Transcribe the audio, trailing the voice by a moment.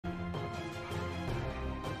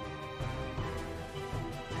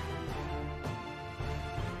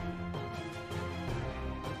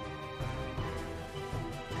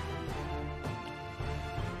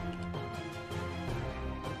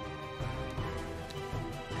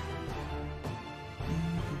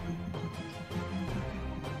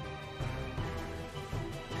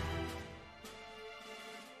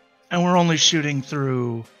And we're only shooting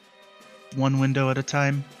through one window at a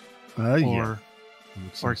time? Yeah.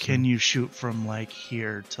 Or can you shoot from like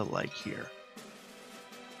here to like here?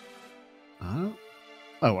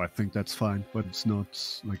 Oh, I think that's fine, but it's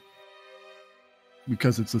not like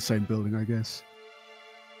because it's the same building, I guess.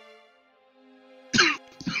 I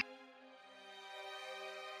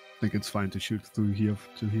think it's fine to shoot through here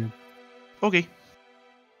to here. Okay.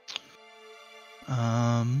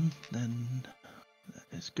 Then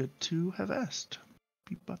that is good to have asked.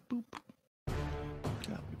 Beep bop boop.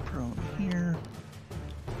 Got me prone here.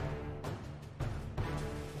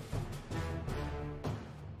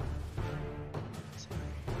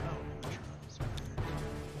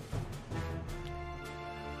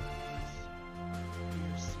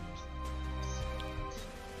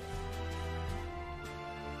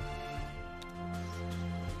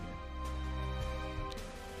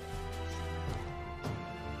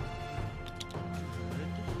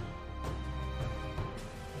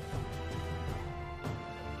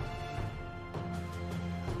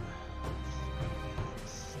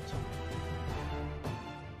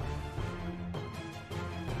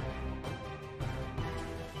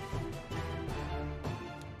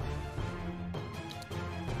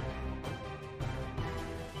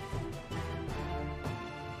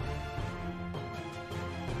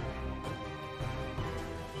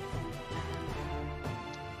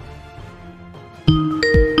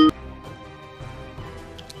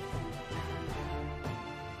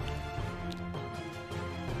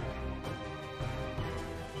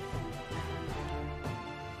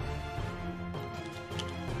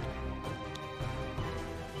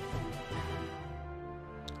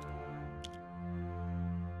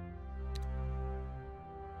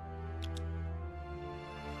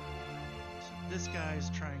 This guy's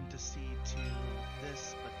trying to see to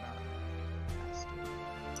this, but not past it.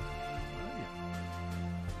 Oh, yeah.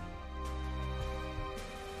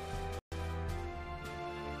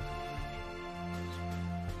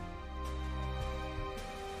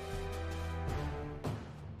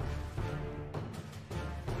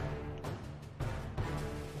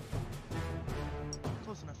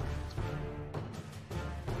 Close enough.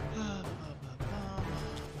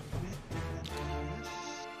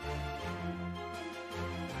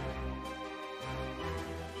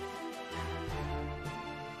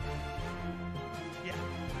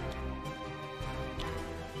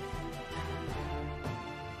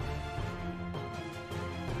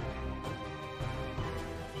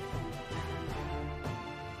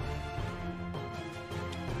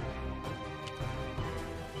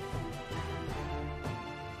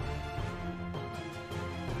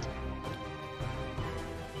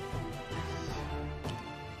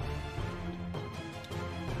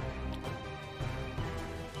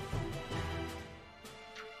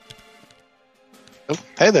 Oh,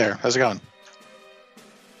 hey there. How's it going?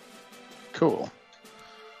 Cool.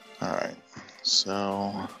 All right.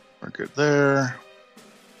 So we're good there.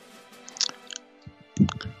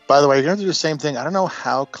 By the way, you're going to do the same thing. I don't know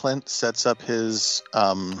how Clint sets up his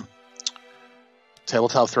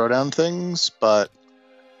tabletop throwdown things, but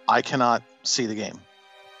I cannot see the game.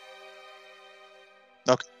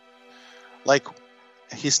 Okay. Like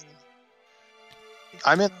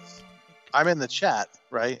I'm in the chat,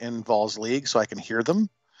 right, in Vol's League, so I can hear them.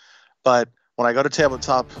 But when I go to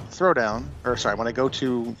Tabletop Throwdown, or sorry, when I go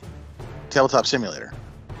to Tabletop Simulator,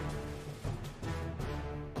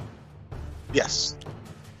 yes,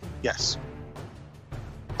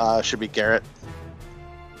 should be Garrett.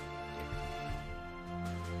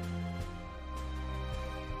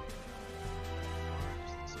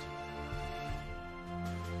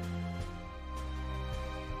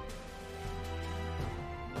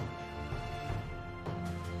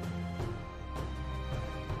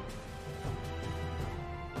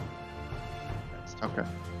 Okay.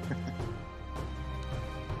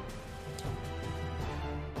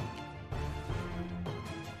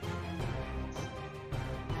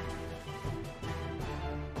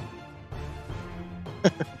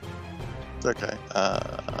 It's okay.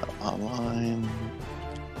 Online.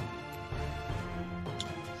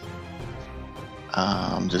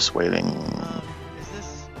 I'm just waiting. Is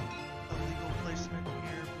this a legal placement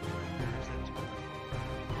here, Vulin, or is that too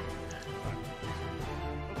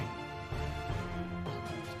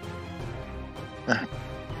much? Okay.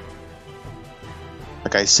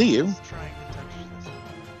 Like, I see you. Trying to touch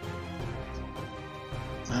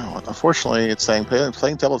this. No, unfortunately, it's saying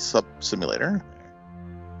playing Tabletop Simulator.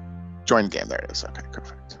 Join game. There it is. Okay,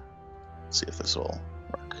 perfect. Let's see if this will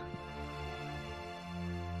work.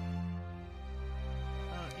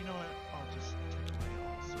 You know what? I'll just take away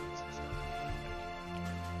all sorts of stuff.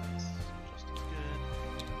 That's just as good.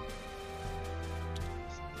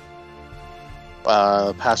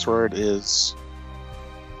 Password is.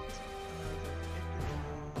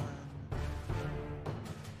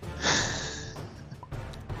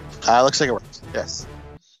 Looks like it works. Yes.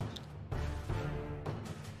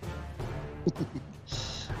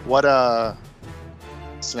 What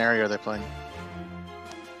scenario are they playing?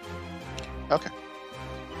 Okay.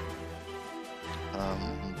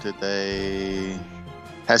 Did they?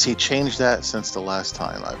 Has he changed that since the last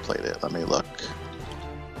time I played it? Let me look.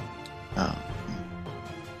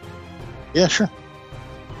 Yeah, sure.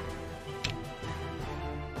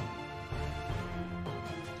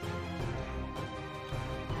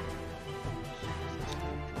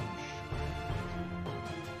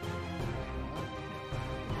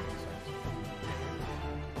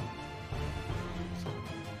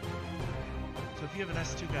 So if you have an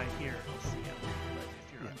S2 guy here, he'll see him. But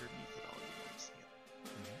if you're underneath it all, you won't see him.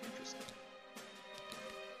 Interesting.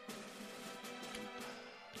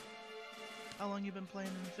 How long you been playing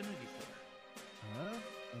Infinity for?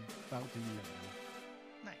 About a year.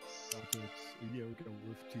 Nice. Started a year ago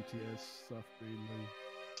with TTS stuff, mainly.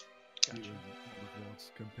 Gotcha. Doing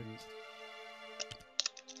rewards campaigns.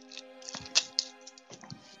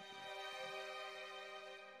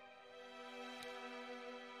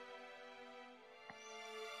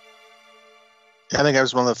 I think I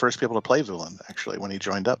was one of the first people to play Vulin, actually, when he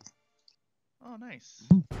joined up. Oh, nice.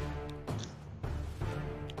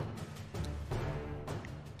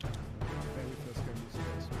 Very first game was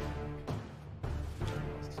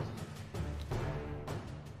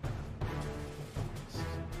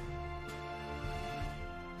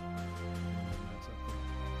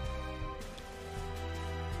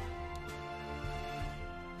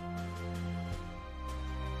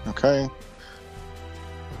Okay.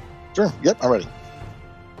 Sure. Yep, I'm ready.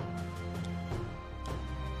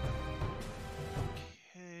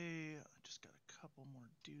 Okay, I just got a couple more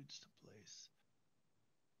dudes to place.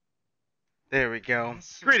 There we go. Yes,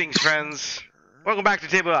 sir. Greetings, friends. Welcome back to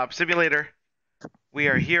Tabletop Simulator. We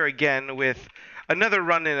are here again with another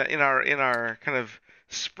run in our kind of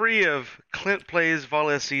spree of Clint Plays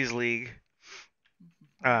Vol SC's League.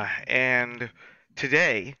 And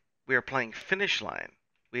today we are playing Finish Line.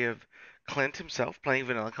 We have Clint himself playing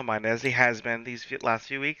Vanilla Combined, as he has been these last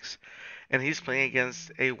few weeks, and he's playing against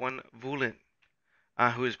a one Vulin,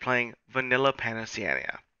 who is playing Vanilla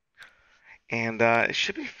PanOceania. And it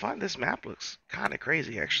should be fun. This map looks kind of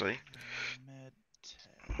crazy, actually.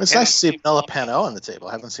 It's nice to see Vanilla Pano on the table.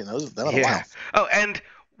 I haven't seen them in a while. Oh, and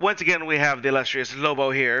once again, we have the illustrious Lobo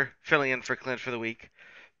here, filling in for Clint for the week.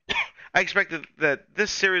 I expect that this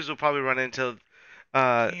series will probably run until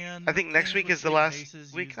I think next week is the last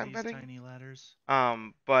week, I'm betting.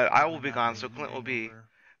 But I will be gone, so Clint will be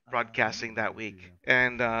broadcasting that week.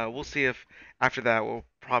 And we'll see if after that we'll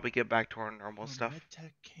probably get back to our normal stuff.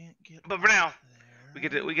 But for now, we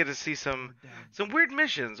get to see some weird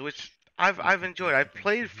missions, which I've enjoyed. I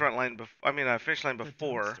played Finish Line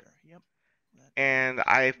before, and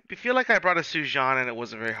I feel like I brought a Sujan and it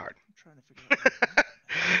wasn't very hard.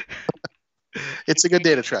 It's a good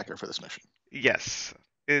data tracker for this mission. Yes,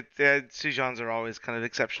 Sujans are always kind of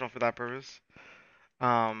exceptional for that purpose.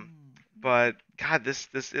 But God, this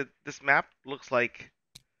map looks like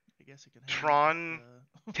Tron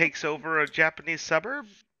takes over a Japanese suburb.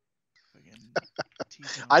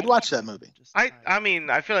 I'd watch that movie. I mean,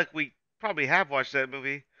 I feel like we probably have watched that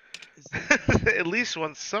movie at least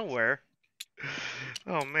once somewhere.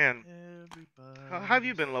 Oh man, how have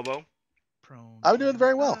you been, Lobo? I'm doing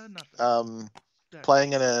very well.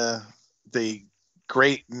 Playing in the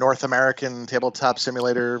great North American Tabletop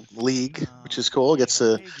Simulator League, which is cool. Gets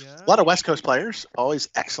a lot of West Coast players. Always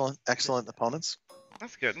excellent opponents.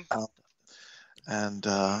 That's good. And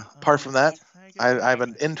apart from that, I have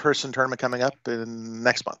an in-person tournament coming up in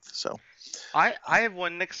next month. So I have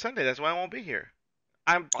one next Sunday. That's why I won't be here.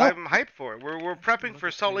 I'm hyped for it. We're prepping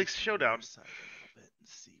for Salt Lake Showdown.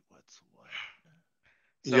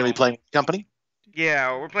 You're gonna be playing Company?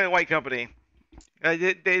 Yeah, we're playing White Company.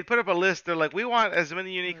 They put up a list. They're like, we want as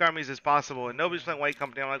many unique armies as possible, and nobody's playing White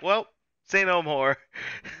Company. I'm like, well, say no more.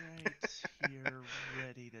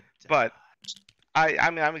 But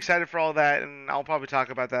I mean, I'm excited for all that, and I'll probably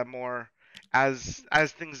talk about that more as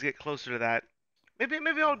things get closer to that.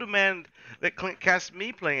 Maybe I'll demand that Clint cast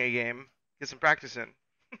me playing a game, get some practice in.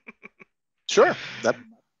 Sure, that'd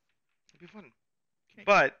be fun.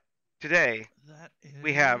 But today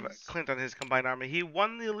we have Clint on his combined army. He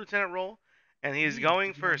won the lieutenant role, and he is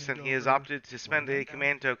going first, and he has opted to spend a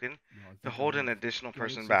command token to hold an additional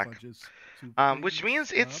person back. Which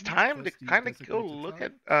means it's time to kind of go look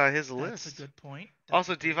at his list.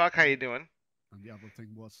 Also, Divok, how you doing? And the other thing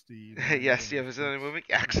was the yes, you have a pseudonym movie.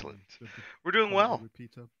 Excellent. We're doing well.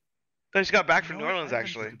 Repeater. I just got back from New Orleans I've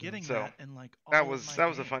actually, been getting so that in like all that of was my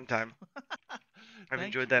a fun games. time. I've Thank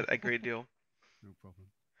enjoyed you. that a great deal. No problem.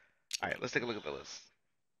 All right, let's take a look at the list.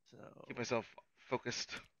 So Keep myself focused.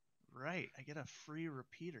 right, I get a free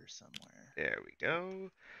repeater somewhere. There we go.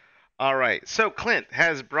 All right, so Clint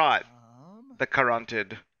has brought the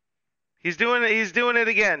Caronted. He's doing it. He's doing it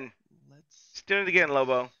again. He's doing it again,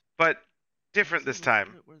 Lobo, but different this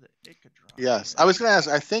time. Yes, I was going to ask.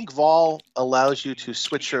 I think Vol allows you to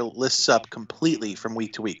switch your lists up completely from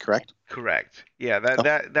week to week. Correct? Correct. Yeah,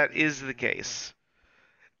 that is the case.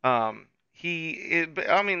 I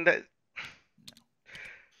mean that.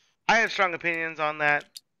 I have strong opinions on that.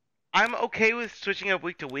 I'm okay with switching up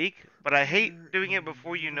week to week, but I hate doing it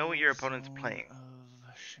before you know what your opponent's playing.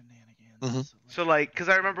 Mm-hmm. So, like, because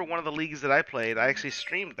I remember one of the leagues that I played, I actually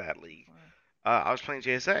streamed that league. I was playing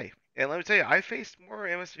JSA. And let me tell you, I faced more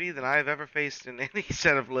MSV than I've ever faced in any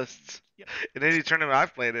set of lists, in any tournament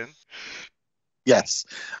I've played in. Yes.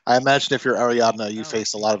 I imagine if you're Ariadna, you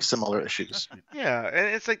face a lot of similar issues. Yeah,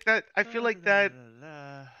 and it's like that. I feel like that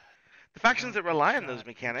the factions that rely on those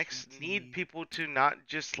mechanics need people to not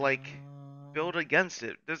just, like, build against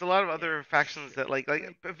it. There's a lot of other factions that, like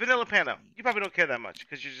Vanilla Pano, you probably don't care that much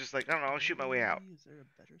because you're just like, I don't know, I'll shoot my way out.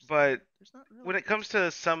 But when it comes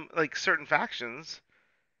to some, like, certain factions,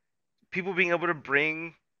 people being able to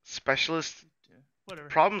bring specialist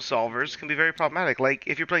problem solvers can be very problematic. Like,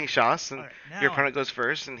 if you're playing Shas and your opponent goes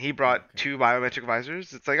first and he brought 2 biometric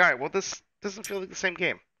visors, it's like, all right, well, this doesn't feel like the same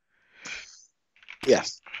game.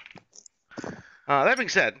 Yes. That being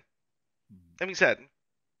said,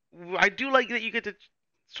 I do like that you get to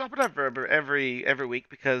swap it up every week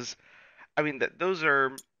because, I mean,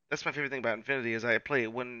 that's my favorite thing about Infinity is I play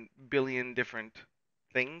 1 billion different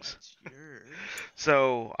things.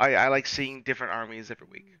 So I like seeing different armies every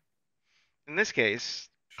week. In this case,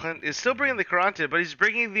 Clint is still bringing the Caronted, but he's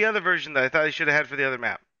bringing the other version that I thought he should have had for the other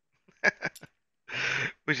map.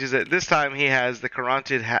 Which is that this time he has the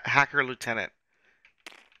Caronted Hacker Lieutenant.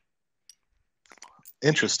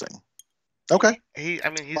 Interesting. Okay. He's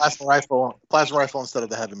plasma rifle instead of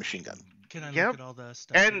the heavy machine gun. Can I look at all the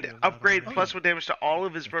stuff? And upgrade +1 damage to all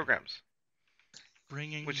of his programs.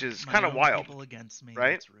 Which is kind of wild, against me,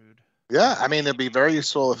 right? That's rude. Yeah, I mean, it'd be very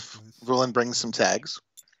useful if Vulin brings some tags,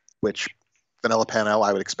 which Vanilla Pano,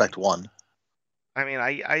 I would expect 1. I mean,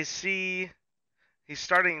 I see he's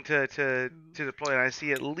starting to deploy, and I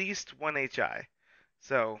see at least 1 HI.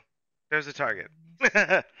 So there's a target.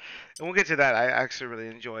 And we'll get to that. I actually really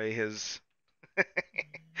enjoy his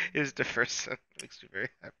his diversion. Makes me very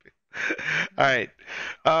happy. All right.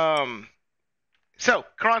 So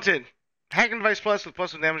Caronted, Hack and Device Plus with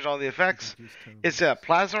 +1 damage on all the effects. It's a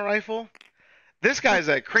plasma rifle. This guy's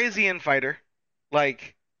a crazy infighter.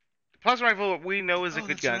 Like, plasma rifle we know is a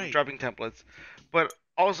good gun, dropping templates, but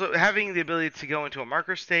also having the ability to go into a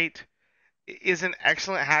marker state is an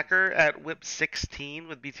excellent hacker at whip 16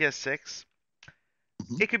 with BTS 6.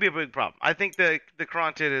 It could be a big problem. I think the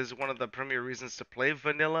Caronted is one of the premier reasons to play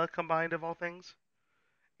vanilla combined of all things,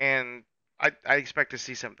 and I expect to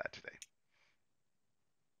see some of that today.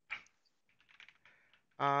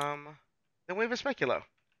 Then we have a Speculo.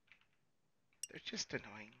 They're just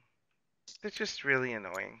annoying. They're just really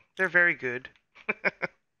annoying. They're very good.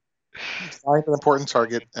 Find an important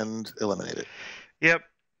target and eliminate it. Yep.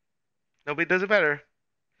 Nobody does it better.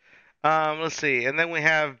 Let's see. And then we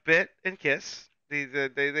have Bit and Kiss.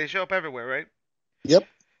 They show up everywhere, right? Yep.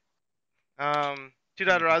 2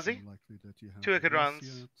 Dodarazi, 2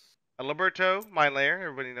 Echidrons, a Liberto, Mind Layer,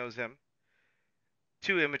 everybody knows him.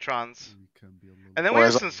 2 Imitrons. And then we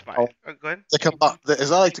have some Spy. Oh, go ahead.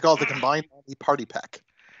 As I like to call it, the combined party pack.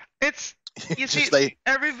 It's, you see,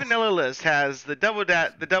 every vanilla list has the double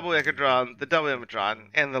Echidron, the double Imitron,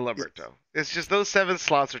 and the Liberto. It's just those 7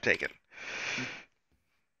 slots are taken.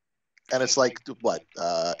 And it's like, what,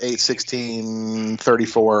 8, 16,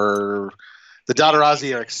 34. The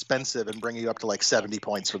Dodarazi are expensive and bring you up to like 70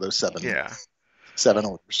 points for those 7. Yeah. 7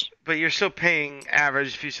 orders. But you're still paying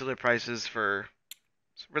average Fusilier prices for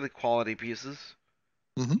really quality pieces.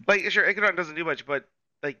 Mm-hmm. Like, sure, Echidron doesn't do much, but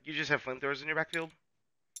like you just have flamethrowers in your backfield.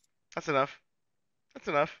 That's enough.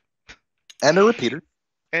 And a repeater.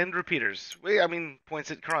 And repeaters. I mean,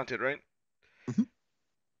 points at Caronted, right? Mm-hmm.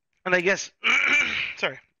 And I guess,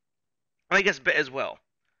 sorry. And I guess Bit as well.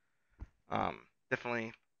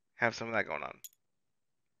 Definitely have some of that going on.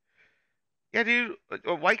 Yeah, dude.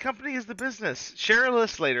 White Company is the business. Share a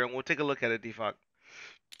list later, and we'll take a look at it, Defog.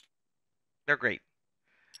 They're great.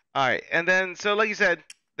 All right, and then so like you said,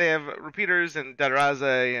 they have repeaters and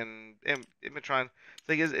Dataraze and Imitron.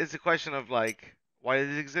 So it's a question of like why does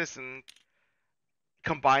it exist, and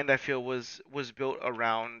Combined I feel was built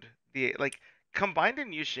around the like Combined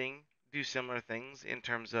and Yuxing do similar things in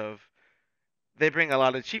terms of they bring a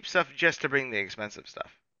lot of cheap stuff just to bring the expensive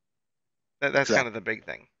stuff. That's kind of the big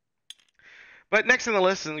thing. But next on the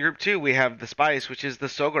list in Group 2 we have the Spice, which is the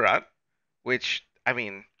Sogarat, which I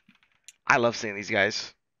mean I love seeing these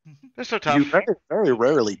guys. They're so tough. You very, very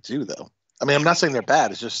rarely do, though. I mean, I'm not saying they're bad.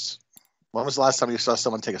 It's just, when was the last time you saw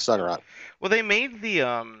someone take a Sogarat? Well, they made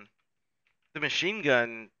the machine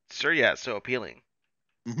gun Suryat so appealing.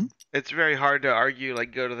 Mm-hmm. It's very hard to argue,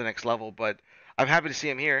 like, go to the next level, but I'm happy to see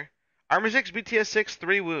him here. Armor 6, BTS 6,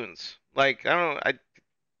 3 wounds. Like, I don't know,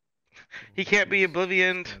 he can't be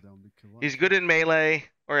Oblivioned. He's good in melee.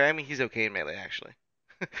 Or, I mean, he's okay in melee, actually.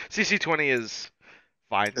 CC20 is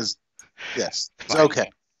fine. Yes, it's okay.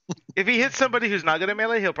 If he hits somebody who's not good at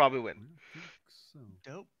melee, he'll probably win.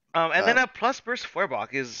 Dope. And then a plus burst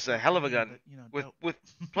Feuerbach is a hell of a gun with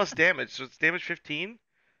plus damage. So it's damage 15.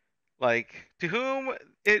 Like, to whom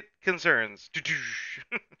it concerns.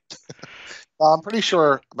 I'm pretty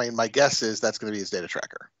sure, my guess is that's going to be his data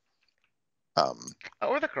tracker.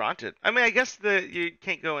 Or the Caronted. I mean, I guess you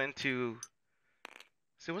can't go into...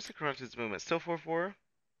 So what's the Caronted's movement? Still 4/4?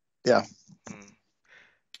 Yeah.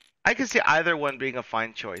 I can see either one being a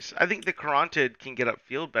fine choice. I think the Caronted can get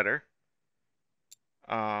upfield better.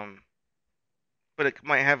 But it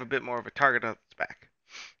might have a bit more of a target on its back.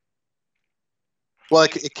 Well,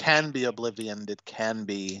 it can be Oblivioned. It can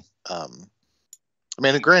be... I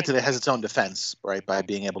mean, granted, it has its own defense, right, by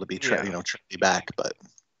being able to be Trinity back, but...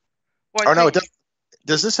 Well, no, it doesn't.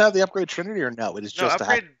 Does this have the upgrade Trinity, or no? It is just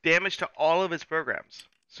upgrade damage to all of its programs.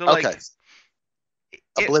 So, okay.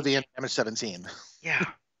 Oblivion, damage 17. Yeah.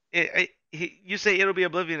 You say it'll be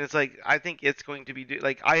Oblivion, it's like, I think it's going to be,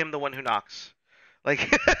 like, I am the one who knocks.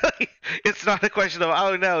 Like, it's not a question of,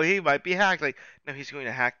 oh no, he might be hacked. Like, no, he's going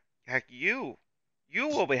to hack you. You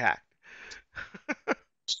will be hacked.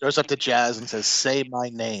 Goes up to Jazz and says, say my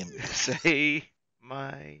name. Say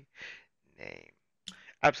my name.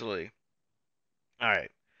 Absolutely. All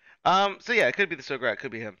right. So yeah, it could be the Sograt, it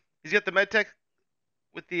could be him. He's got the medtech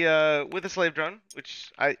with the slave drone,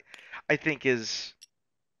 which I think is,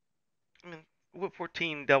 I mean, Whip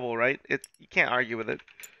 14 double, right? You can't argue with it.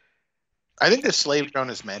 I think the slave drone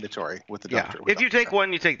is mandatory with the Doctor. If you take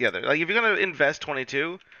one, you take the other. Like, if you're going to invest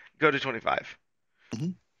 22, go to 25. Mm-hmm.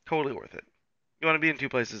 Totally worth it. You want to be in two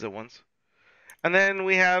places at once. And then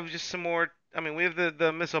we have just some more, I mean, we have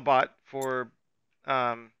the missile bot for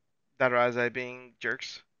Dataraze being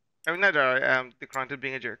jerks. I mean, not Dataraze, the Caronted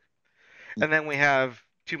being a jerk. Mm-hmm. And then we have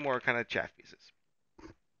two more kind of chaff pieces.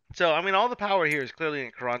 So, I mean, all the power here is clearly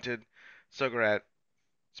in Caronted, Sogarat,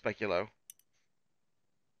 Speculo.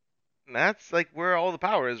 And that's like where all the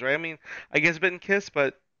power is, right? I mean, I guess Bit and Kiss,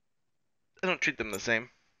 but I don't treat them the same.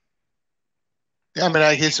 Yeah, I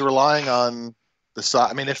mean, he's relying on the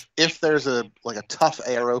I mean, if there's a tough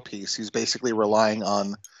ARO piece, he's basically relying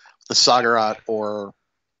on the Sogarat or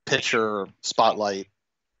Pitcher, Spotlight,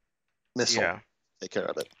 Missile. Yeah. Take care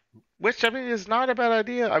of it. Which, I mean, is not a bad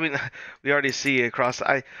idea. I mean, we already see across.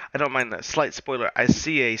 I don't mind a slight spoiler. I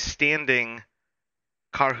see a standing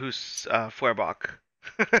Karhus Feuerbach.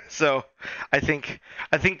 So I think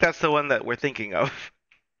that's the one that we're thinking of.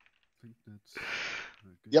 I think that's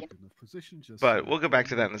yep. But we'll go back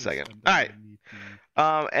to that in a second. All right.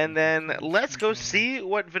 And then let's go see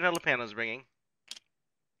what Vanilla Pano's bringing.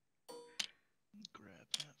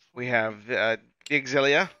 We have the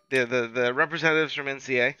Exilia, the representatives from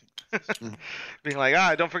NCA, being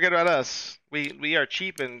like, don't forget about us. We are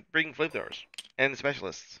cheap and bring flamethrowers and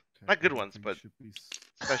specialists. Not good ones, but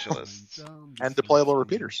specialists. And deployable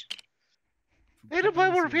repeaters. They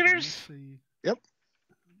deployable repeaters? Yep.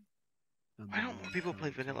 Why don't more people play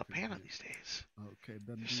Vanilla Pano these days? Okay,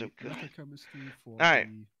 then they're so good. All right.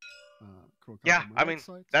 Yeah, I mean,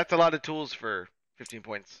 that's a lot of tools for 15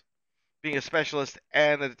 points. Being a specialist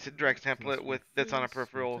and a direct template that's on a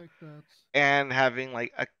peripheral, and having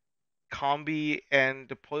like a combi and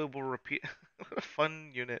deployable repeat. What a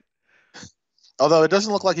fun unit. Although it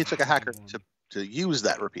doesn't look like he took a hacker to use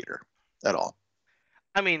that repeater at all.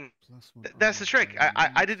 I mean, that's the trick.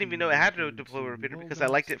 I didn't even know it had to deploy a repeater because I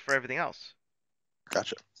liked it for everything else.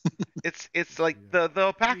 Gotcha. It's like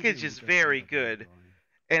the package is very good,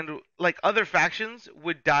 and like other factions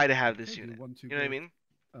would die to have this unit. You know what I mean?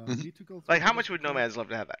 Like, how much would Nomads love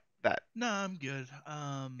to have that? No, I'm good.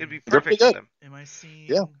 It'd be perfect for them. Am I seeing?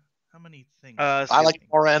 Yeah. How many things? I like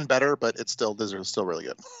Moran better, but these are still really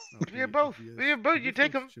good. We have both. You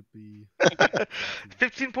take them.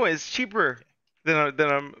 15 points, cheaper. than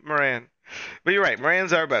a Moran. But you're right,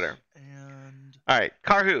 Morans are better. And all right,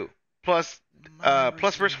 Karhu plus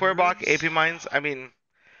first Feuerbach, AP Mines. I mean,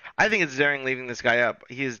 I think it's daring leaving this guy up.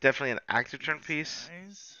 He is definitely an active turn piece.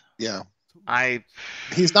 Yeah.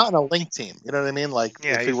 He's not in a link team. You know what I mean? Like,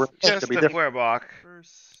 yeah, if he were just be a Feuerbach.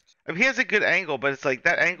 I mean, he has a good angle, but it's like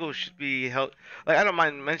that angle should be held. Like, I don't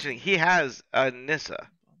mind mentioning he has a Nissa,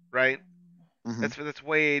 right? Mm-hmm. That's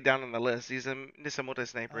way down on the list. He's a Nissa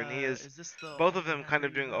multi-sniper, and he is both of them kind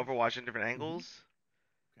of doing Overwatch in different angles.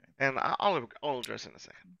 And I'll address it in a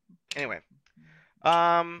second. Anyway,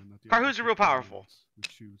 Karhu's are real powerful.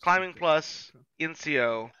 Climbing plus,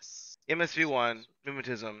 NCO, MSV1,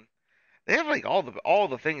 Mimetism. They have like all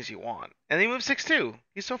the things you want, and they move 6'2".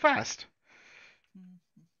 He's so fast.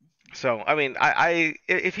 So I mean,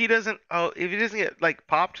 if he doesn't get like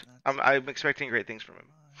popped, I'm expecting great things from him.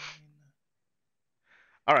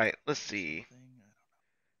 All right, let's see.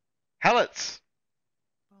 Helets.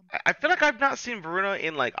 I feel like I've not seen Veruna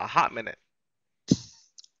in like a hot minute.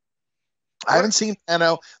 I haven't seen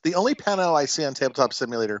Pano. The only Pano I see on Tabletop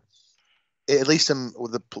Simulator, at least in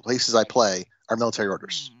the places I play, are military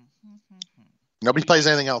orders. Nobody plays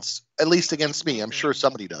anything else, at least against me. I'm sure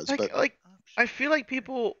somebody does. But I feel like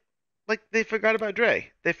people, like, they forgot about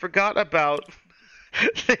Dre. They forgot about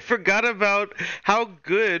how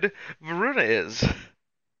good Veruna is.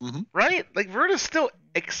 Mm-hmm. Right? Like, Veruna's still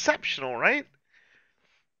exceptional, right?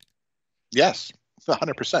 Yes,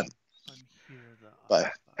 100%.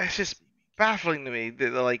 But it's just baffling to me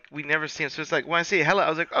that, like, we never see him. So it's like, when I see Hela, I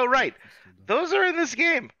was like, oh, right. Those are in this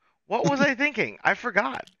game. What was I thinking? I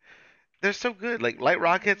forgot. They're so good. Like, light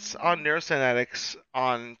rockets on neurosynetics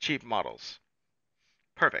on cheap models.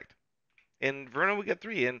 Perfect. In Veruna, we get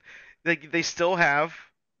 3. And they still have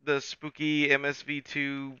the spooky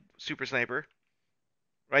MSV2 super sniper.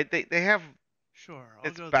 Right? They have... Sure.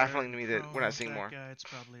 It's baffling to me that we're not seeing more. It's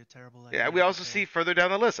probably a terrible idea. Yeah, we also see further down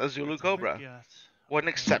the list a Zulu Cobra. What an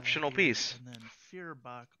exceptional piece. And then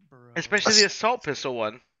Feuerbach Burrow. Especially the assault pistol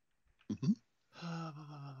one. Mm-hmm.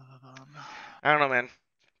 I don't know, man.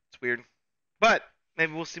 It's weird. But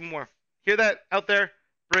maybe we'll see more. Hear that out there?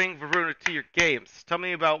 Bring Veruna to your games. Tell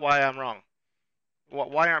me about why I'm wrong.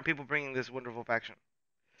 Why aren't people bringing this wonderful faction?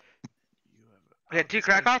 We had 2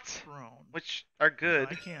 Krakouts, which are good.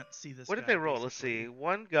 I can't see this. What did they roll? Let's see.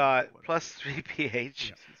 One got +3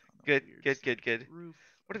 pH. Good.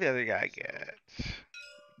 What did the other guy get?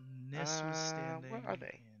 Where are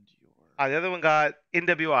they? The other one got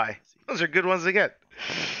NWI. Those are good ones to get.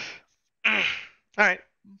 All right.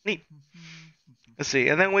 Neat. Let's see.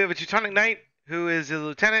 And then we have a Teutonic Knight who is a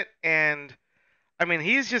lieutenant, and I mean,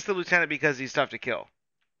 he's just a lieutenant because he's tough to kill.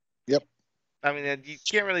 Yep. I mean, you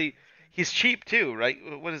can't really... He's cheap, too, right?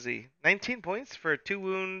 What is he? 19 points for a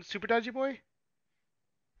 2-wound super dodgy boy?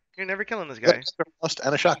 You're never killing this guy.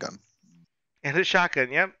 And a shotgun. And a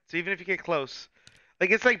shotgun, yep. So even if you get close... Like,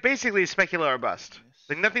 it's like basically specular or bust.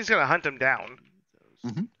 Like, nothing's going to hunt him down.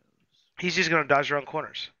 Mm-hmm. He's just going to dodge around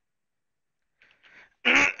corners.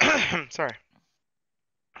 Sorry.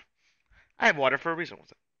 I have water for a reason.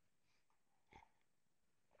 What's it?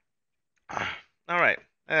 All right.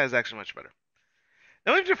 That is actually much better.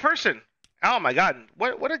 Now we have Jefferson. Oh my god.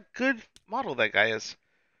 What a good model that guy is.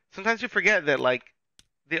 Sometimes you forget that, like,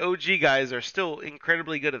 the OG guys are still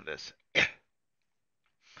incredibly good at this.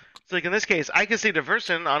 So, like, in this case, I can see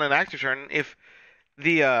Jefferson on an active turn if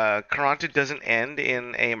the Karanta doesn't end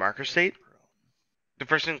in a marker state.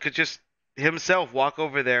 Jefferson could just himself walk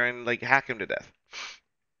over there and, like, hack him to death.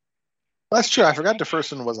 That's true. I forgot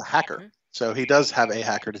Jefferson was a hacker. So he does have a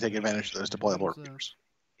hacker to take advantage of those deployable repeaters.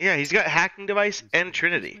 Yeah, he's got hacking device and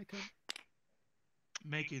Trinity.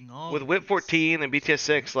 With Whip 14 and BTS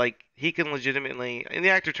 6, like, he can legitimately, in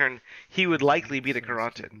the active turn, he would likely beat a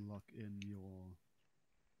Karanta.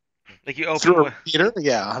 Like, you open through a repeater?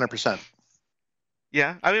 Yeah, 100%.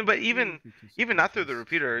 Yeah, I mean, but even not through the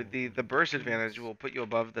repeater, the burst advantage will put you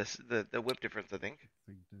above the whip difference, I think.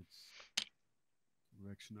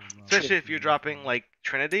 Especially if you're dropping, like,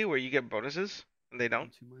 Trinity, where you get bonuses, and they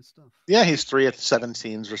don't. Yeah, he's 3 at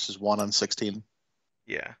 17s versus 1 on 16.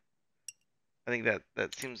 Yeah. I think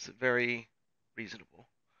that seems very reasonable.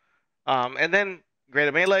 And then, great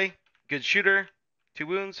at melee, good shooter, 2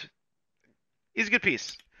 wounds. He's a good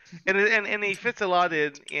piece. And he fits a lot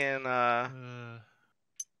in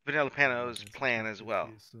Vanilla Pano's plan as well.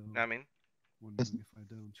 You know what I mean?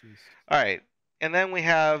 Alright. And then we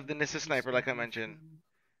have the Nissa Sniper, like I mentioned.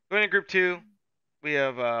 Going to Group 2, we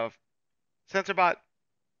have Sensorbot,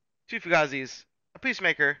 2 Fugazis, a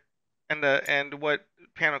Peacemaker, and what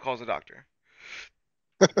Pano calls a doctor.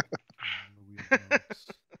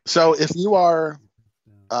 So if you are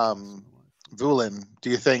Vulin, do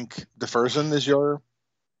you think Defersen is your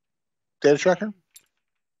data tracker?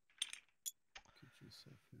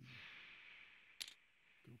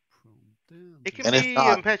 It can be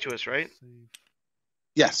not, impetuous, right?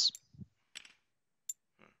 Yes.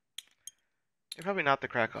 They're probably not the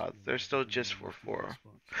crack odds. They're still just 4/4.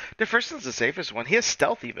 Defersen's the safest one. He has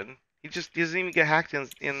stealth even. He doesn't even get hacked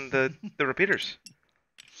in the repeaters.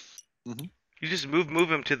 Mm-hmm. You just move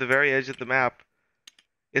him to the very edge of the map,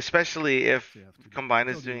 especially if Combine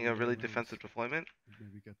is doing a really defensive deployment.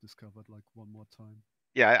 Maybe get discovered like one more time.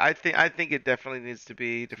 Yeah, I think it definitely needs to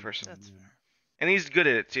be Defersen. That's fair. And he's good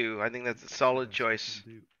at it too. I think that's a solid choice.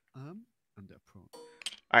 All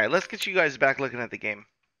right, let's get you guys back looking at the game.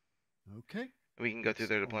 Okay. We can go through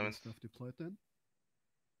their deployments. Stuff deployed then.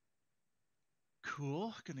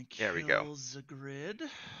 Cool. Gonna kill there we go. The grid.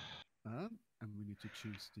 And we need to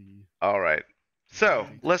choose the. All right. So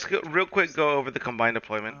let's go real quick. Go over the combined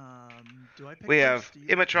deployment. We have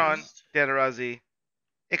Imatron, Datarazi,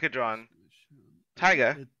 Icadron,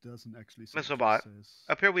 Taiga, Missile Bot.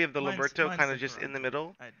 Up here we have the Loberto, kind of just in the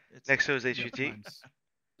middle, next to his HVT.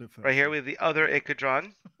 Right here we have the other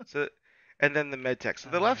Icadron. So. And then the medtech. So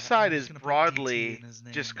the left side is broadly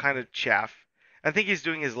just kind of chaff. I think he's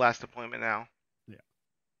doing his last deployment now.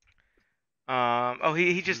 Yeah. Oh,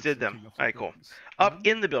 he just did them. All right, cool. Up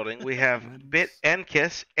in the building, we have Bit and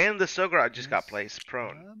Kiss, and the Sograd just got placed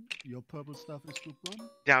prone. Your purple stuff is group 1.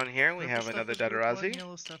 Down here, we have another Datarazi.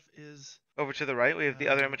 Over to the right, we have the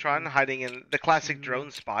other Ematron hiding in the classic drone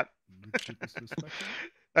spot.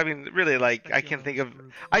 I mean, really, like, I can't think of...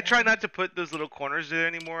 I try not to put those little corners there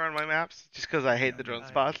anymore on my maps, just because I hate the drone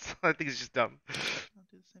spots. I think it's just dumb.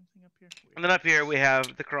 And then up here, we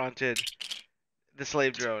have the Caronted, the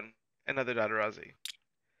Slave Drone, another Datarazi.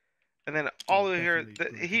 And then all over here,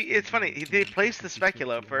 it's funny, they placed the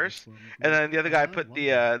Specula first, and then the other guy put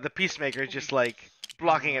the Peacemaker just, like,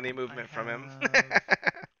 blocking any movement from him.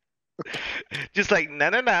 Just like,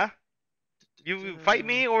 nah. You fight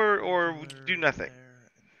me or do nothing.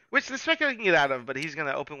 Which the Speculator can get out of, but he's going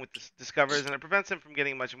to open with Discovers, and it prevents him from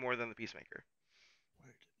getting much more than the Peacemaker.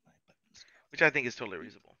 Which I think is totally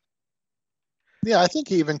reasonable. Yeah, I think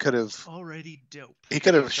he even could have... Already dope. He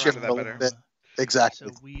could have shifted a little bit.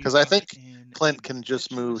 Exactly. Because I think Clint can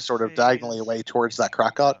just move sort of diagonally away towards that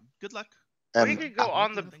Krakot. Good luck. Well, he could go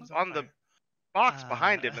on the box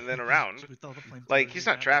behind him and then around. Like, he's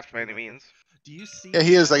not trapped by any means. Do you see? Yeah,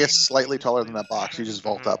 he is, I guess, slightly taller than that box. You just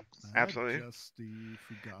vault up. Absolutely.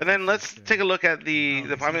 And then let's take a look at the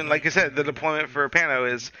I mean, like I said, the deployment for Pano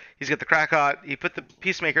is he's got the Krakot. He put the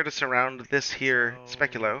Peacemaker to surround this here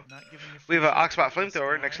Speculo. We have an Oxbot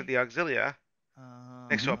Flamethrower next to the Auxilia.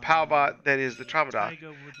 Next to a Palbot that is the Tramadol.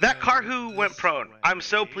 That Karhu went prone. I'm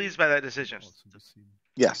so pleased by that decision.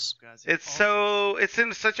 Yes. It's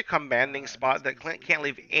in such a commanding spot that Clint can't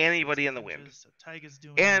leave anybody in the wind.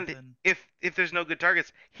 And if there's no good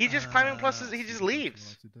targets, he just climbing pluses, he just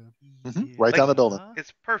leaves. Right down the building.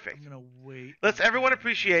 It's perfect. Let's everyone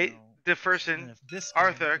appreciate Defersen,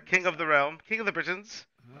 Arthur, King of the Realm, King of the Britons.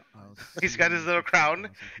 He's got his little crown.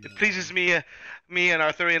 It pleases me an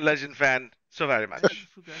Arthurian legend fan so very much.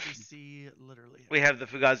 We have the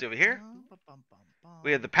Fugazi over here.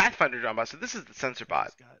 We have the Pathfinder drawn bot, so this is the sensor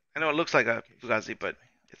bot. I know it looks like a Fugazi, but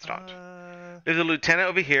it's not. There's a lieutenant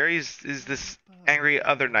over here. He's this angry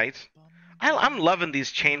other knight. I'm loving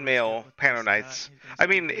these chainmail Pano Knights. I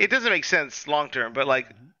mean, it doesn't make sense long term, but like,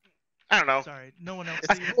 I don't know. Sorry, no one else.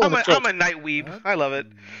 I'm a night weeb. I love it.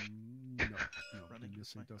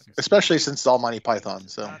 Especially since it's all Monty Python.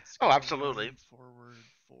 So. Oh, absolutely.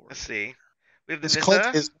 Let's see. We have the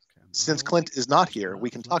Since Clint is not here, we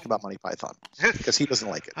can talk about Monty Python because he doesn't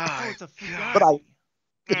like it. But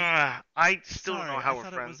I still don't know how we're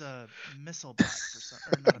friends. It was a missile bot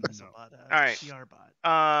or not a missile bot. All right. PR bot.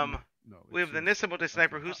 We have the Nissa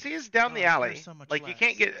multi-sniper who sees down the alley. Like, you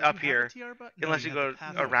can't get up here unless you go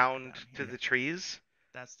around to the trees.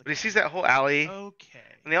 But he sees that whole alley. Okay.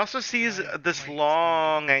 And he also sees this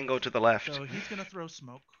long angle to the left. So he's going to throw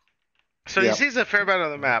smoke. So he sees a fair amount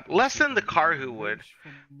of the map. Less than the Karhu would,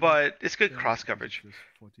 but it's good cross coverage.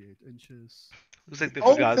 Looks like the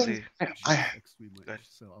Fugazi.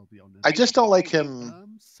 I just don't like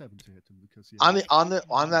him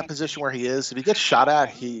on that position where he is. If he gets shot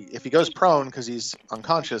at, if he goes prone because he's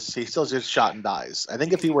unconscious, he still gets shot and dies. I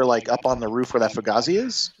think if he were like up on the roof where that Fugazi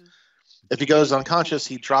is, if he goes unconscious,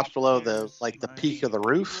 he drops below the peak of the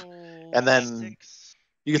roof, and then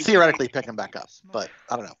you can theoretically pick him back up, but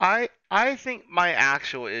I don't know. I think my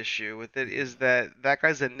actual issue with it is that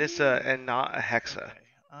guy's a Nissa and not a Hexa.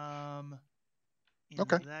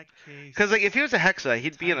 Okay. Because like if he was a Hexa,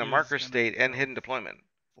 he'd be in a marker state and hidden deployment.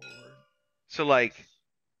 So like,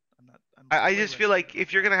 I just feel like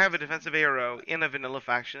if you're gonna have a defensive ARO in a vanilla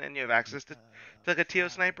faction and you have access to like a TO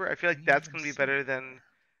sniper, I feel like that's gonna be better than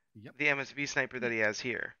the MSV sniper that he has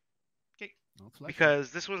here.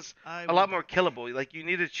 Because this one's a lot more killable. Like you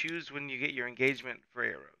need to choose when you get your engagement for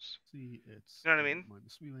arrows. You know what I mean?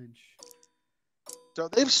 So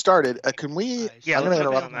they've started. Can we? Yeah, I'm going to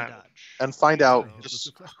interrupt and find out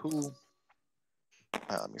just who.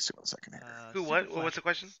 Let me see 1 second here. Who? What? What's the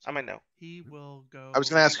question? I might know. He will go. I was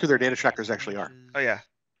going to ask who their data trackers actually are. Oh yeah.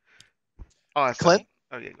 Oh, that's Clint.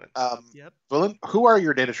 Oh yeah. Good. Yep. Vulin, who are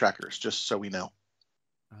your data trackers? Just so we know.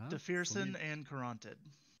 DeFearson and Caronted.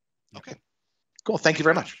 Okay. Cool. Thank you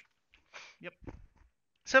very much. Yep.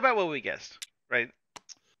 So about what we guessed, right?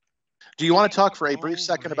 Do you want to talk for a brief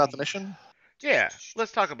second about the mission? Yeah,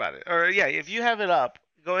 let's talk about it. Or yeah, if you have it up,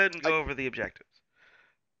 go ahead and go over the objectives.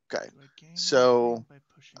 Okay. So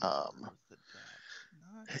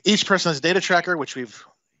each person has a data tracker, which we've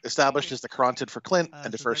established is the Caronted for Clint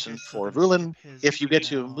and DeFearson for Vulin. If you get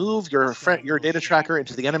to move your data tracker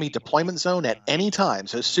into the enemy deployment zone at any time,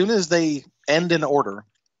 so as soon as they end in order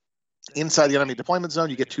inside the enemy deployment zone,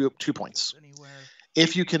 you get two points.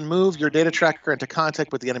 If you can move your data tracker into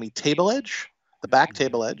contact with the enemy table edge, the back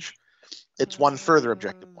table edge, it's one further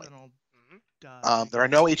objective point. There are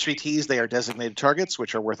no HVTs. They are designated targets,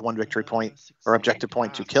 which are worth 1 victory point or objective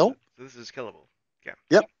point to kill. This is killable. Yeah.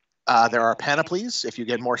 Yep. There are panoplies. If you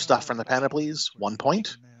get more stuff from the panoplies, 1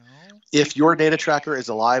 point. If your data tracker is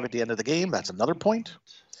alive at the end of the game, that's another point.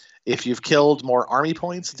 If you've killed more army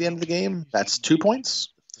points at the end of the game, that's 2 points.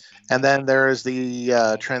 And then there is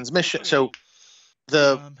the transmission. So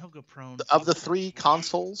of the 3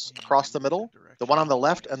 consoles across the middle, the one on the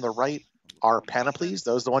left and the right are panoplies.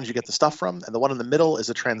 Those are the ones you get the stuff from. And the one in the middle is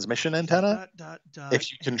a transmission antenna.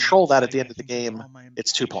 If you control that at the end of the game,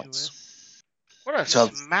 it's 2 points. What a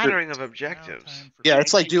smattering of objectives. Yeah,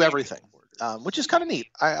 it's like do everything, which is kind of neat.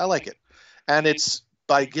 I like it. And it's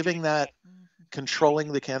by giving that,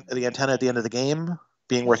 controlling the antenna at the end of the game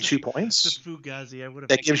being worth 2 points,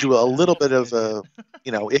 that gives you a little bit of a,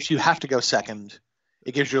 if you have to go second,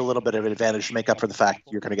 it gives you a little bit of an advantage to make up for the fact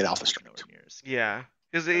you're going to get alpha striked. Yeah.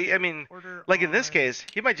 Because, I mean, like in this case,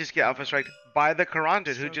 he might just get alpha striked by the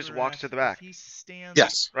Caronted who just walks to the back.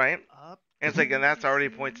 Yes. Right? And it's like, and that's already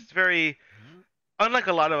points. It's very, unlike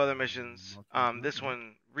a lot of other missions, this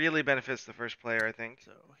one really benefits the first player, I think.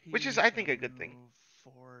 Which is, I think, a good thing.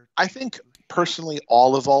 I think, personally,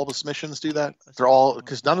 all of Volbus missions do that. They're all,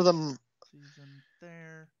 because none of them,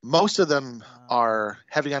 most of them are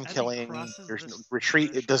heavy on killing. There's no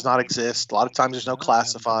retreat. It does not exist. A lot of times there's no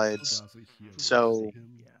classifieds. So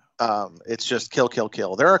it's just kill, kill,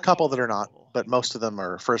 kill. There are a couple that are not, but most of them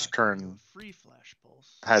are first turn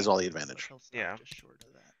has all the advantage. Yeah.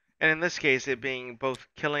 And in this case, it being both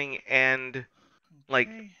killing and like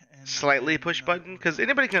slightly push button, because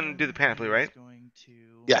anybody can do the panoply, right?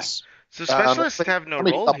 Yes. So specialists have no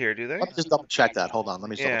role here, do they? Let me just double check that. Hold on. Let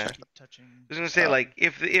me just double check that. I was going to say, like,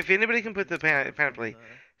 if anybody can put the panoply,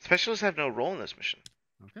 specialists have no role in this mission.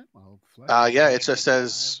 Okay. Yeah, it just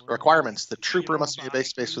says requirements. The trooper must be a base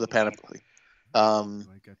space with a panoply.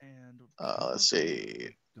 Let's see.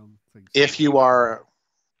 If you are...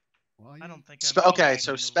 Okay,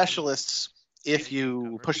 so specialists, if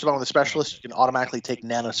you push the button with a specialist, you can automatically take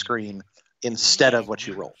nanoscreen instead of what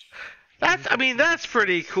you roll. That's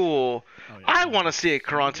pretty cool. I want to see a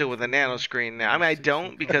Caronted with a nanoscreen now. I mean, I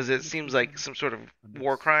don't because it seems like some sort of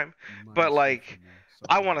war crime, but like,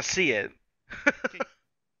 I want to see it.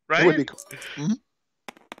 Right? It would be cool. Mm-hmm.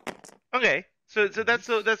 Okay, so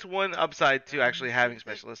that's one upside to actually having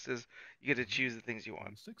specialists is you get to choose the things you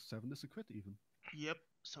want. 6, 7 is a crit even. Yep.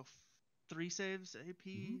 So 3 saves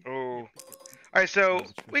AP. Oh. All right, so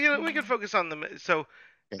we can focus on them. So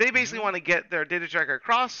they basically want to get their data tracker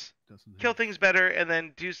across, kill things better, and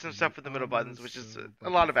then do some stuff with the middle buttons, which is a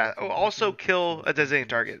lot of that. Oh, also kill a designated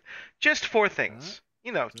target. Just 4 things.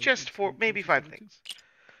 Just 4, maybe 5 things.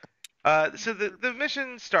 So the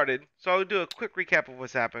mission started. So I'll do a quick recap of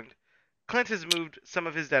what's happened. Clint has moved some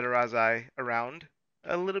of his Dedarazai around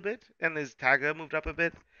a little bit, and his Taga moved up a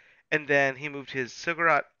bit. And then he moved his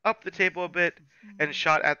Suggerat up the table a bit and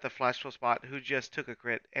shot at the Flashful Spot, who just took a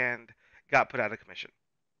crit and got put out of commission.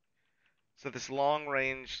 So this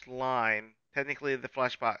long-range line, technically the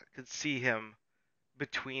Flash Spot could see him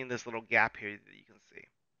between this little gap here that you can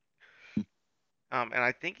see. And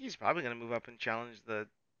I think he's probably going to move up and challenge the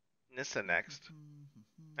Nissa next.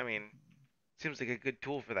 I mean, seems like a good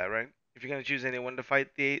tool for that, right? If you're going to choose anyone to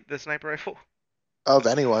fight the sniper rifle. Of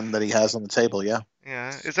anyone that he has on the table, yeah.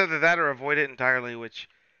 Yeah, it's either that or avoid it entirely, which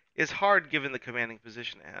is hard given the commanding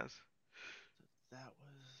position it has. That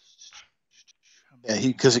was Yeah,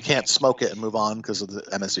 because he can't smoke it and move on because of the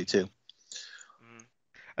MSV2.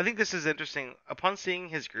 I think this is interesting. Upon seeing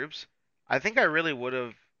his groups, I think I really would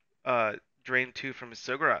have drained 2 from his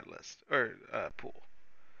Sogorot list or pool,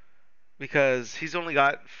 because he's only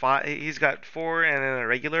got 5. He's got 4 and a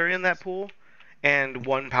regular in that pool, and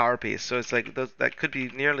 1 power piece. So it's like that could be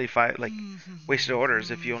nearly 5 like wasted orders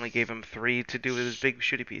if you only gave him 3 to do with his big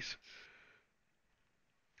shooty piece.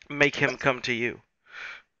 Make him come to you.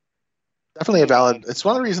 Definitely a valid. It's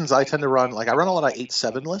one of the reasons I tend to run. Like I run a lot of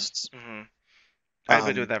 8-7 lists. I've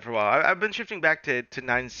been doing that for a while. I've been shifting back to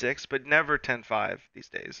 9-6, but never 10-5 these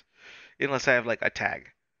days, unless I have like a tag.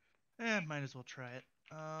 Might as well try it.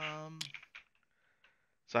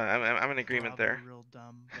 So I'm in agreement there. Real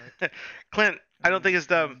dumb, but Clint, I don't think it's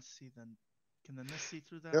dumb. Can the mist see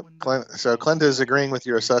through that Yep. window? So Clint is agreeing with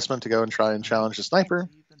your assessment to go and try and challenge the sniper.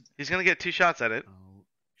 He's gonna get 2 shots at it.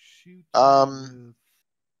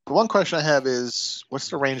 The one question I have is, what's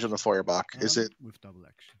the range on the Feuerbach? Is it with double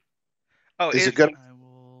action? Oh, is it good?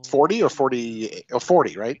 40 or 40 or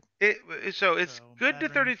 40, right? So it's good to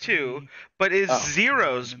 32, but it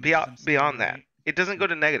zeros beyond that. It doesn't go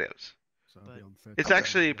to negatives. It's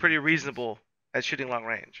actually pretty reasonable at shooting long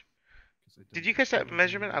range. Did you catch that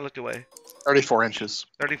measurement? I looked away. 34 inches.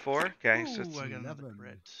 34? Okay. Ooh, So it's I got another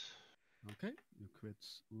crit. Okay, your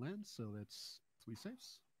crits land, so that's 3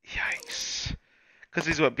 saves. Yikes. Because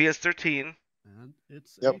he's what, BS13? And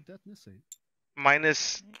it's Yep. a deadness save.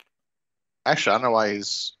 Minus... Actually, I don't know why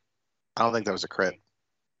he's... I don't think that was a crit.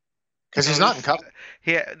 Because he's not in cover.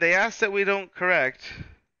 Yeah, they asked that we don't correct.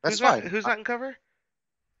 That's who's fine. Who's not in cover?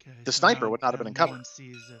 The sniper would not have been in cover.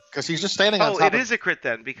 Because he's just standing on top it is a crit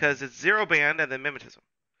then, because it's 0 band and then mimetism.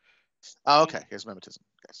 Oh, okay. Here's mimetism.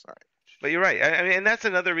 Okay, sorry. But you're right. I mean, and that's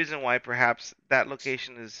another reason why perhaps that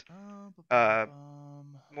location is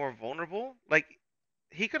more vulnerable. Like,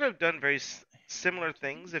 he could have done very similar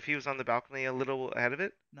things if he was on the balcony a little ahead of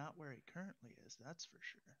it. Not where he currently is, that's for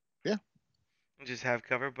sure. Yeah. And just have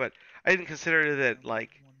cover, but I didn't consider that, like,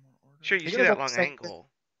 sure, you see that long angle.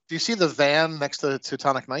 Do you see the van next to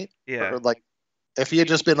Teutonic Knight? Yeah. Or, like, if he had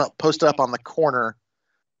just been posted up on the corner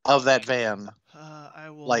of that van,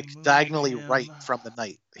 like diagonally right from the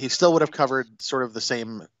knight, he still would have covered sort of the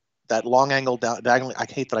same, that long angle diagonally. I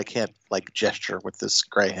hate that I can't like gesture with this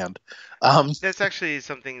gray hand. That's actually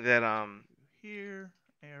something that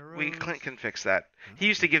Clint can fix that. He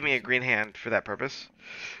used to give me a green hand for that purpose.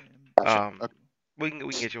 Gotcha. Okay. We can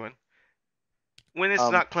get you in. When it's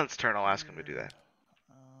not Clint's turn, I'll ask him to do that.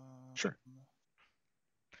 Sure.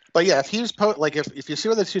 But yeah, if he's if you see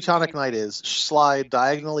where the Teutonic Knight is, slide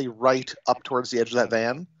diagonally right up towards the edge of that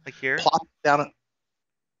van. Like here? Plop down.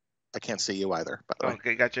 I can't see you either. By the way.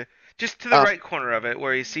 Okay, gotcha. Just to the right corner of it,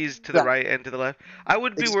 where he sees to the right and to the left. I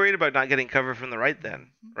would be worried about not getting cover from the right then,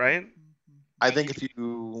 right? I think if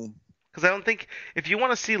you... Because I don't think... If you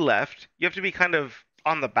want to see left, you have to be kind of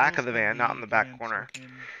on the back of the van, not on the back corner.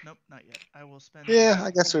 Nope, not yet. I will spend... Yeah,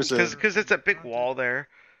 I guess there's a... Because it's a big wall there.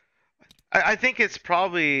 I think it's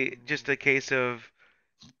probably just a case of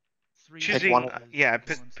choosing...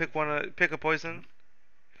 Pick a poison.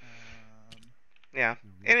 Yeah.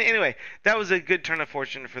 Anyway, that was a good turn of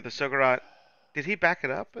fortune for the Sogorot. Did he back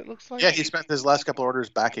it up, it looks like? Yeah, he spent his last couple orders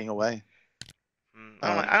backing away.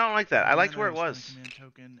 I don't like that. I liked where it was.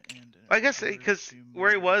 I guess because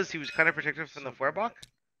where he was kind of protected from the Feuerbach.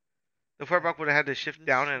 The Feuerbach would have had to shift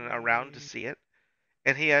down and around to see it.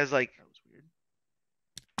 And he has like...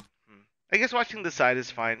 I guess watching the side is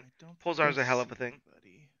fine. Pulsar's a hell of a thing.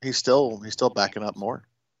 He's still backing up more.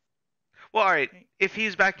 Well, alright. If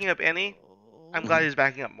he's backing up any... I'm glad he's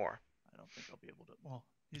backing up more. I don't think I'll be able to. Well,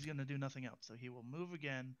 he's going to do nothing else, so he will move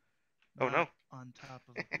again. Oh no! On top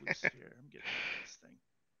of the blue sphere, I'm getting this thing.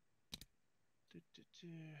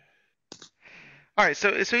 All right,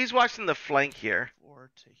 so he's watching the flank here. Or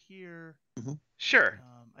to here. Mm-hmm. Sure.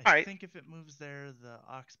 I think if it moves there, the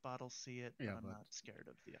ox bot will see it. But I'm not scared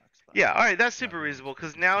of the ox bot. Yeah. All right, that's super reasonable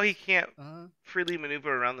because now he can't freely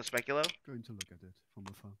maneuver around the speculo. Going to look at it from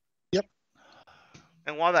afar. Yep.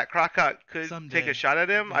 And while that Crockot could take a shot at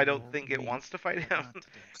him, I don't think it wants to fight him.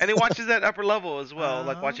 And he watches that upper level as well,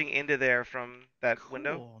 like watching into there from that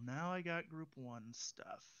window. Now I got group 1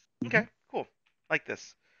 stuff. Okay, cool. Like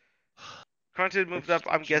this. Cronted moved up,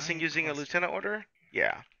 I'm guessing, using a lieutenant order?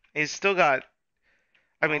 Yeah. He's still got...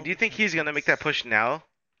 I mean, do you think he's going to make that push now?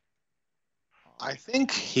 I think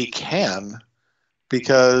he can,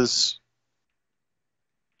 because...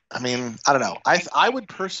 I mean, I don't know. I would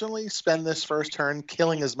personally spend this first turn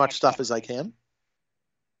killing as much stuff as I can.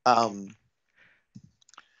 Well,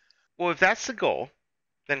 if that's the goal,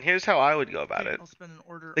 then here's how I would go about it. I'll spend an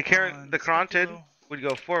order the Cronted would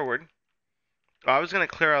go forward, Oh, I was gonna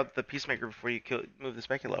clear out the Peacemaker before you move the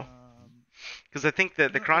Speculo. Because I think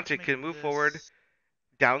that the Krontic can move forward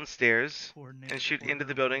downstairs and shoot into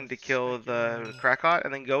the building to kill the Krakot,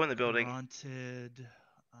 and then go in the building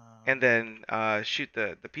and then shoot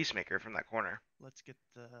the Peacemaker from that corner. Let's get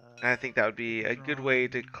the. And I think that would be a good way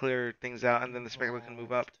to clear things out, and then the Speculo can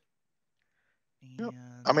move up. Yep.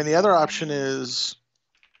 I mean, the other option is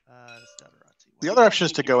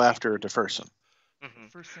to go after Deferson.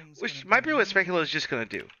 Which might be what Speculo is just gonna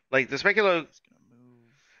do. Like the Speculo,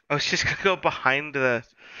 it's just gonna go behind the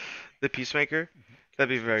Peacemaker. That'd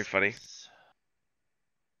be very funny.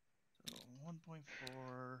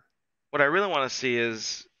 1.4. What I really want to see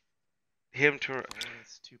is him to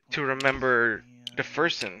remember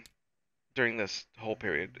Deferson during this whole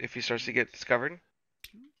period if he starts to get discovered.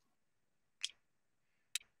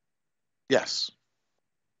 Yes.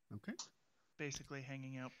 Okay. Basically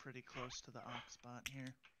hanging out pretty close to the ox spot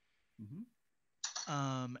here.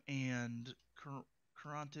 Mm-hmm. And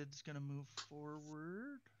Carontid's gonna move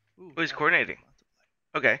forward. Ooh, he's coordinating.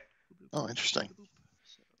 Okay. Oh, interesting.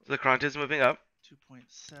 So the Carontid's moving up.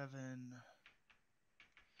 2.7.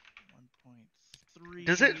 1.3.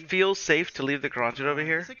 Does it feel safe to leave the Carontid over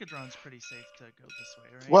here? The Psychodron's pretty safe to go this way,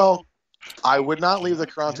 right? Well, I would not leave the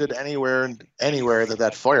Carontid anywhere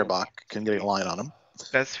that Feuerbach can get a line on him.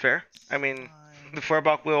 That's fair. I mean, the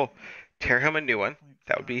Feuerbach will tear him a new one.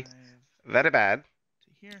 That would be very bad. To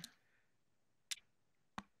here.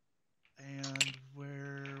 And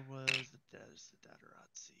where was the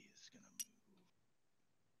Datarazzi is gonna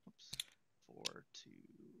move? Oops. 4 to.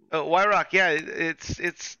 Oh, Wyrock, yeah,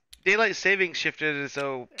 it's daylight saving shifted,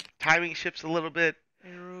 so timing shifts a little bit.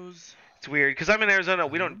 Arrows. It's weird because I'm in Arizona.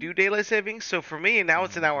 We don't do daylight savings, so for me now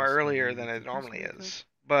it's an hour earlier than it normally is.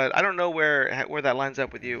 But I don't know where that lines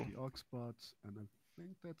up with you. The ox spots, and I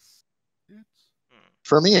think that's it.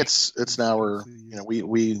 For me, it's an hour. You know,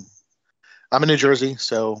 I'm in New Jersey,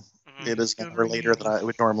 so it is an hour later than I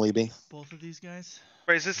would normally be. Both of these guys.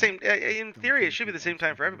 Right, it's the same. In theory, it should be the same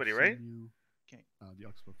time for everybody, right? Okay. The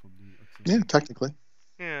ox spot from the. Yeah, technically.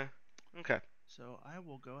 Yeah. Okay. So I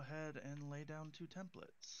will go ahead and lay down 2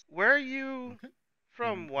 templates. Where are you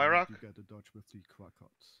from, Wyrock? You get a dodge with the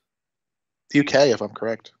Krakots. UK, if I'm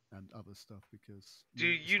correct. And other stuff because. Do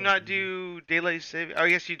you not do daylight saving? Oh,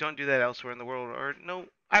 yes, you don't do that elsewhere in the world, or no?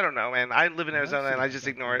 I don't know, man. I live in Arizona and I just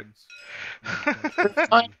ignore it.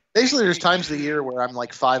 Basically, there's times of the year where I'm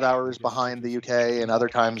like 5 hours behind the UK, and other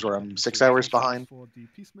times where I'm 6 hours behind,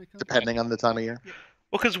 depending on the time of year.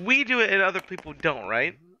 Well, because we do it and other people don't,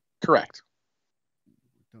 right? Correct.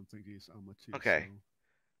 Don't think he's Armor 2. Okay. So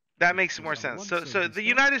that makes more sense. So the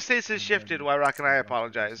United States has shifted, Wyrock, and I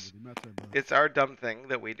apologize. It's our dumb thing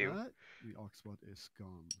that we do. The Oxford is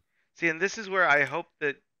gone. See, and this is where I hope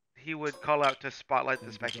that he would call out to spotlight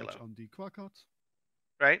the Speculo. On the Krakot.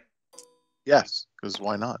 Right? Yes, because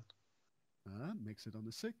why not? Makes it on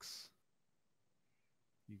the 6.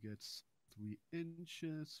 He gets 3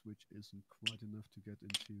 inches, which isn't quite enough to get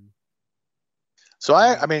into. So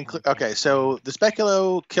I mean, okay. So the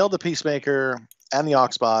Speculo killed the Peacemaker and the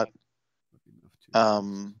Oxbot.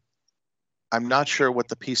 I'm not sure what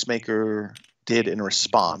the Peacemaker did in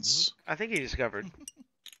response. I think he discovered.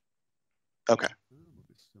 Okay.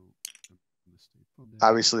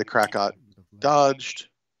 Obviously, the Krakot dodged.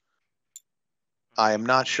 I am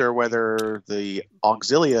not sure whether the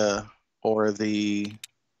Auxilia or the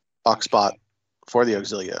Oxbot for the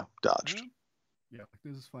Auxilia dodged. Yeah,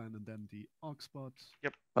 this is fine. And then the Oxbot.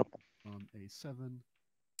 Yep. On A7.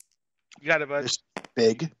 You got it, bud. It's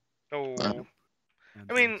big. Oh.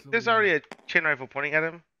 I mean, there's already a chain rifle pointing at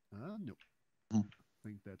him. No. I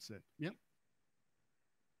think that's it. Yep.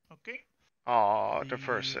 Okay. Aw,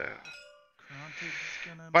 Deferson.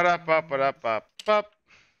 Gonna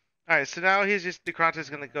Alright, so now he's just, the Kronta's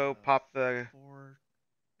gonna go pop the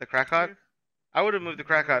Krakot. I would have moved the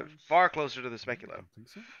Krakot far closer to the Speculo. I think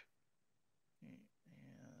so. And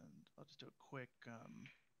I'll just do a quick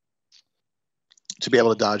To be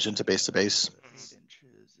able to dodge into base to base. 8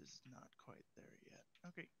 inches is not quite there yet.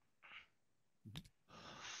 Okay.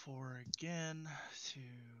 4 again to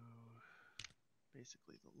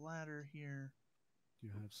basically the ladder here. Do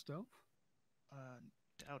you have stealth?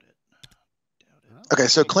 Doubt it. Okay,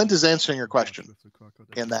 so Clint is answering your question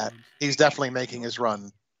in that he's definitely making his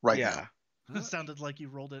run right now. It sounded like you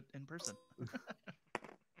rolled it in person.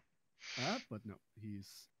 But no,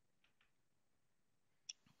 he's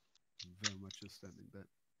very much just standing there.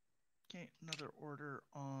 Okay, another order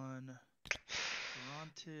on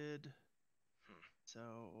Haunted. So,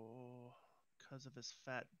 because of his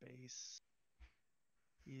fat base,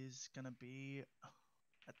 he's going to be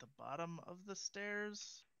at the bottom of the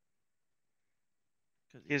stairs.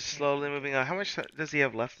 He's slowly moving on. How much does he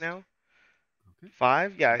have left now? Okay.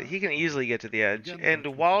 5? Yeah, he can easily get to the edge. Again,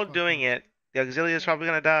 And while doing it, the auxilia is probably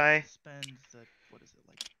gonna die. Spends that, what is it,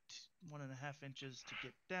 like 1.5 inches to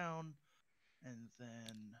get down, and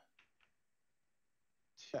then.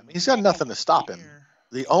 I mean, he's got nothing to stop him.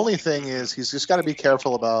 The only thing is he's just got to be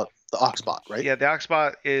careful about the Oxbot, right? Yeah, the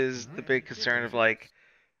Oxbot is the big concern of like,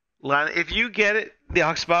 if you get it, the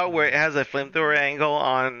Oxbot where it has a flamethrower angle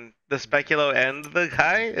on the Speculo and the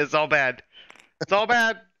guy, it's all bad. It's all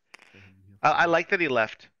bad. I like that he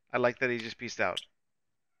left. I like that he just pieced out.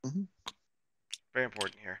 Mm-hmm. Very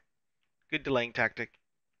important here. Good delaying tactic.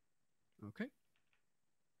 Okay.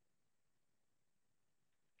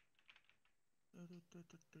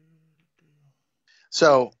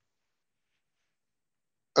 So,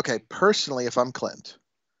 okay, personally, if I'm Clint,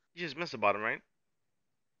 You just missed the bottom, right?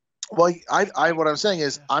 well, what I'm saying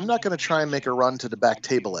is I'm not going to try and make a run to the back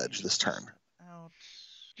table edge this turn.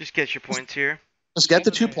 Just get your points here. Just get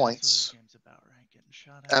the 2 points,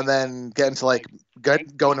 and then get into like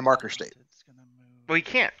go into marker state. Well, he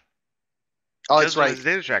can't. Oh, that's right. His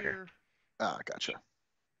data tracker. Ah, gotcha.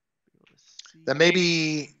 Then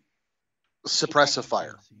maybe suppress a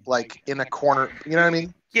fire, like in a corner. You know what I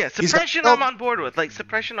mean? Yeah, suppression I'm on board with. Like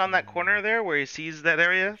suppression on that corner there where he sees that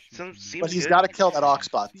area. Seems but he's good. got to kill that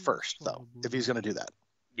Oxbot first, though, if he's going to do that.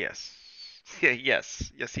 Yes. Yeah,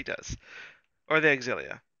 yes, he does. Or the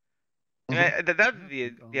auxilia.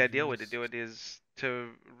 Mm-hmm. The ideal way to do it is to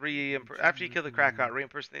after you kill the Krakout,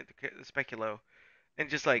 re-impersonate the Speculo, and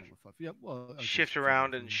just like shift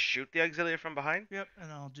around and shoot the auxilia from behind. Yep,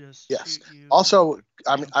 and I'll just Yes. shoot you. Also,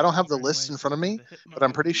 I don't have the list in front of me, but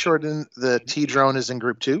I'm pretty sure the T drone is in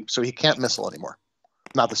group 2, so he can't missile anymore.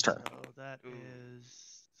 Not this turn. So that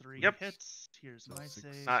is 3 Yep. hits. Here's my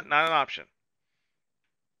save. Not an option.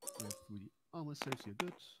 Armor saves, you're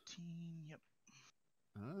good. 15, yep.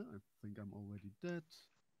 I think I'm already dead.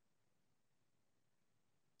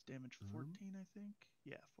 Damage 14, I think.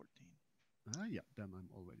 Yeah, 14. Yeah, then I'm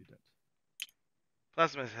already dead.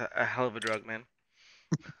 Plasma is a hell of a drug, man.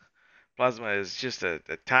 Plasma is just a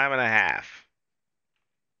time and a half.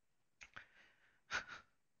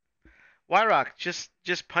 Wyrock,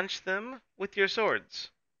 just punch them with your swords.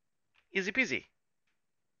 Easy peasy.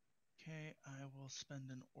 Okay, I will spend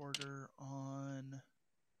an order on.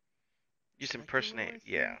 Just Speculo, impersonate, I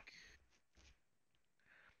yeah. think.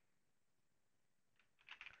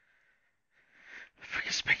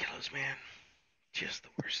 Freaking Speculos, man. Just the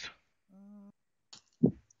worst.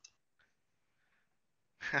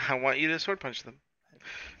 I want you to sword punch them.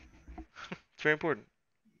 It's very important.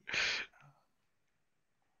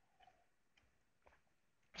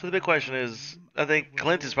 So the big question is, I think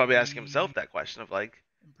Clint is probably asking himself that question of like,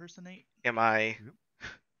 impersonate. am I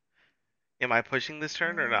pushing this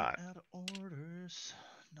turn or not? Add orders.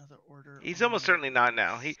 Another order. He's almost certainly not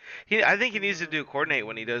now. I think he needs to do coordinate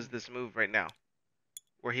when he does this move right now,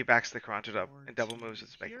 where he backs the Caronted up and double moves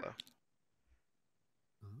with Speculo.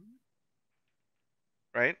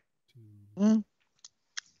 Right? Mm.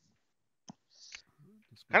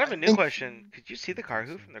 Kind of a new question. Could you see the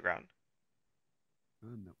Karhu from the ground?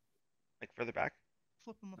 No. Like further back?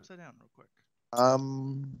 Flip him upside down real quick.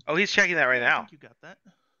 Oh, he's checking that right I now. think you got that.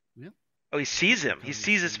 Yep. Oh, he sees him. He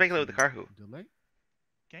sees his Speculo with the Karhu. Delay.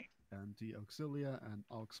 Okay. And the Auxilia and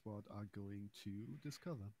Oxbot are going to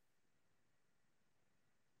discover.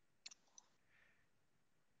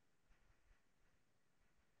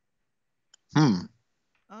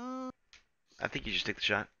 I think you just take the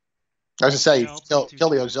shot. I was going to I'll say, kill put the 2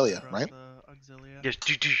 Auxilia, across right? the Auxilia. Just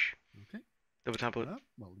Okay. double tempo.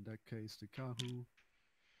 Well, in that case, the Kahu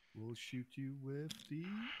will shoot you with the.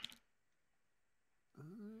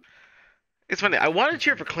 It's funny. I want to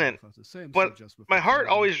cheer for Clint, but my heart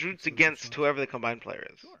always roots against whoever the combined player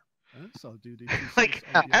is. So I'll do the Like,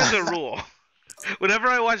 as a rule. Whenever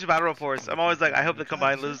I watch Battle Reports, I'm always like, I hope the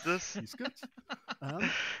combined lose this. He's good.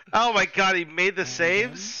 Oh my god, he made the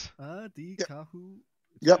saves? The Kahu.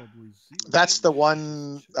 Yep. That's the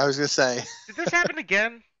one I was going to say. Did this happen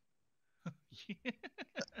again?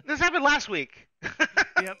 This happened last week.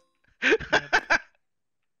 Yep.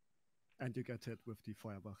 And you get hit with the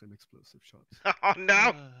Feuerwachen explosive shot. Oh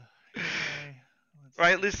no! Okay.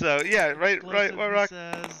 Rightly so. Yeah, right, Explosive, he Rock.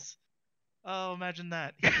 says, oh, imagine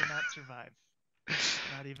that. He did not survive.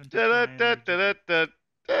 Not even to Da, try da, and da, da, da,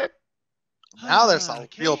 da. Now there's a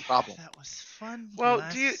Okay, real problem. That was fun. Well,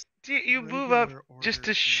 Last do you move up regular just to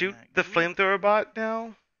order shoot in that the group. flamethrower bot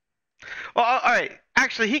now? Well, alright.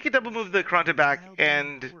 Actually, he could double move the Caronte back,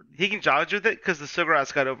 and he can dodge with it because the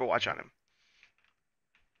Sugarat's got Overwatch on him.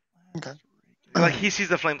 Last Okay. regular- Like he sees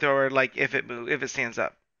the flamethrower, like if it stands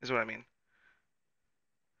up, is what I mean.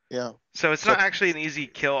 Yeah. So it's not actually an easy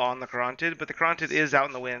kill on the Carontid, but the Carontid is out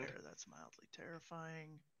in the wind. That's mildly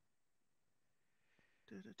terrifying.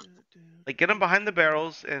 Like, get him behind the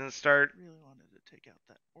barrels and start. Really wanted to take out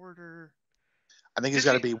that order. I think he's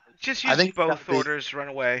got to be. Just use both orders. Run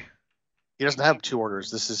away. He doesn't have 2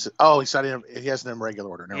 orders. This is. Oh, he has an irregular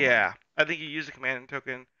order. Never mind. I think you use the command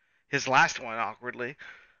token. His last one, awkwardly.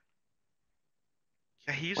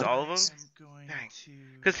 Yeah, he used all of them. Dang.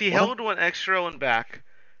 Because he held one extra one back.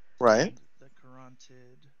 Right. The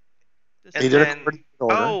Carontid. He did a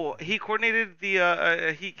order. Oh, he coordinated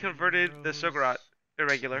the. He converted the Sogarat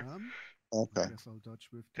irregular. Okay.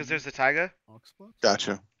 Because there's the Taiga.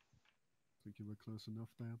 Gotcha. I think you were close enough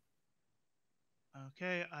there.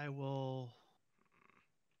 Okay, I will.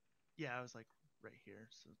 Yeah, I was like right here,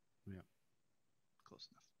 so yeah, close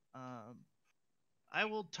enough. I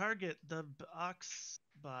will target the ox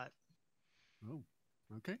bot. Oh,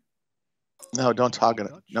 okay. No, don't target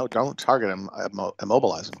him. No, don't target him.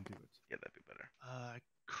 Immobilize him. Yeah, that'd be better.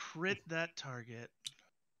 Crit that target.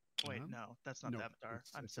 Wait, no, that's not the avatar.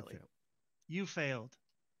 I'm silly. You failed.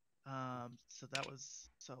 So that was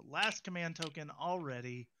last command token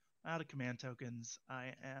already. Out of command tokens.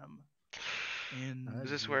 I am in.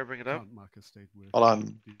 Is this where I bring it up? Hold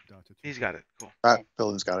on. He's got it. Cool.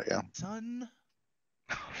 Building's got it. Yeah. Son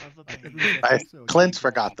of a pain. Clint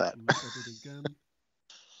forgot that.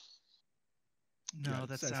 No,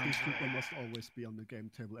 that sounds. These people must always be on the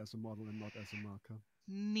game table as a model and not as a marker.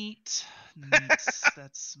 Neat.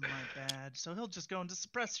 That's my bad. So he'll just go into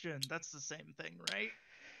suppression. That's the same thing, right?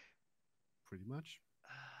 Pretty much.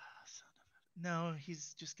 No,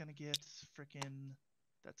 he's just gonna get freaking.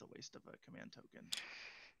 That's a waste of a command token.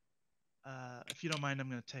 If you don't mind, I'm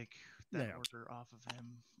gonna take that order off of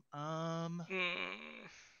him.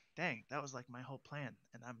 Dang, that was like my whole plan,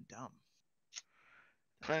 and I'm dumb.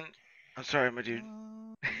 Clint, I'm sorry, my dude.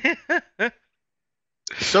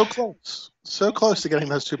 So close to getting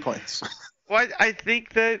those 2 points. Well, I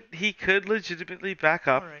think that he could legitimately back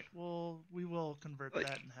up. All right, well, we will convert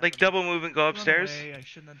that and have double move and go upstairs. Away. I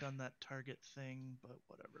shouldn't have done that target thing, but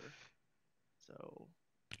whatever. So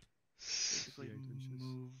basically,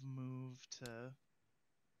 move to.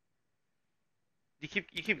 You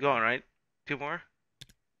keep going, right? 2 more.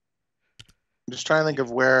 I'm just trying to think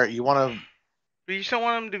of where you want to. But you just don't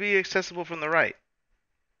want him to be accessible from the right.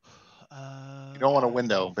 You don't want a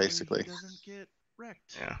window, basically. He doesn't get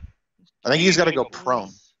wrecked. Yeah. I think he's got to go prone.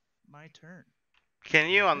 My turn. Can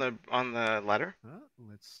you on the ladder?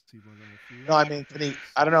 Let's see what I No, I mean,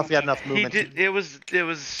 I don't know if he had enough movement. It was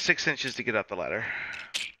 6 inches to get up the ladder.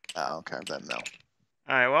 Oh, okay, then no.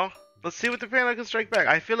 All right, well, let's see what the Pano can strike back.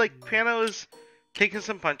 I feel like Pano is taking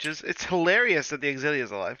some punches. It's hilarious that the Exilia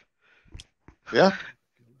is alive. Yeah.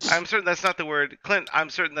 I'm certain that's not the word, Clint. I'm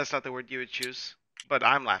certain that's not the word you would choose, but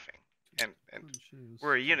I'm laughing, and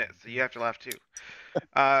we're a unit, so you have to laugh too.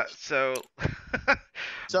 So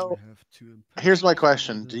here's my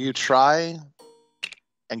question: do you try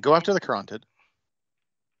and go after the Carontid?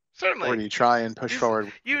 Certainly. Or do you try and push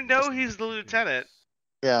forward? You know he's the lieutenant.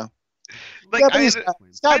 Yeah. Like, yeah, but he's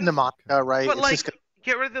got mnemonic, right? But like,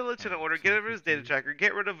 get rid of the lieutenant order, get rid of his data tracker,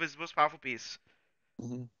 get rid of his most powerful piece.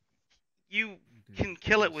 Mm-hmm. You can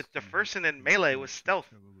kill it with Defersen and melee with stealth.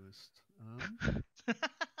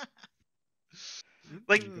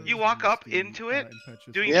 Like, you walk up into it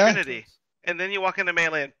doing Trinity, and then you walk into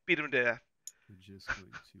melee and beat him to death.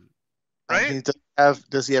 Right?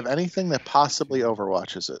 Does he have anything that possibly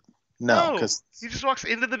overwatches it? No, because he just walks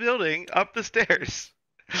into the building, up the stairs.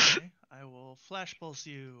 Okay, I will flash pulse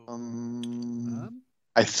you.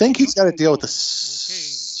 I think he's got to deal with the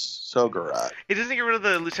Sogarat. He doesn't get rid of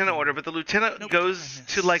the lieutenant order, but the lieutenant goes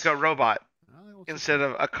to like a robot instead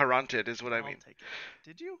of a Carontid, is what I mean. Take it.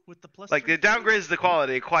 Did you with the plus? Like, it downgrades the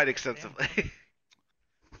quality quite extensively.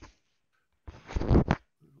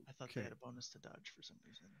 I thought they had a bonus to dodge for some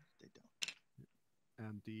reason. They don't.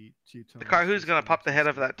 And the Carhu's gonna pop the head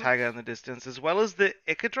of that Taiga in the distance, as well as the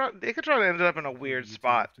Ichatron. The Ichatron ended up in a weird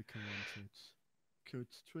spot.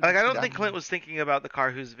 Like, I don't think Clint was thinking about the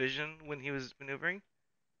Carhu's vision when he was maneuvering.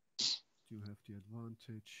 You have the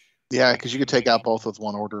advantage. Yeah, because you could take out both with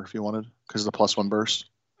one order if you wanted, because of the +1 burst.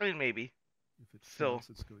 I mean, maybe. If it fails,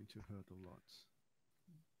 it's going to hurt a lot.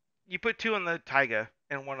 You put 2 on the Taiga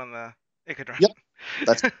and 1 on the Ichatron. Yep.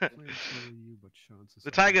 That's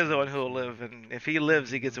the Taiga is the one who will live, and if he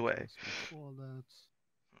lives, he gets away.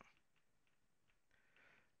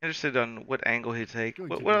 Interested on what angle he'd take.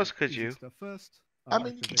 What else could you? I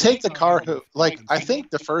mean, you take the Carhu. Like, I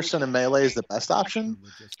think the first one in melee is the best option.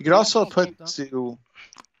 You could also put to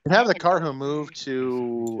have the Carhu move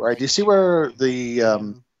to. All right, do you see where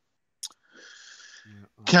the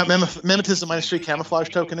Mimetism -3 camouflage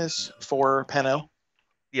token is for Pano?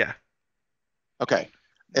 Yeah. Okay.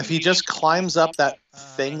 If he just climbs up that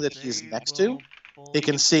thing that he's next to, he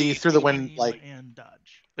can see through the wind, like... And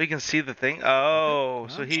dodge. You can see the thing? Oh,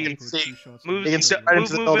 so he moves, he can move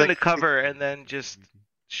into cover and then just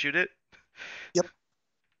shoot it? Yep.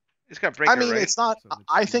 It's got breaker, I mean, right? it's not...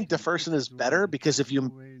 I think Defersen is better, because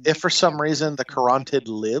if for some reason the Carontid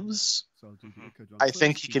lives, I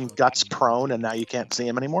think he can guts prone, and now you can't see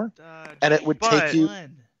him anymore. And it would take you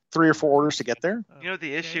 3 or 4 orders to get there. You know what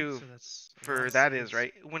the issue for that is,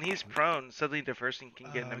 right? When he's prone, suddenly Defersen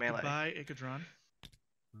can get into melee. Goodbye, Ikadron.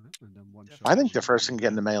 I think Defersen can get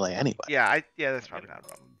into melee anyway. Yeah, that's probably not a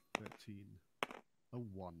problem. 13, a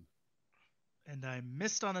 1. And I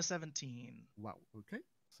missed on a 17. Wow. Okay.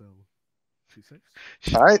 So, 2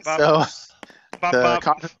 saves. All right. Bop, so bop,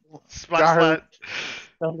 the bop. Splat,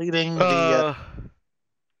 leading the.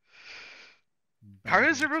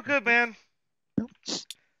 Karu's real good, man.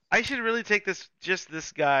 I should really take this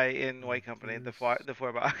guy in White Company, the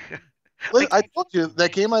Feuerbach. I told you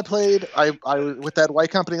that game I played. I with that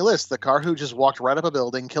White Company list. The Karhu just walked right up a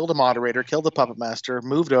building, killed a moderator, killed the puppet master,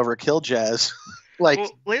 moved over, killed Jazz.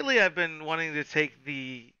 Well, lately I've been wanting to take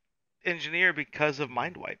the engineer because of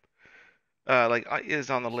Mind Wipe. Is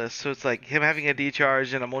on the list, so it's like him having a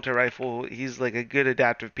decharge and a multi rifle. He's like a good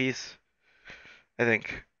adaptive piece, I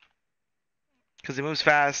think, because he moves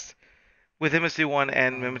fast. With MSD1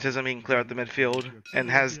 and Mimetism, he can clear out the midfield and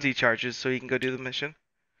has decharges, so he can go do the mission.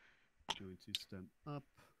 Going to stand up.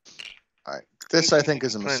 All right, this I think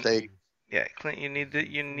is a mistake. Yeah, Clint, you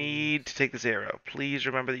need to take this arrow. Please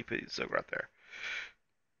remember that you put Sograt there.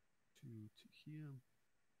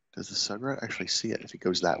 Does the Sograt actually see it if he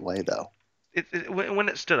goes that way, though? When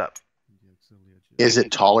it stood up. Is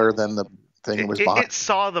it taller than the thing it was behind? It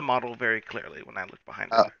saw the model very clearly when I looked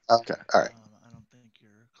behind it. Okay, all right. I don't think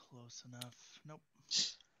you're close enough. Nope.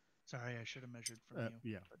 Sorry, I should have measured from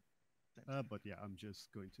you. Yeah. But yeah, I'm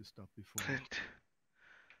just going to stop before. Clint,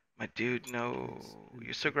 my dude, no.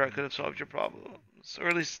 Your Sograt could have solved your problems, or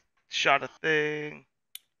at least shot a thing.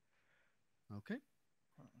 Okay.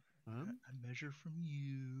 I measure from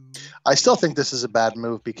you. I still think this is a bad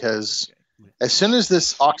move because as soon as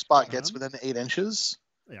this Oxbot gets within 8 inches,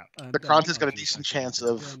 the Carontid's got a decent chance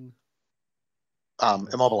of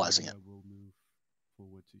immobilizing it.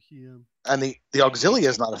 And the Auxilia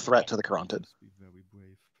is not a threat to the Carontid.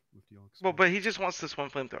 Well, but he just wants this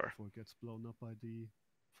one flamethrower.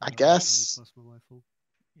 I guess.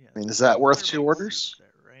 I mean, is that worth 2 orders?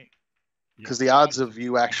 Because the odds of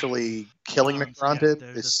you actually killing the Carontid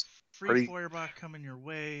is pretty Feuerbach coming your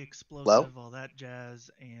way, explosive, low. All that jazz,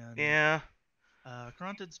 and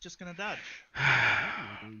Carontid's just gonna dodge.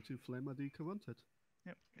 We're going to flame the Carontid.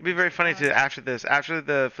 Yep. It'd be very funny to after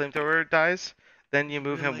the flamethrower dies, then you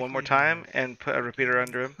move him one more time and put a repeater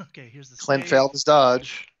under him. Okay, here's the Clint failed his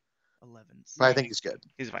dodge. 11. But I think he's good.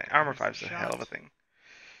 He's fine. Armor 5's a hell of a thing.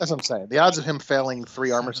 That's what I'm saying. The odds of him failing 3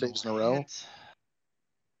 armor saves in a row.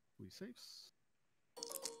 3 saves.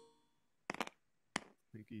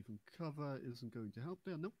 I think even cover isn't going to help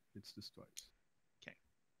there. Nope, it's destroyed. Okay.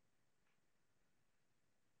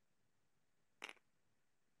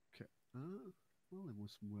 Okay. Well, it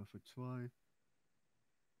was worth a try.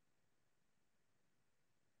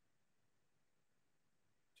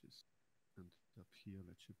 Just ended up here.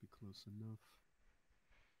 That should be close enough.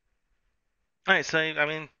 All right, so I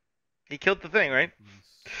mean, he killed the thing, right?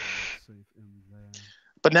 Save in there.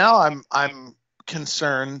 But now I'm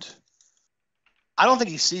concerned. I don't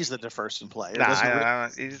think he sees the Defersen play. Nah,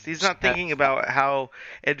 he's not thinking about how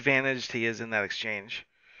advantaged he is in that exchange.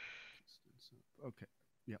 Okay.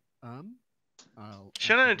 Yeah.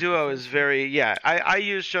 Shonen and Duo is very I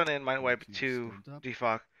use Shonen and Mind Wipe to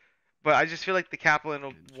defog, but I just feel like the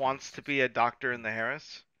Kaplan wants to be a doctor in the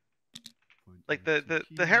Harris. Like the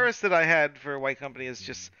Harris that I had for White Company is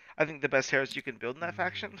just I think the best Harris you can build in that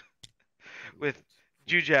faction, with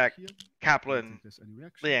Jujak, Kaplan,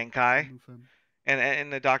 Liang Kai.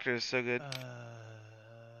 And the doctor is so good.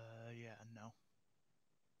 Yeah, no.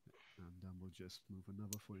 And then we'll just move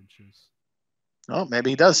another 4 inches. Oh, maybe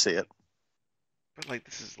he does see it. But like,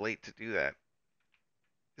 this is late to do that.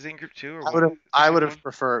 Is it in group 2 or I would have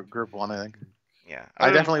preferred group 1. I think. Yeah, I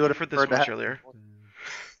definitely would have preferred this much earlier. With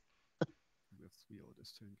 3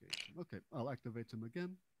 orders to engage him. Okay, I'll activate him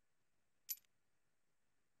again.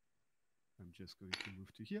 I'm just going to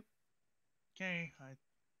move to here. Okay, I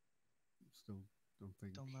still don't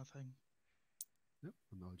think. Still nothing. Yep,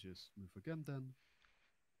 and I'll just move again then.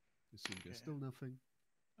 Assume there's still nothing.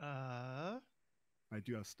 I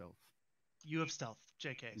do have stealth. You have stealth.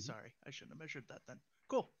 JK, sorry. I shouldn't have measured that then.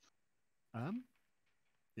 Cool.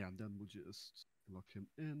 Yeah, and then we'll just lock him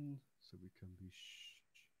in so we can be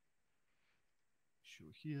sure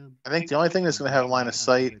here. I think the only thing that's going to have line of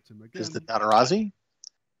sight is the Dadarazzi.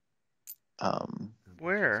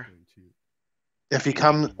 Where? If he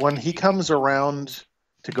when he comes around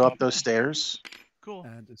to go up those stairs, cool.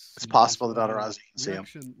 It's possible the Dadarazzi can see him.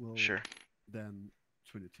 Sure. Then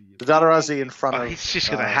Trinity. The Dadarazzi in front of. He's just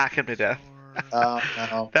gonna hack him to death.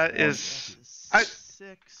 No. That is. I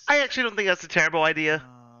actually don't think that's a terrible idea.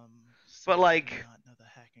 But like,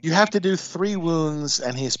 you have to do 3 wounds,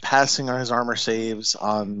 and he's passing on his armor saves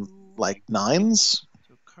on like 9s.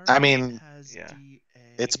 I mean, yeah,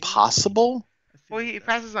 it's possible. Well, he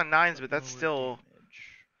passes on 9s, but that's still.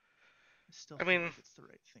 I mean,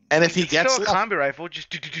 and if he gets still a combi rifle,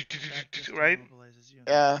 just right?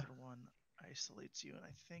 Yeah. Isolates you, and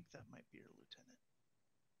I think that might be your lieutenant.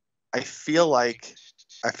 I feel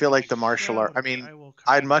like the martial art. I mean,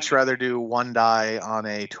 I'd much rather do 1 die on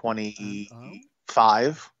a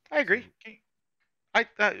 25. I agree.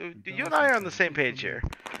 You and I are on the same page here,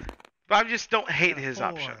 but I just don't hate his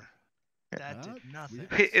option. That did nothing.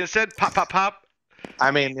 Instead, pop.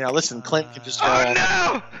 I mean, listen, Clint can just. Oh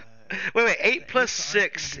no! Wait. 8 plus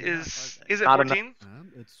 6 is it 14?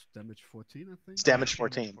 It's damage 14, I think. It's damage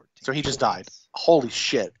 14. So he just died. Holy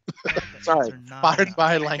shit! Sorry, pardon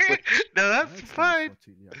my language. No, that's fine.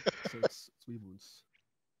 14, yeah. So it's 3 wounds.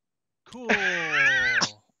 Cool.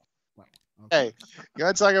 Wow. Hey, you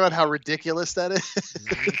want to talk about how ridiculous that is?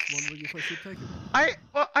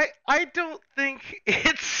 I don't think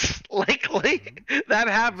it's likely that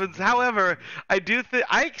happens. However, I do think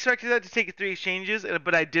I expected that to take 3 exchanges,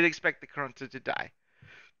 but I did expect the Corunta to die.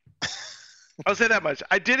 I'll say that much.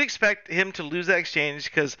 I did expect him to lose that exchange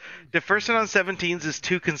because the first one on 17s is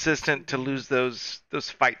too consistent to lose those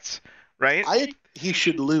fights, right? He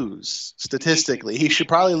should lose statistically. He should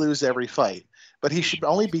probably lose every fight. But he should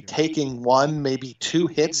only be taking 1, maybe 2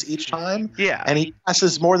 hits each time. Yeah. And he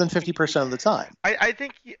passes more than 50% of the time. I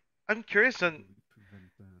think I'm curious on.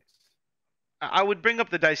 I would bring up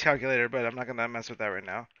the dice calculator, but I'm not gonna mess with that right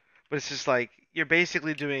now. But it's just like you're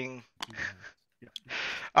basically doing.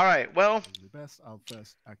 All right. Well.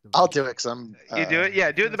 I'll do it because I'm. You do it.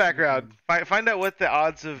 Yeah. Do it in the background. Find out what the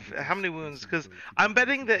odds of how many wounds, because I'm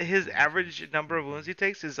betting that his average number of wounds he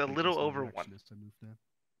takes is a little over 1.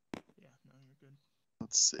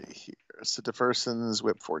 Let's see here. So Deferson's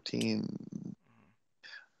whip 14.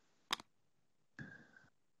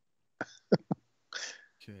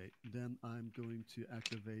 Okay, then I'm going to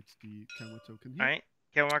activate the camera token here. Alright,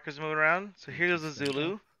 camera marker's moving around. So here's the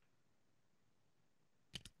Zulu.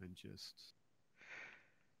 And just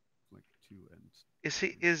like 2 and is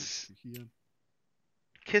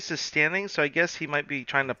Kiss is standing, so I guess he might be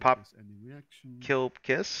trying to kill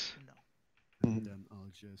Kiss. No. And then I'll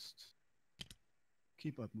just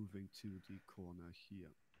keep up moving to the corner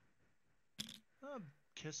here.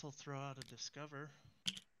 Kiss will throw out a discover.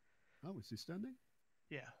 Oh, is he standing?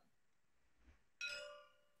 Yeah.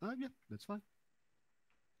 Yeah, that's fine.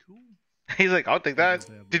 Cool. He's like, I'll take that.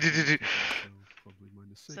 Probably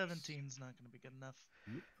 -6. 17's not going to be good enough.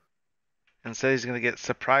 Yep. And so he's going to get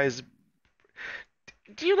surprised.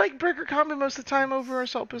 Do you like breaker combi most of the time over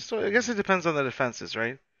assault pistol? I guess it depends on the defenses,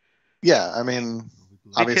 right? Yeah, I mean,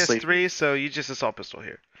 obviously. BTS 3, so you just assault pistol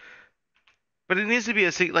here. But it needs to be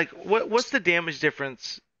what's the damage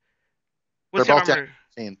difference? What's the armor?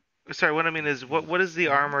 Sorry, what I mean is, what is the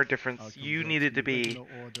armor difference you need it to be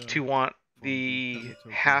to want the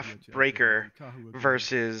half breaker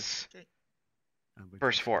versus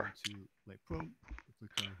 4?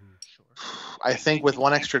 I think with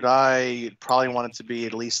 1 extra die, you'd probably want it to be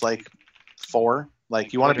at least like 4.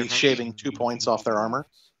 Like you want to be shaving 2 points off their armor.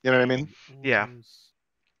 You know what I mean? Yeah.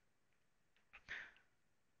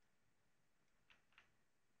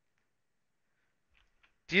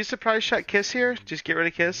 Do you surprise shot Kiss here? Just get rid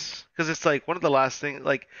of Kiss? Because it's like one of the last things.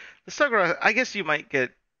 Like, the Stugger, I guess you might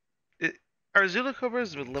get. Are Zulu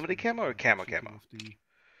Cobras with limited camo or camo? Let's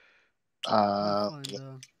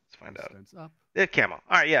find out. Yeah, camo.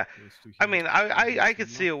 Alright, yeah. I mean, I could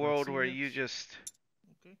see a world where you just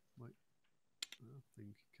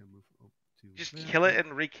kill it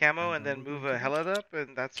and re-camo and then move a helmet up,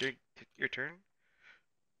 and that's your turn.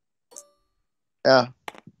 Yeah.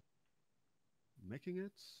 Making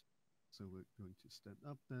it. So we're going to stand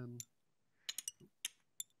up then.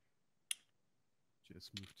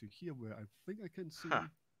 Just move to here where I think I can see.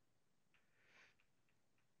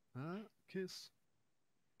 Kiss.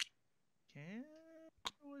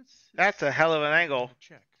 That's a hell of an angle.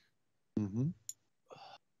 Check. Mm-hmm.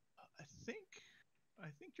 I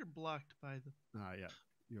think you're blocked by the. Yeah,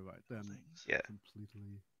 you're right. Then yeah.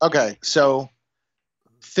 Completely. Okay, so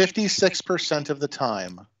 56% of the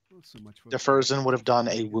time, Not so much for Deferzen would have done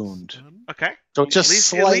a wound. Okay. So just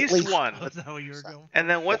slightly. At least one. Oh, is that what you were going for? And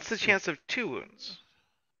then what's the chance of 2 wounds?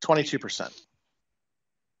 22%.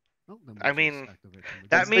 Oh, I mean,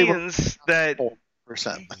 that means that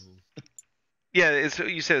 4%. Yeah,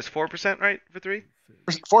 you said it's 4%, right, for 3?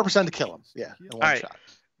 4% to kill him. Yeah, in one shot.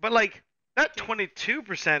 But like that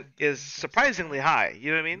 22% is surprisingly high.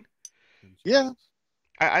 You know what I mean? Yeah.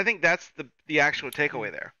 I think that's the actual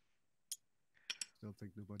takeaway there. Don't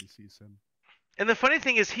think nobody sees him. And the funny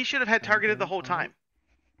thing is, he should have had targeted the whole time,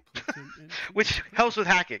 which helps with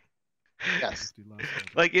hacking. Yes.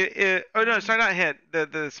 Like oh no, sorry, not hit.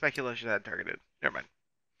 The speculation had targeted. Never mind.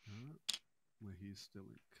 Well, he's still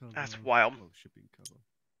in cover. That's wild. Oh, shipping cover.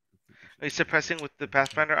 He's suppressing with the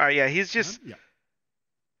Pathfinder. Oh yeah, he's just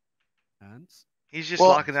And he's just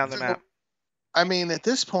locking down the map. I mean, at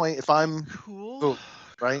this point, if I'm cool,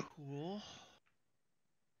 right? Cool.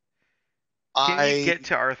 Can you get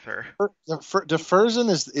to Arthur? Deferzen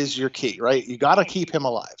is your key, right? You got to keep him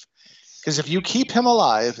alive, because if you keep him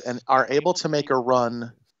alive and are able to make a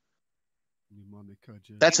run,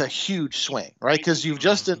 that's a huge swing, right? Because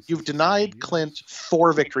you've denied Clint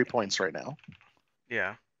 4 victory points right now.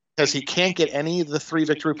 Yeah. Because he can't get any of the 3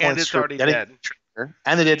 victory points. And it's already dead.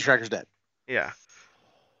 And the dead tracker's dead. Yeah.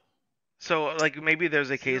 So, like, maybe there's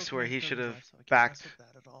a case where he should have backed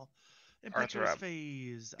Arthur up.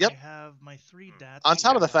 Phase. Yep. I have my 3 dats. On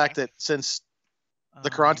top of the fact that since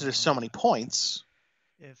the Carotid is so many points,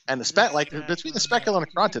 and the between the Speculum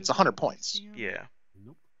and the Carotid, it's 100 points. Yeah.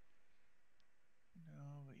 Nope. No,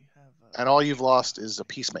 but you have. And all you've lost is a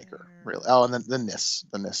Peacemaker, really. Oh, and then the Nis.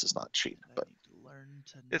 The Nis is not cheap, but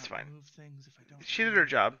it's fine. She did her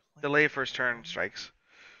job. Delay first turn strikes.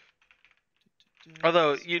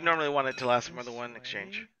 Although you normally want it to last more than one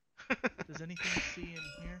exchange. Does anything see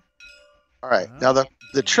in here? All right. Now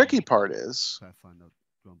the tricky part is,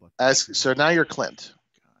 so now you're Clint.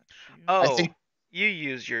 Oh, I think you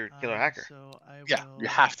use your killer hacker. So yeah, you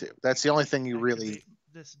have to. That's the only thing you really.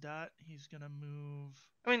 This dot, he's gonna move.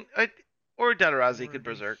 I mean, or Dotarazi could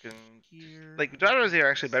berserk, and like Dotarazi are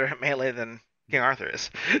actually better at melee than King Arthur is.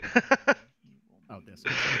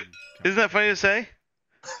 Isn't that funny to say?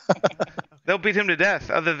 They'll beat him to death.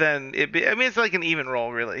 Other than I mean, it's like an even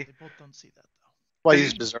roll, really. They both don't see that though. Well,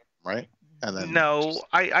 he's berserk, right? And then no,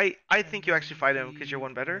 I think you actually fight him because you're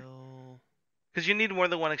one better. Because you need more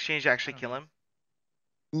than one exchange to actually kill him.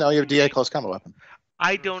 No, you have DA close combat weapon.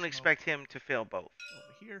 I don't expect him to fail both.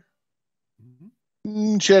 Over here.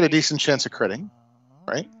 She had a decent chance of critting,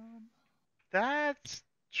 right? That's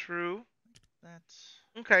true. That's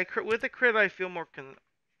okay. With a crit, I feel more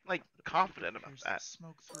confident about that.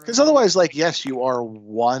 Because otherwise, like, yes, you are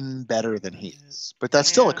 1 better than he is, but that's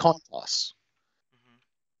still a coin toss.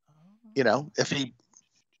 You know, if he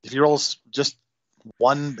rolls just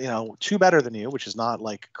 1, 2 better than you, which is not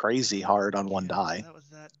like crazy hard on 1 die, that was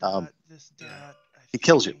that dot, this dot, he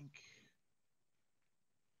kills you.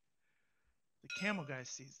 The camel guy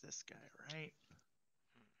sees this guy, right?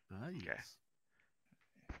 Okay.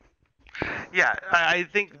 Yeah, I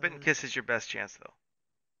think Bitten Kiss is your best chance, though.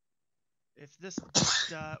 If this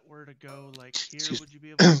dot were to go like here, would you be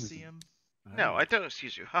able to see him? No, I don't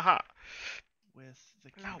excuse you. Haha. With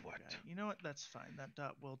the camel guy. You know what? That's fine. That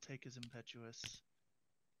dot will take his impetuous.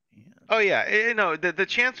 And oh yeah, no. The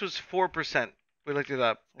chance was 4%. We looked it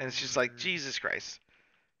up, and it's just like Jesus Christ.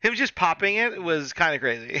 Him just popping it was kind of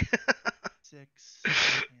crazy. 6 and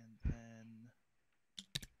then.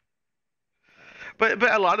 But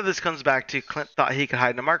a lot of this comes back to Clint thought he could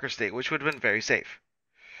hide in a marker state, which would have been very safe.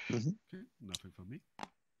 Okay, nothing for me.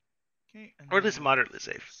 Okay, or at least moderately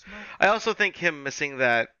safe. I also think him missing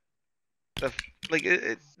that, that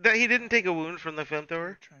he didn't take a wound from the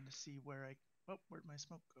flamethrower. Trying to see where'd my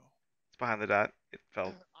smoke go? It's behind the dot. It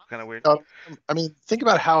felt kind of weird. I mean, think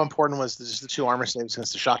about how important was just the 2 armor saves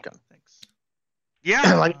against the shotgun. Thanks.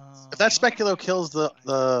 Yeah. Like if that Speculo kills the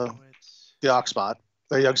Oxbot,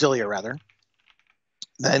 or the Auxilia rather,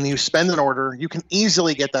 then you spend an order. You can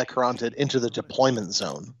easily get that Carotid into the deployment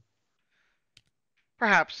zone.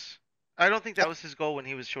 Perhaps. I don't think that was his goal when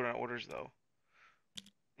he was short on orders, though.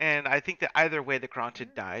 And I think that either way, the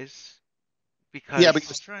Carotid dies. Because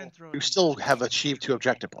you still have achieved 2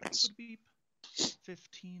 objective points.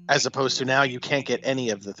 15. As opposed to now, you can't get any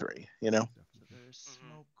of the 3. You know. So there's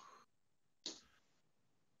smoke.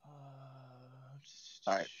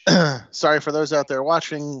 All right. Sorry for those out there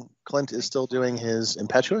watching. Clint is still doing his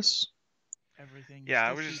impetuous. everything. Yeah,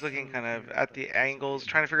 I was just looking kind of at the angles,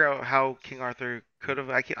 trying to figure out how King Arthur could have.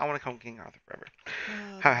 I want to call him King Arthur forever.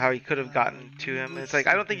 How he could have gotten to him. It's like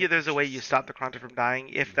I don't think there's a way you stop the Kronta from dying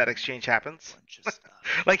if that exchange happens.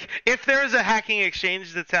 Like if there is a hacking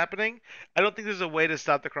exchange that's happening, I don't think there's a way to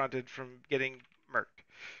stop the Kronta from getting murked.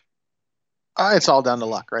 It's all down to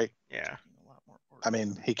luck, right? Yeah. I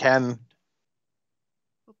mean, he can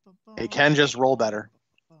just roll better,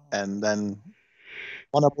 and then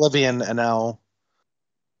one Oblivion, and now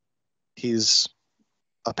he's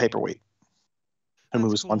a paperweight who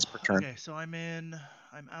moves once per turn. Okay, so I'm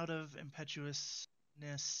out of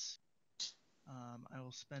impetuousness. I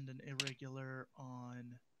will spend an irregular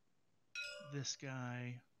on this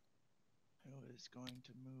guy who is going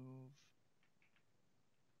to move.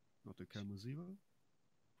 Not the camera 0.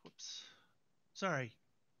 Whoops. Sorry.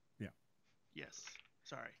 Yeah. Yes.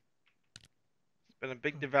 Sorry. It's been a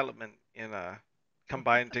big development in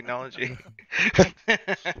combined technology.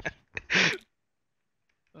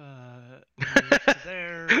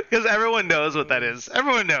 There. Because everyone knows what that is.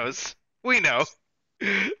 Everyone knows. We know.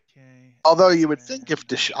 Okay. Although you would think if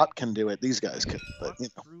Deshot can do it, these guys could. But you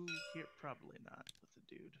know. Through here, probably not with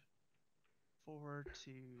the dude. 4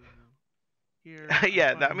 to here.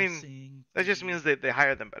 Yeah, I mean, that just means they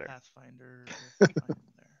hire them better. Pathfinder. If I find him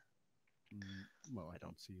there. Well, I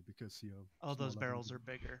don't see it because you're. Oh, those barrels are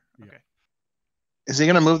bigger. Yeah. Okay. Is he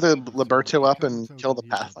going to move the Liberto up and kill the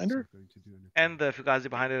Pathfinder? And the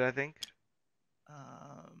Fugazi behind it, I think.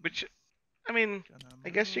 Which, I mean, I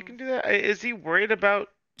guess you can do that. Is he worried about?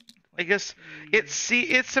 I guess it's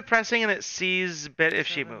suppressing and it sees Bet if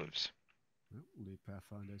she moves. The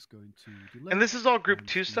Pathfinder is going to delay. And this is all Group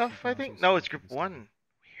 2 stuff, I think. No, it's Group 1. Weird.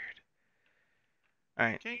 All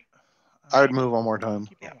right. Okay. I would move one more time.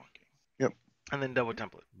 Keep on walking. Yep. And then double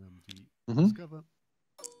template. Discover.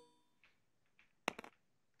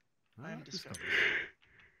 I am discovered.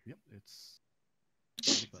 Yep, it's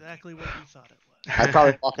exactly what you thought it was. I'd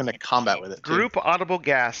probably walk into combat with it. Group audible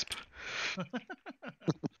gasp.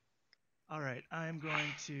 All right, I'm going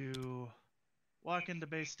to walk into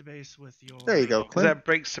base to base with your. There you go, Does Clint. that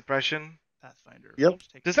break suppression? Pathfinder. Yep.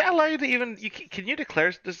 Does that allow you to even? Can you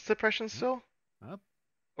declare the suppression still? up.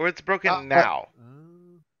 Or it's broken now?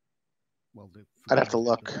 Well, I'd have to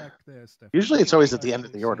look. Usually it's always at the end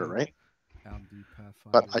of the order, right?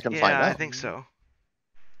 But I can find out. Yeah, I think so.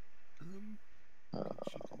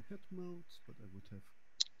 Hit modes, but I would have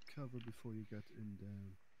cover before you get in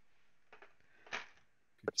there.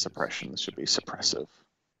 Suppression should be suppressive.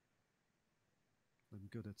 I'm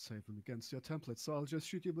good at saving against your templates, so I'll just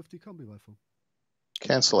shoot you with the combi rifle.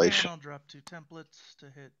 Cancellation. And I'll drop 2 templates to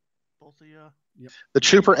hit both of you. Yep. The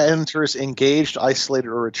trooper enters engaged, isolated,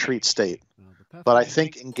 or retreat state. But I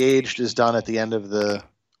think engaged is done at the end of the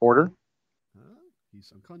order.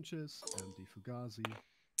 He's unconscious, and the Fugazi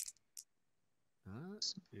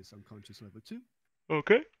is unconscious level 2.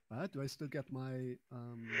 Okay. Do I still get my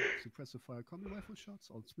suppressive fire combi rifle shots,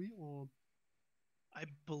 all 3, or? I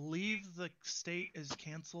believe the state is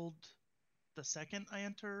canceled the second I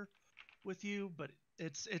enter with you, but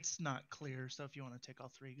it's not clear. So if you want to take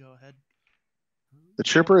all 3, go ahead. The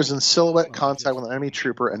trooper is in silhouette contact with an enemy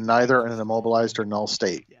trooper and neither in an immobilized or null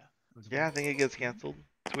state. Yeah. Yeah, I think it gets canceled.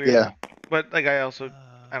 It's weird. Yeah. But like I don't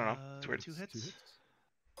know. It's weird. 2 hits.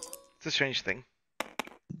 It's a strange thing.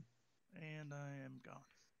 And I am gone.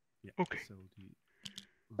 Yeah. Okay. So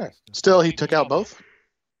Right. Still, he took out both.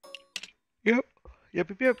 Yep.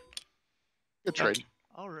 Good trade.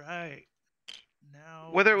 All right. Now.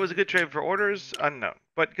 Whether it was a good trade for orders, unknown.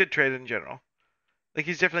 But good trade in general. Like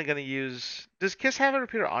he's definitely going to use. Does Kiss have a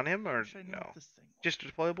repeater on him or no? Just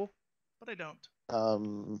deployable. But I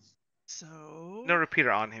don't. So. No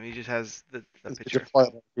repeater on him. He just has the pitcher.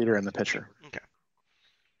 Deployable repeater in the pitcher. Okay.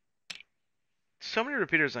 So many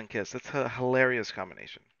repeaters on Kiss. That's a hilarious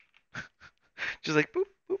combination. Just like boop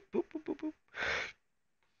boop boop boop boop boop.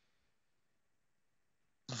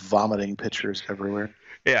 Vomiting pitchers everywhere.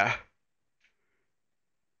 Yeah.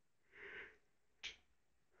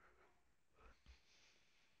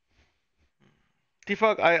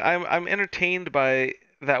 Defog, I'm entertained by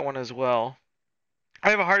that one as well.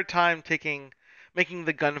 I have a hard time making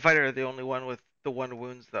the gunfighter the only one with the 1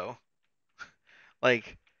 wounds though.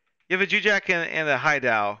 Like, you have a Jujak and a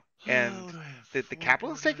Hideow, and the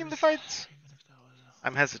capitalist taking the fights.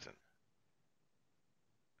 I'm hesitant.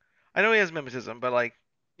 I know he has mimetism, but like,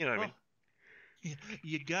 you know what I mean.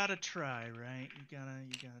 You gotta try, right? You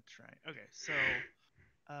gotta try. Okay, so.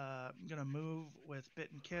 I'm gonna move with Bit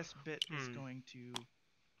and Kiss. Bit is going to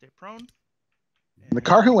stay prone. And the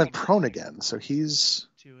Carhu went prone again, so he's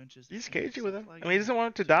 2 inches. He's cagey with him. I mean, he doesn't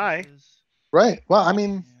want it to die. Right. Well, I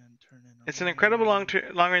mean, It's an incredible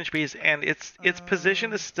long-range piece, and its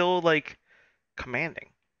position is still like commanding.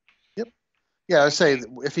 Yep. Yeah, I would say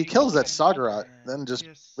if he kills that Sagarot, then just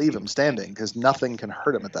leave him standing because nothing can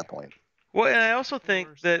hurt him at that point. Well, and I also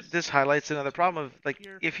think that this highlights another problem of like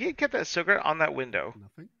if he had kept that Sagarot on that window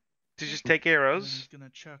to just take arrows,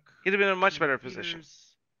 he'd have been in a much better position.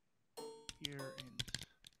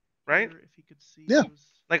 Right? Yeah.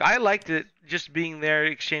 Like I liked it just being there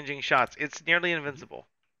exchanging shots. It's nearly invincible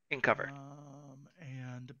in cover.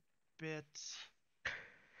 And a bit.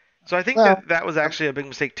 So I think that was actually a big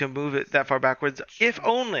mistake to move it that far backwards, if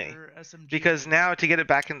only because now to get it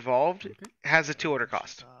back involved has a 2-order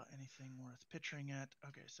cost. Anything worth picturing at?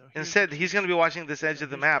 Okay, so instead he's going to be watching this edge of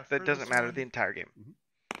the map that doesn't matter the entire game.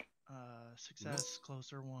 Success,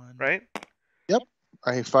 closer one. Right? Yep.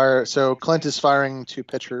 I fire. So Clint is firing 2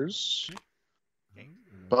 pitchers.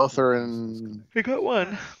 Both are in. He got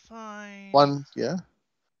one. Fine. One, yeah.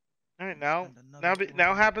 All right, now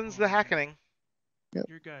happens the hackening. Yep.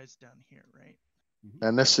 Your guy's down here, right?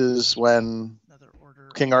 And this is when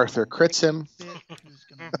King Arthur crits him,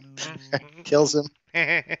 kills him.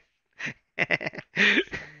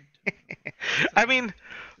 I mean,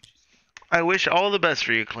 I wish all the best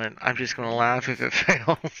for you, Clint. I'm just going to laugh if it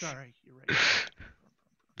fails. Sorry, you're right.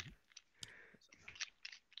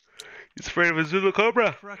 He's afraid of a Zulu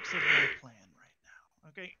Cobra. Crux of my plan right now.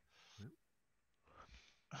 Okay.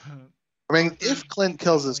 I mean, if Clint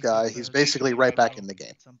kills this guy, he's basically right back in the game.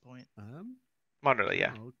 At some point. Moderately,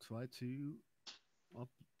 yeah. I'll try to,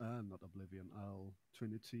 not Oblivion. I'll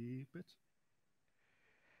Trinity bit.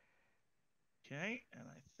 Okay, and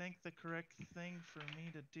I think the correct thing for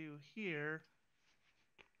me to do here.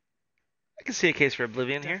 I can see a case for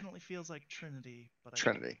Oblivion here. Definitely feels like Trinity, but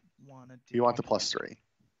Trinity. I want to do. You want the +3.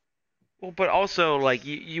 Well, but also like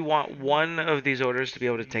you want one of these orders to be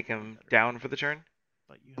able to take him down for the turn.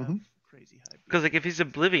 But you have crazy high. Because like if he's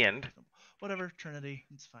Oblivioned. Whatever, Trinity,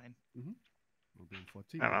 it's fine.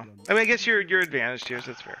 I don't know. I mean, I guess you're advantaged here,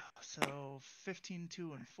 so that's fair. So 15,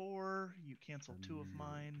 2, and 4. You cancel 2 of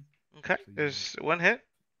mine. Okay, there's one hit.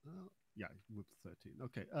 Yeah, with 13.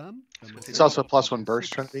 Okay. It's also a +1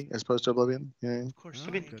 burst Trinity as opposed to Oblivion. Yeah. Of course,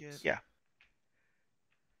 you make it. Yeah.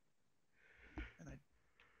 And I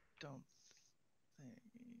don't think.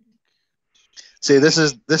 See, this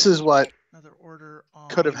is what Another order on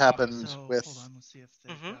could have happened with hold on, let's see if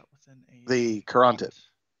they've got within a the Caronted.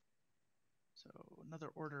 So another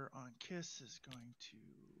order on Kiss is going to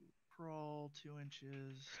crawl 2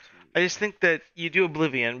 inches. I just think that you do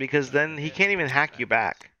Oblivion because then he can't even hack you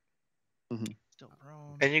back. Still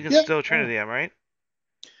prone. And you can still Trinity him, right?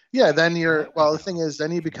 Yeah, then you're the thing is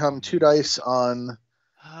then you become 2 dice on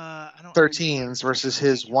 13s versus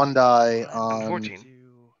his 1 die on 14.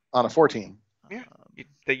 On a 14. Yeah,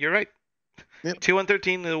 you're right. Yep. 2 on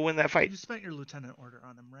 13 will win that fight. You spent your lieutenant order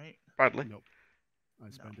on him, right? Probably. Nope.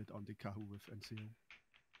 I spent it on the Kahu with NCO.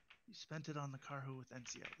 You spent it on the Karhu with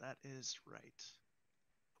NCO. That is right.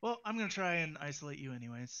 Well, I'm going to try and isolate you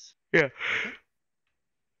anyways. Yeah.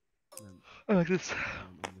 I like this.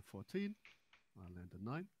 On the 14. I land a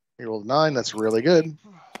 9. You rolled a 9. That's really good.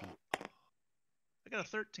 I got a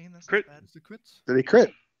 13. That's crit. not bad. Is the crit? Did he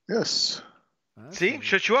crit? Yes. See?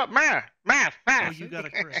 Shut you up. Math. Oh, you got a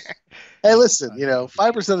crit. Hey, listen,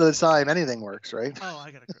 5% of the time anything works, right? Oh, I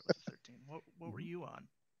got a crit with a 13. What were you on?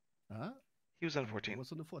 He was on 14.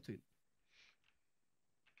 What's on the 14?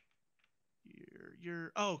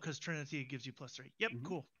 You're because Trinity gives you +3. Yep,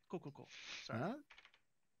 cool. Sorry.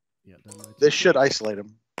 Yeah, this should isolate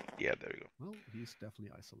him. Yeah, there you go. Well, he's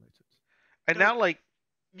definitely isolated. And now,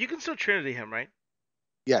 you can still Trinity him, right?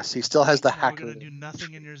 Yes, he still has the We're hacker. gonna do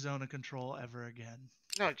nothing in your zone of control ever again.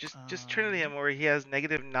 No, just Trinity him where he has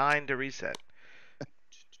 -9 to reset.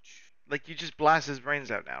 Like you just blast his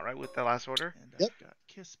brains out now, right? With the last order. And I've got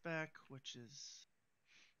Kiss back, which is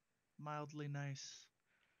mildly nice.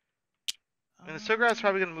 And the Sograt's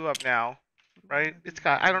probably gonna move up now, right?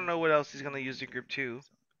 I don't know what else he's gonna use in group 2.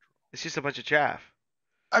 It's just a bunch of chaff.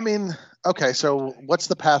 I mean, okay, so what's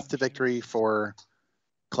the path to victory for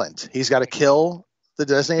Clint? He's got to kill the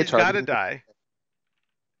designated target. He's got to die.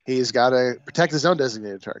 He's got to protect his own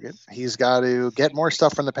designated target. He's got to get more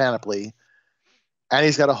stuff from the panoply. And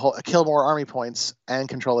he's got to kill more army points and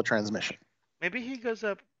control the transmission. Maybe he goes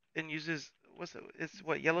up and uses, it's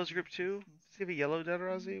yellow's group 2? Does he have a yellow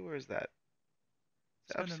Dedorazi? Where is that?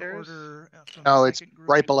 Is that upstairs? No, it's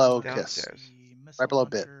right below downstairs. Kiss. Right below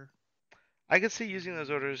Bit. I could see using those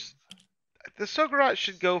orders. The Sogarat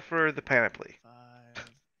should go for the panoply.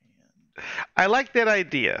 I like that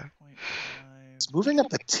idea. He's moving up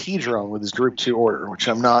the T-drone with his group 2 order, which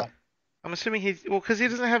I'm not. I'm assuming because he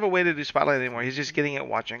doesn't have a way to do spotlight anymore. He's just getting it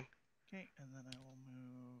watching.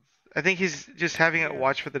 I think he's just having it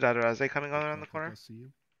watch for the data as they coming on around the corner.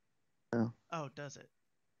 Oh, does it?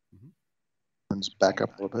 Let's back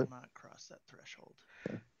up a little bit. Not cross that threshold.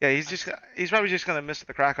 Yeah, he's probably just gonna miss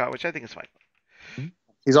the crack out, which I think is fine.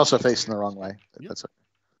 He's also facing the wrong way. Yep. That's okay.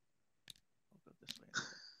 I'll go this way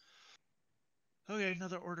instead. Okay,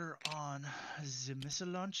 another order on the missile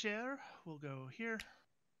launcher. We'll go here.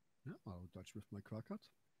 Yeah, I'll dodge with my Krakat.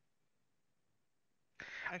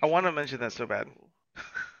 I want to mention that so bad. I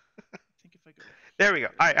think if I go There we go.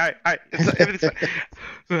 All right. Everything's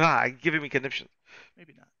fine. Giving me conniption.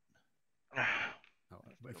 maybe not.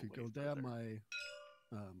 If you go there, my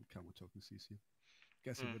camera token sees you.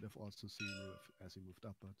 Guess he would have also seen you as he moved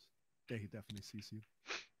up, but yeah, he definitely sees you.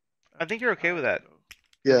 I think you're okay with that.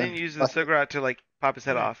 Yeah. He didn't use the cigarette to like pop his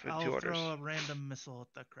head off in I'll 2 orders. throw a random missile at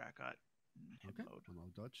the Krakot. Okay, and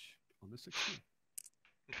I'll dodge on the 16.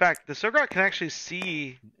 In fact, the cigarette can actually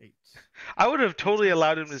see. An 8. I would have totally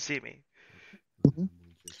allowed him to see me. Mhm.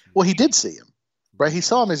 Well, he did see him, right? He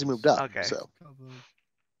saw him as he moved up. Okay. So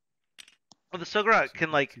Well, the cigarette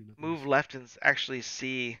can like move left and actually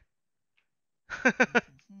see.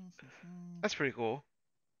 That's pretty cool.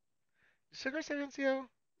 Do cigarettes have NCO?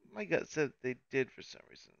 My gut said they did for some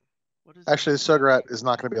reason. actually, the cigarette is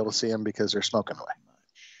not going to be able to see him because they're smoking away.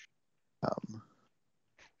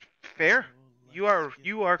 Fair. You are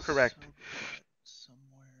correct.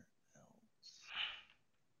 Somewhere else.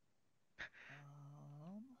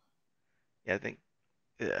 Yeah, I think.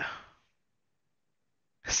 Yeah.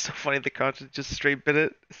 It's so funny the conscience just straight bit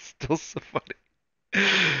it. It's still so funny.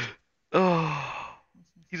 Oh,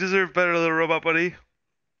 you deserve better, little robot buddy.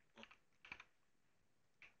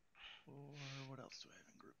 Or what else do I have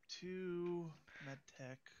in group 2?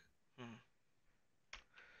 MedTech.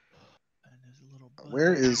 And there's a little buddy.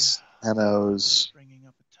 Where is Hanno's Bringing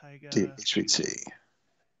up a Taiga. HVT?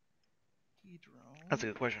 Drone. That's a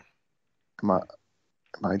good question. Am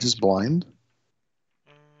I just blind?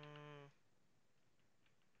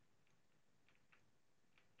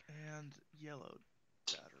 And yellow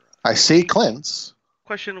data. I see Clint's.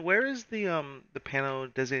 Question: where is the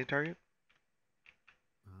Pano designated target?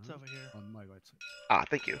 It's over here. On my right side. Ah,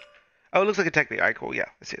 thank you. Oh, it looks like a technique. All right, cool. Yeah,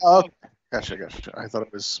 I see it. Oh, gotcha. I thought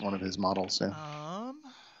it was one of his models. Yeah. Nah.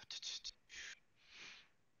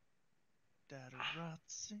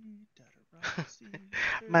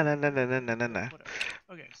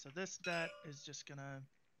 Okay, so this dat is just gonna.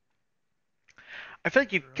 I feel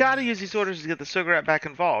like you gotta use these orders to get the cigarette back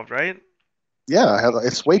involved, right? Yeah,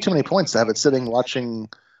 it's way too many points to have it sitting watching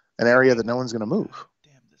an area that no one's going to move.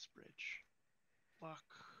 Damn this bridge. Lock.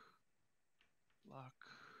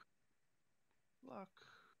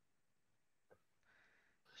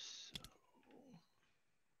 So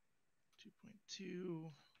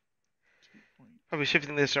 2.2. Probably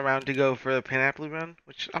shifting this around to go for the Panoply run,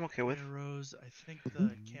 which I'm okay with. Arrows. I think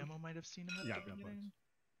the camo might have seen him at the beginning.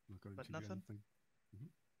 But nothing.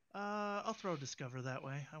 I'll throw Discover that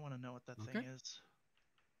way. I want to know what that thing is.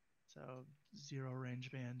 So 0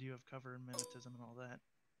 range band, you have cover and magnetism and all that.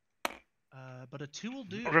 But a 2 will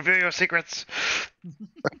do. Reveal your secrets.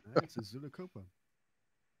 It's a Zulacopa.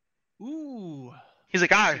 Ooh. He's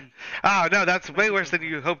like, no, that's way worse than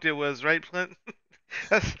you hoped it was, right, Flint?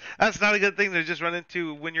 That's not a good thing to just run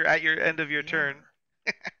into when you're at your end of your turn.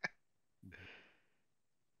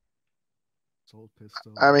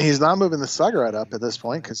 Pistol. I mean, he's not moving the cigarette up at this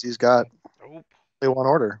point because he's got only one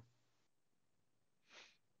order.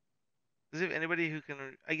 Does he have anybody who can?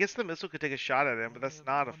 I guess the missile could take a shot at him, but that's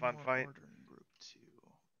not a fun fight.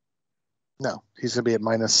 No, he's going to be at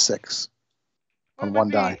 -6 Well, on one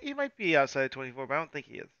die. He might be outside 24, but I don't think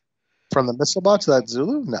he is. From the missile box, that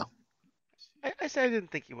Zulu? No. I said I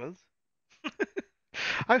didn't think he was.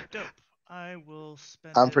 Dope. I will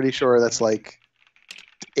spend. I'm pretty sure that's like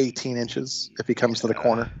 18 inches if he comes to the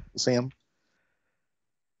corner. You'll see him.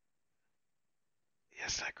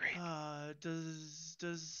 Yes, not great.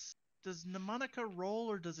 Does mnemonica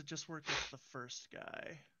roll or does it just work with the first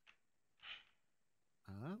guy?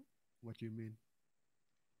 What do you mean?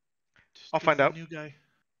 I'll find out. New guy.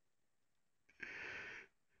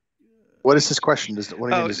 What is his question?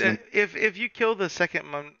 What do you mean? If you kill the second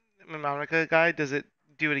mnemonica guy, does it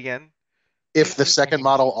do it again? If the second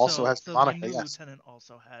model also has mnemonica, the yes. lieutenant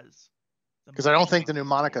also has. Because I don't think the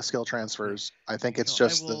mnemonica skill transfers. I think it's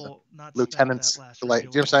just the not lieutenant's. Spend that last Do you know what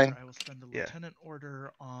I'm order. saying? I will spend a lieutenant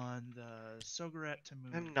order on the Sogret to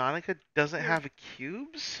move. Mnemonica doesn't have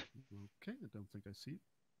cubes? Okay, I don't think I see it.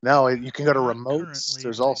 No, you can go to Not remotes. currently,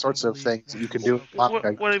 There's but all I sorts of believe things one you can is do.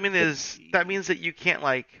 okay. What I mean is, that means that you can't,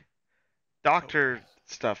 like, doctor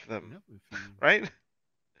stuff them, Yep, if you... right?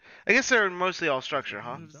 I guess they're mostly all structure,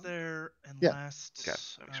 huh? Moves there, and Yeah. last Okay,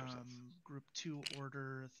 that makes more sense. group 2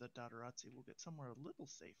 order, the Dadarazzi will get somewhere a little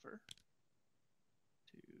safer.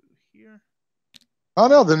 To here. Oh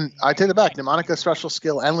no, then I take it back. Mnemonica special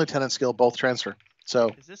skill and lieutenant skill both transfer. So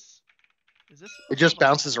Is this it just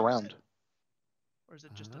bounces around. Or is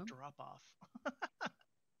it just a drop off?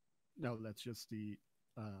 No, that's just the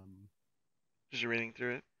Just reading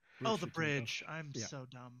through it. Oh, the bridge. I'm so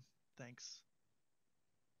dumb. Thanks.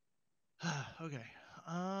 Okay.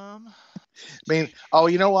 I mean, oh,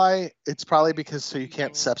 you know why? It's probably because so you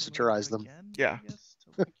can't substitutize them. Yeah. I guess,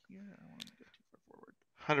 to like here. I don't want to go too far forward.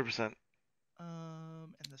 100%.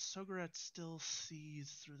 And the Sogaret still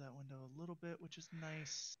sees through that window a little bit, which is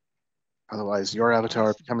nice. Otherwise, your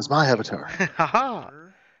avatar becomes my avatar. Haha.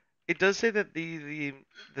 It does say that the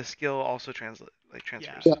skill also transfers.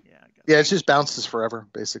 Yeah, it just bounces forever,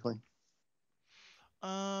 basically.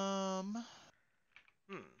 I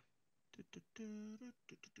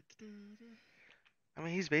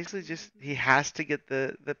mean, he's basically he has to get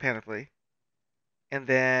the panoply, and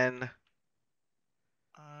then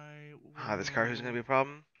this card is going to be a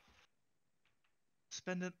problem.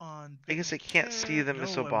 Spend it on. I guess I can't see the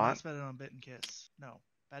missile bot. No, spend it on Bit and Kiss. No,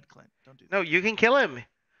 bad Clint. Don't do that. No, you can kill him.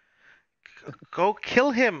 Go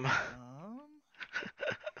kill him.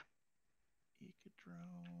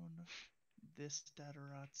 Ecadrone. This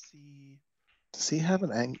Dadarazzi. Does he have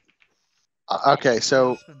an angle? Okay,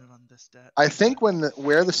 so I think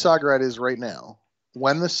where the Sogaret is right now,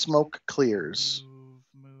 when the smoke clears,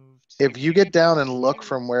 if you get down and look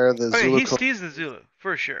from where the Zulu... he sees the Zulu,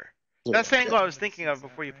 for sure. That's the angle I was thinking of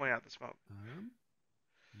before you point out the smoke.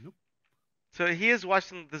 Nope. So he is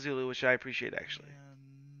watching the Zulu, which I appreciate, actually.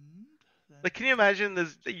 Like, can you imagine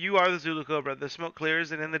you are the Zulu Cobra, the smoke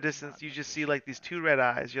clears, and in the distance you just see, like, these two red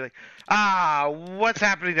eyes. You're like, what's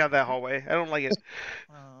happening down that hallway? I don't like it.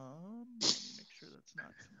 Make sure that's not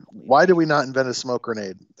Why do we not invent a smoke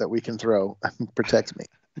grenade that we can throw and protect me?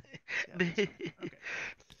 Okay.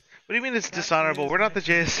 What do you mean it's dishonorable? We're not the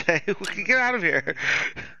JSA. We can get out of here.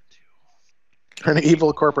 An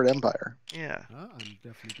evil corporate empire. Yeah. I'm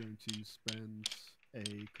definitely going to spend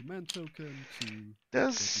a command token to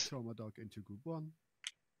get the trauma dog into group 1.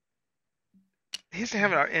 He has to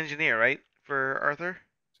have an engineer, right? For Arthur?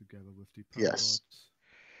 Together with the yes.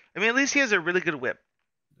 I mean, at least he has a really good whip.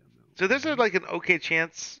 So there's an okay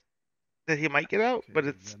chance that he might get out, but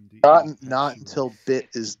it's not until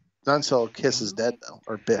Kiss is dead though,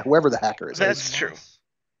 or Bit, whoever the hacker is. That's true.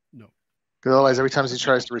 No. Because otherwise, every time he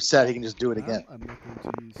tries to reset, he can just do it again. I'm not going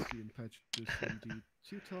to use the Impetuous from the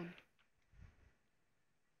Teuton.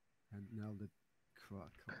 And now the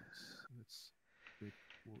Krakons.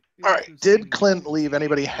 All right. Did Clint leave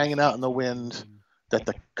anybody hanging out in the wind that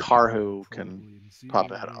the Karhu can pop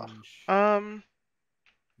a head off?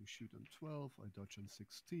 You shoot on 12. I dodge on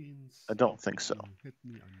 16s. I don't think so. You hit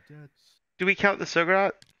me. I'm dead. Do we count the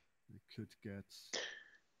Sogaret? I could get.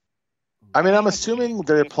 I mean, I'm assuming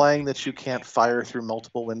they're playing that you can't fire through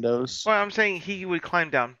multiple windows. Well, I'm saying he would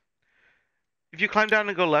climb down. If you climb down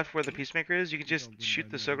and go left where the Peacemaker is, you can just shoot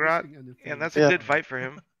the Sogaret, and that's a good fight for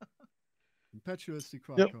him. Impetuous, the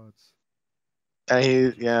Krakons.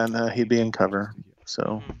 And he'd be in cover.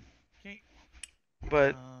 So. Okay.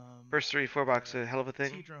 But first 3-4 box, a hell of a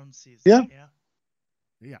thing. T-drone sees yeah.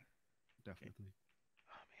 Yeah, definitely.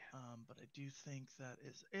 But I do think that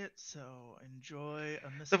is it. So enjoy a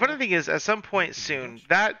missile. The funny thing is, at some point soon,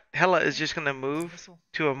 that Hela is just going to move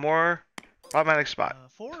to a more problematic spot.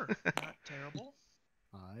 4, not terrible.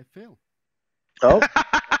 I fail. Oh.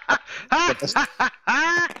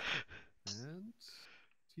 And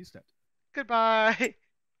he's dead. Goodbye.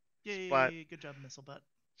 Yay! Splat. Good job, missile butt.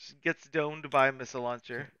 Gets domed by a missile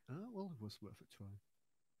launcher. Well, it was worth a try.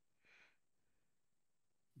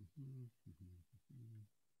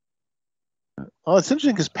 Oh, it's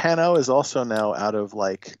interesting because Pano is also now out of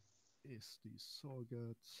like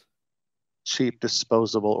cheap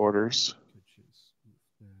disposable orders.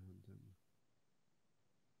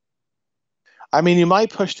 I mean, you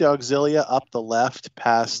might push the Auxilia up the left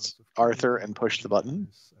past Arthur and push the button.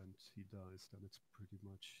 And he dies, then it's pretty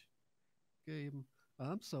much game.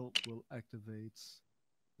 So we'll activate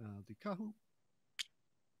the Kahu,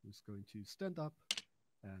 who's going to stand up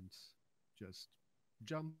and just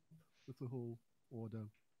jump with the whole order.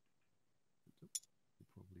 We'll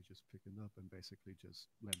probably just pick it up and basically just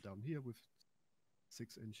land down here with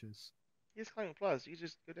 6 inches. He's climbing plus. You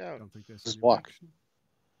just go down. I don't think there's just any walk. reaction.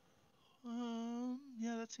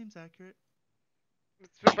 Yeah, that seems accurate.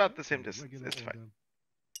 It's about the same distance. It's fine.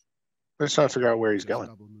 We're just trying to figure out where he's going.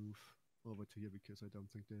 Double move over to here because I don't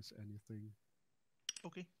think there's anything.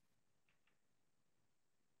 Okay.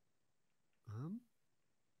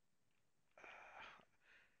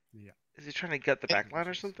 Yeah. Is he trying to gut the back line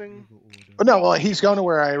or something? Oh, no, well, he's going to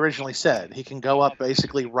where I originally said. He can go up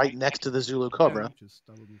basically right next to the Zulu Cobra.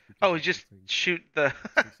 Oh, just shoot the...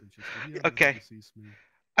 Okay.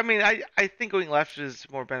 I mean, I think going left is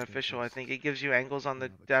more beneficial. I think it gives you angles on the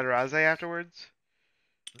Dadaraze afterwards.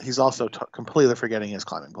 He's also completely forgetting his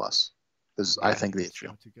climbing plus. Is I think the issue.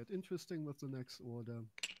 To get interesting with the next order,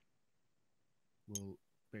 we'll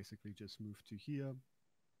basically just move to here,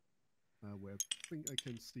 where I think I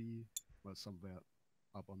can see, well, somewhere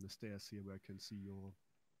up on the stairs here where I can see your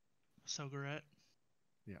Sogaret.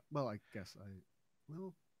 Yeah, well, I guess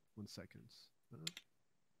well, 1 second.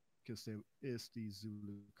 Because there is the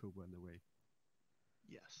Zulu Cobra in the way.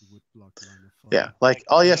 Yes. Would block line of fire. Yeah, like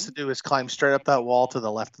all he has to do is climb straight up that wall to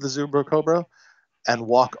the left of the Zulu Cobra and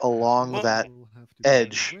walk along that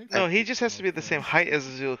edge. No, he just has to be the same height as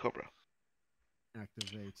the Zulu Cobra.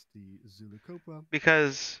 Activates the Zulu Cobra.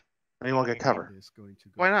 Because he won't get cover.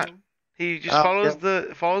 Why not? He just follows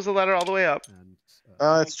the ladder all the way up.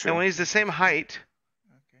 That's true. And when he's the same height,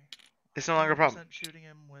 it's no longer a problem. Shooting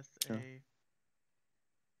him with a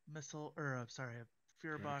missile, or sorry, a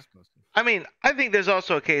Fearbach. I mean, I think there's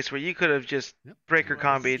also a case where you could have just breaker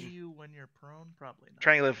combied. You when you're prone, probably not.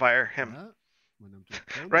 Triangulate fire him.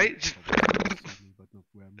 Right?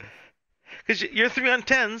 Because you're 3 on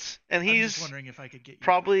 10s, and he's wondering if I could get you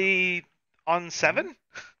probably on 7?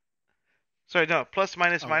 Sorry, no, plus,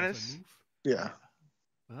 minus, minus. Yeah.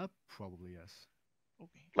 Probably, yes.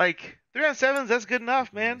 Okay. Like, 3 on 7s, that's good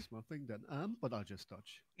enough, man. But I'll just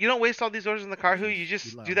dodge. You don't waste all these orders in the Karhu, you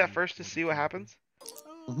just do that first to see what happens.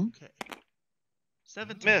 Okay.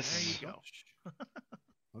 17, Miss. There you go.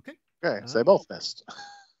 Okay. Okay, so they both missed.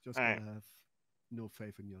 Just have no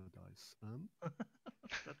faith in your dice.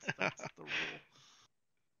 That's the rule.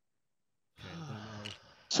 Okay,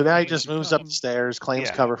 so now he just moves up the stairs,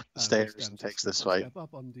 claims cover from the stairs, and takes this fight.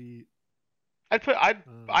 Up on the,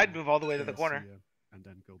 I'd move all the way to the corner. And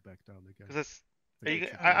then go back down again. Because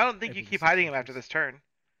I don't think you keep hiding him after this turn.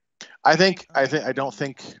 I don't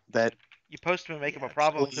think that you post him and make him a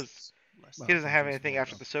problem because he doesn't have anything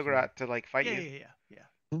after the Sogarat to like fight you.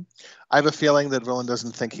 Yeah. I have a feeling that Vulin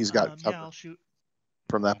doesn't think he's got cover I'll shoot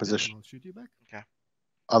from that position. I'll shoot you back. Okay.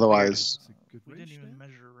 Otherwise, we didn't even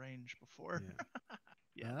measure range before.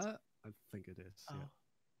 Yeah, I think it is. Oh.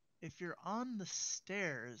 If you're on the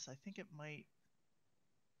stairs, I think it might.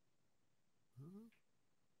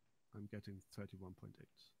 I'm getting 31.8.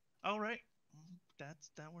 All right,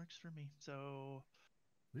 that works for me. So,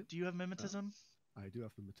 do you have mimetism? I do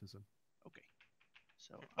have mimetism. Okay.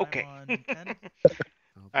 So I'm on 10.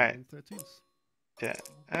 All right.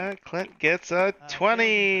 13s. Clint gets a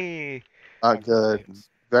 20. Not good.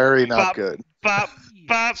 Very not good. Bop,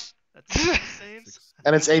 bop. That's 6 saves.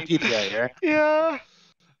 And it's APPA, right? Yeah.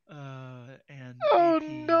 And oh AP,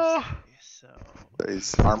 no. So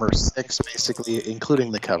he's armor 6, basically,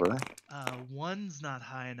 including the cover. 1's not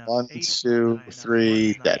high enough. 1, 2,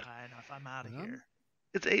 3, dead. High enough. I'm out of here.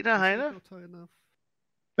 It's 8 not high enough?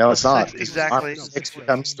 No, it's not. Exactly. Armor 6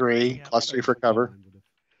 becomes 3, plus 3 for cover.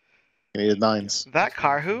 You needed 9s. That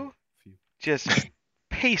Karhu just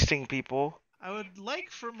pasting people. I would like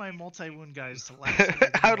for my multi-wound guys to last.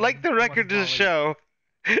 I would like the record to show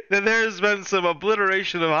that there's been some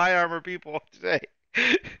obliteration of high armor people today.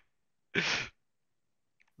 Okay.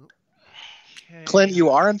 Clint, you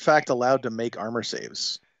are in fact allowed to make armor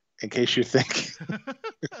saves, in case you think.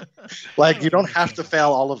 Like, you don't have to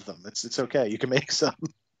fail all of them. It's okay. You can make some.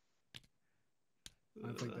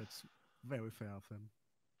 I think that's very fair of him.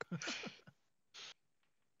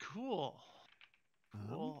 Cool.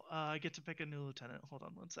 Cool. I get to pick a new lieutenant. Hold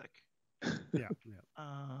on 1 sec. Yeah.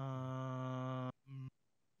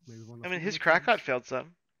 Maybe I mean, his Krakot failed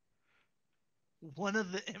some. One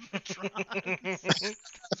of the Imitrons.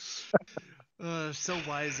 So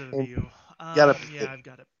wise of you. I've got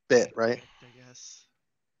a bit, right? I guess.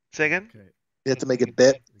 Say again? Okay. You have to make it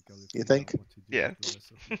bit, you think? Yeah.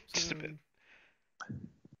 Just a bit.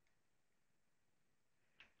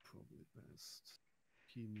 Probably best.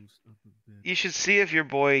 He moves up a bit. You should see if your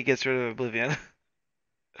boy gets rid of Oblivion.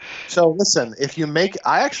 So listen, if you make,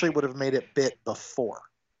 I actually would have made it bit before.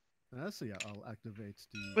 So yeah, I'll activate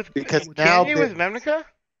the. Because can now you with Memnica?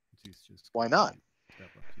 Why not?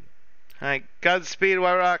 Alright, Godspeed,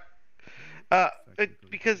 Wyrock.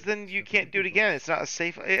 Because then you can't do it again. It's not a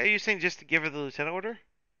safe. Are you saying just to give her the lieutenant order?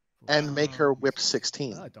 And make her whip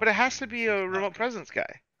 16. But it has to be a remote presence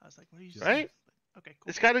guy. I was like, what are you right? Okay, cool.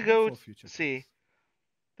 It's got to go. See.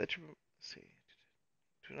 See.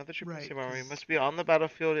 to another troop Right, armor. You 'cause- must be on the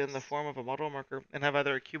battlefield in the form of a model marker and have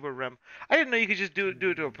either a cube or rem. I didn't know you could just do it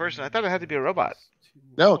to a person. I thought it had to be a robot.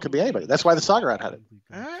 No, it could be anybody. That's why the Saga Rat had it.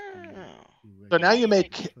 Oh. So now you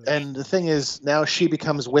make, and the thing is, now she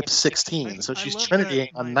becomes whip 16, so she's love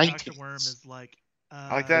Trinitying that on my 19. Dr. Worm is like,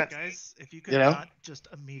 I like that. guys, if you could You know? not just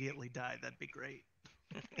immediately die, that'd be great.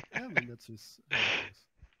 I mean, that's just how it is.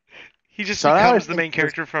 He just So now I becomes the think main there's-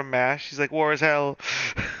 character from MASH. He's like, war is hell.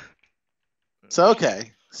 So,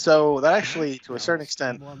 okay. So that actually, to a certain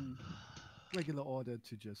extent, One regular order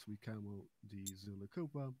to just recamo the Zulu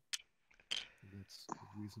Cobra. That's a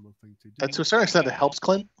reasonable thing to do. to a certain extent, it helps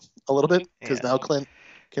Clint a little bit, because Yeah. now Clint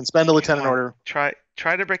can spend a lieutenant Come on, order.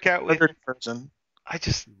 Try to break out with. Person.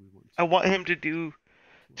 I want him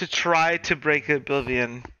to try to break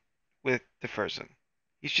Oblivion with the Furson.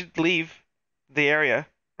 You should leave the area,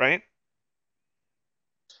 right?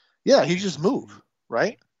 Yeah, he just move,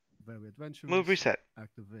 right? Very adventurous. Move reset.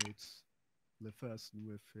 Activates the person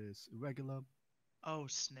with his irregular. Oh,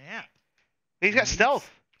 snap. He's got And stealth.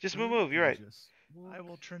 Just move. you You're right. just walk. I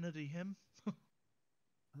will Trinity him.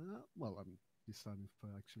 Well, I'm deciding if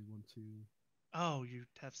I actually want to. Oh, you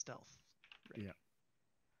have stealth. Right. Yeah.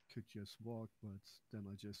 Could just walk, but then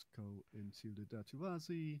I just go into the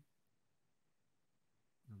Datuazi.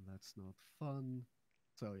 And that's not fun.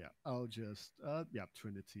 So yeah, I'll just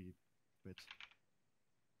Trinity bit.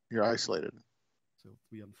 You're isolated. So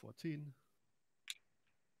 3 and 14.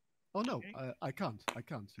 Oh no, Okay. I can't.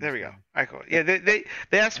 There we use go. my- All right, cool. Yeah,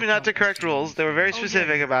 they asked me not to correct rules. They were very Oh, yeah,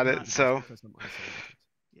 specific you're about not- it. So Because I'm isolated.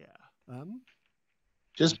 Yeah.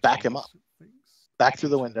 Just back him up. Things. Back through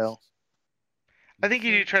the window. I think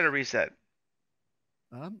you need to try to reset.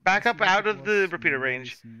 Back up out of the repeater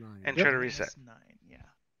range and try to reset. -9, yeah.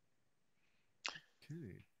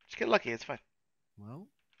 Okay. Just get lucky. It's fine. Well,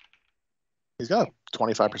 He's got a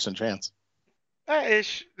 25% chance.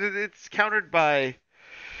 Ish. It's countered by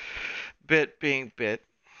bit being bit.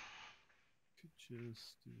 could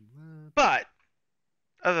just do that. But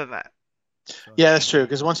other than that, So Yeah, I that's can true,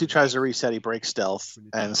 because once he just tries to reset, he breaks stealth.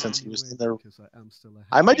 Trinity And since he anyway, was in there, because I am still ahead.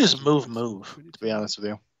 I might just So move, to Trinity, be honest with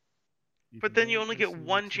you. even but then though you only I'm get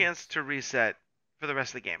one isolated, chance to reset for the rest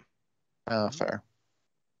of the game. Fair.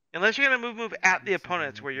 Unless you're gonna move at the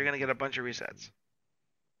opponents where you're gonna get a bunch of resets.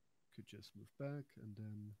 Could just move back and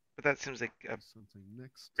then But that seems like a do something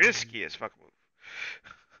next. risky as fuck move.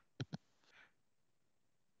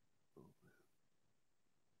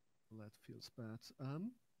 Well, that feels bad.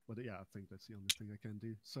 But yeah, I think that's the only thing I can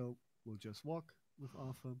do. So we'll just walk with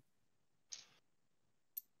Arthur.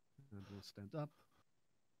 And we'll stand up.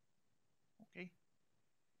 Okay.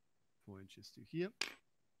 4 inches to here.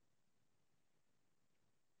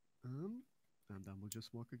 And then we'll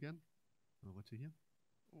just walk again over to here.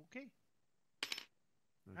 Okay.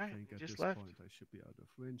 I Alright, think we at just this left. point I should be out of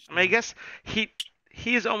range. I mean, I now. guess he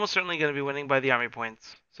is almost certainly going to be winning by the army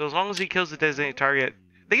points. So as long as he kills the designated target,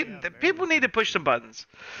 Yeah, the very people need to push some buttons.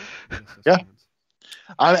 Yes, that's Yeah.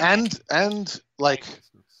 fine. And like,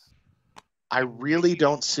 It's not- I really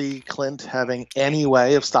don't see Clint having any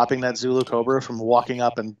way of stopping that Zulu Cobra from walking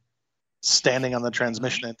up and standing on the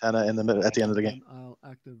transmission antenna in the middle at the end of the game. Then I'll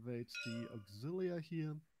activate the auxilia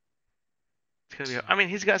here. It's gonna be. I mean,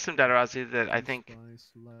 he's got some Datarazzi that I think Spy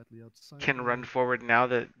slightly outside can there. run forward now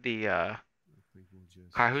that the I think we'll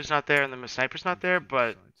just Kahu's not there and the sniper's not move there, to the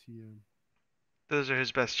but side here. those are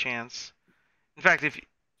his best chance. In fact, if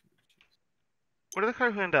where did the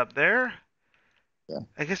Kahu end up? There? Yeah.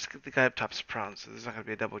 I guess the guy up top's prone, so there's not gonna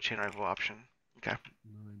be a double chain rifle option. Okay.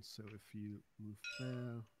 9, so if you move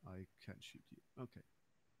there, I can shoot you. Okay.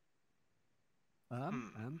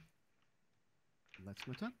 And that's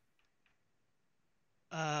my turn.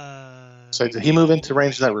 So did he move into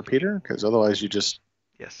range of that repeater? Because otherwise you just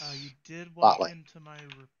Yes. You did walk Spotlight. into my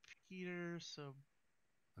repeater, so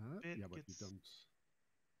Bit Yeah, but you gets- don't.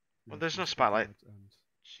 Well, there's no spotlight. And,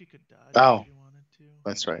 she could dodge Oh. if she wanted to.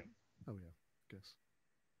 that's right. oh yeah, guess.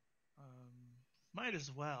 Might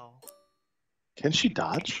as well. Can she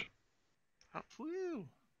dodge? Whew.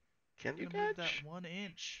 Can you Gonna move dodge? that 1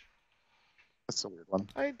 inch. That's a weird one.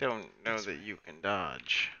 I don't know that you can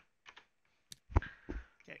dodge.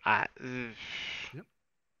 Okay. And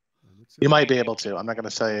it's You might be able to. I'm not going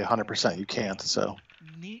to say 100% you can't. So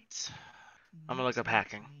Neat. I'm gonna look up Neat,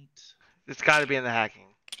 hacking. neat. It's got to be in the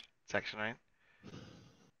hacking section, right?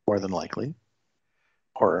 more than likely,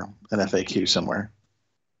 or an FAQ somewhere.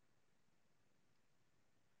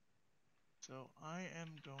 So I am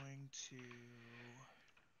going to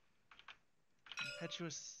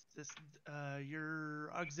impetuous. This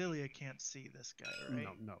your auxilia can't see this guy, right?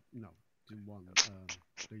 No. The one,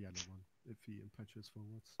 the yellow one. if he impetuous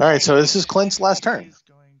forwards. All right, so this is Clint's last turn. He's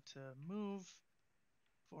going to move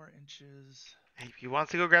 4 inches. Hey, if he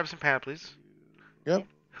wants to go grab some panoplies. Yep.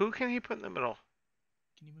 Who can he put in the middle?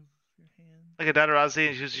 Can you move your hand? Like a Dadarazzi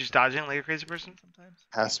and who's just dodging like a crazy person? Sometimes.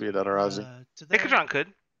 Has to be a Dadarazzi. Ikadron could.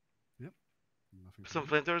 Yep. Nothing Some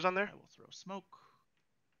for me. flamethrowers on there. I will throw smoke.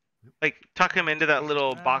 Like tuck him into that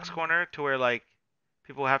little box corner to where like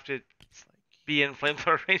people have to be in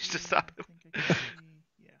flamethrower range to stop him.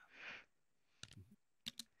 Yeah.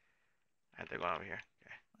 Alright, they're going over here.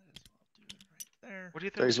 Okay. Might as well do it right there. What do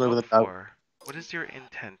you So think he's moving smoke it out. for? What is your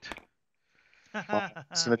intent?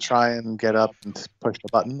 He's gonna try and get up and push the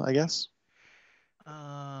button, I guess.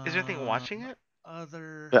 Is there anything watching it?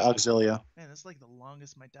 Other. The Auxilia. Man, it's like the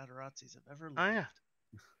longest my Dadarazzis have ever lived. Oh yeah.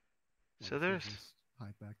 So One of there's. them just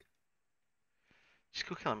hide back. Just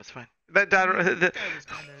go kill him. It's fine. That This guy was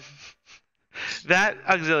kinda, that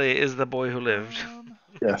Auxilia is the boy who lived.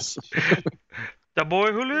 Yes. The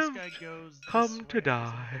boy who This lived. guy goes this Come way. to Does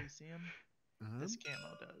die. anybody see him? This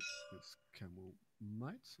camo does. This camo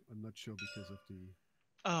might. I'm not sure because of the.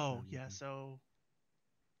 Oh yeah, so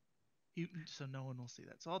no one will see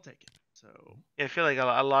that. So I'll take it. So Yeah, I feel like a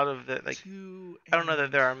lot of the like. 2 I don't know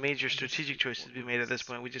that there are and major I guess strategic choices to be 4 made at this is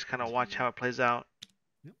point. We just kind of watch how it plays out.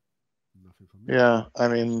 Nothing for me. Yeah, I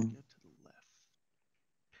Go mean, to the left.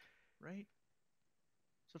 Right?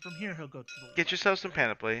 So from here he'll go to the left. Get yourself some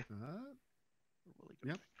panoply. Or will he go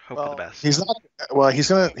Yep. Hope for the best. he's not. Well,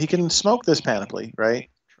 he can smoke this panoply, right?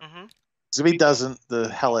 Mm-hmm. So if he doesn't, the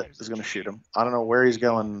hellet is gonna shoot him. I don't know where he's I'm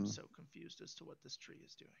going. so confused as to what this tree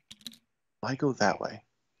is doing. Why go that way?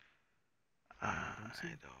 I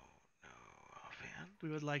don't know offhand. We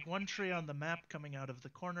would like one tree on the map coming out of the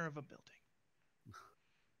corner of a building.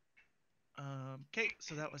 Okay,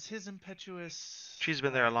 so that was his impetuous. She's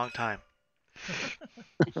been there a long time.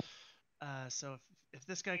 So if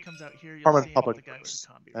this guy comes out here, you'll Permanent see him public with the guy with works. the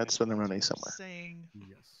combi. That's rifle. been running That's what I'm somewhere. saying.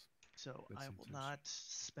 Yes. So That's I the will intention. not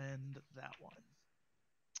spend that one.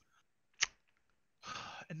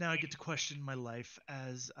 And now I get to question my life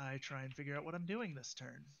as I try and figure out what I'm doing this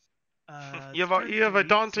turn. You It's have a- turn you have a 3,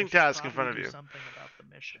 daunting so I should task in front probably of do you. Something about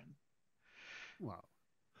the mission. Wow.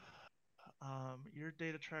 Your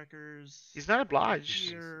data trackers. He's not are obliged.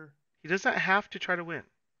 Here. He doesn't have to try to win.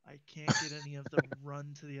 I can't get any of the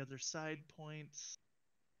run to the other side points.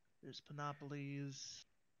 There's Panoplies.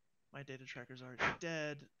 My data tracker's already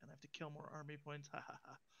dead, and I have to kill more army points. Ha ha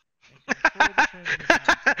ha.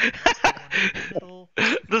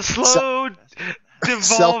 The slow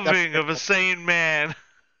devolving of a sane man.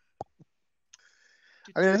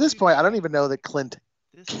 I mean, at this point, I don't even know that Clint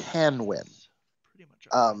can win.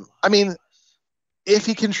 I mean, if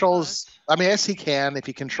he controls, I mean, yes, he can. If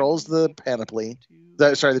he controls the panoply,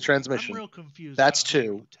 the transmission, I'm real confused that's about who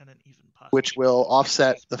 2, Lieutenant even possibly which will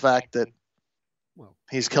offset the fact that Well,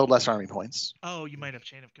 he's killed less army points. Oh, you might have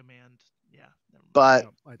chain of command. Yeah. Never mind. But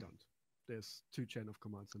no, I don't. There's 2 chain of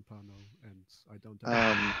commands in Pano, and I don't Um,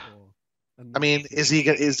 have or. I mean,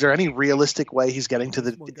 is there any realistic way he's getting to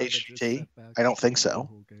the There's one guy that just HT? sat back I don't think the so.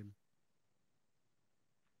 whole game.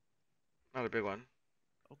 Not a big one.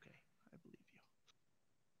 Okay, I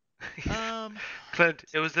believe you. Clint,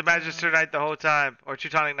 it was the Magister Knight the whole time, or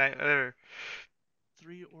Teutonic Knight, whatever.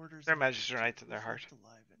 3 orders. They're of Magister Knights in their left heart.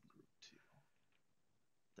 alive in group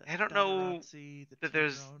 2. The I don't know Dadarazzi, the that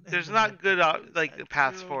T-drone, there's and not then good Panoplies like had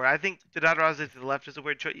paths 0. for it. I think the Dadarazzi to the left is a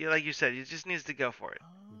weird choice. Like you said, he just needs to go for it.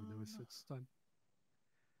 Maybe now it's time.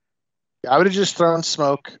 I would have just thrown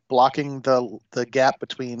smoke, blocking the gap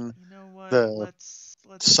between You know what? the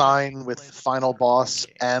Let's sign with play this final order boss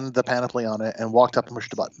game. and the panoply on it, and walked up and pushed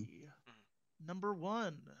the button. See. Number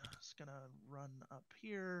 1 is gonna run up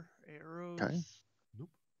here. Arrows. Okay. Nope.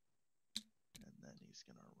 And then he's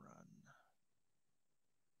gonna run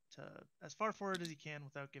to as far forward as he can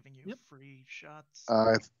without giving you Yep. free shots.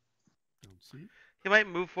 Don't see. He might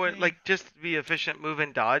move for it, Okay. like just be efficient, move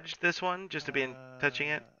and dodge this one, just to be in touching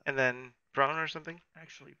it, and then prone or something.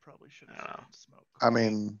 Actually, probably should I have don't thrown smoke. I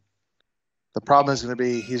mean, the problem is going to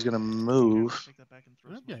be he's going to move. Take that back and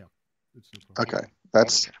throw Yeah, smoke. yeah. It's no problem. Okay,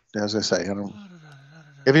 that's as I say. I don't.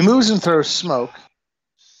 If he moves and throws smoke,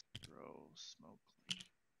 Throw smoke.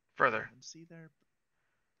 Further. I can see there.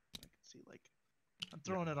 I can see like I'm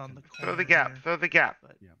throwing it on the corner. Throw the gap. here, Throw the gap.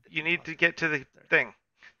 but Yeah. You need to get to the thing.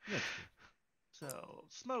 Yeah, it's good. So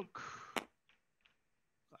smoke.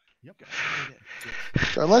 Yep. Got it.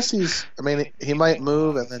 so unless he's, I mean, he might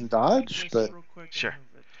move and then dodge, Just but real quick and Sure.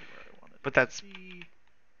 move it to where I want it But to that's be.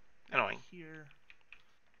 annoying. Here.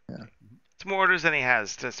 It's more orders than he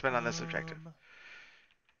has to spend on this objective.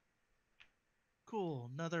 Cool.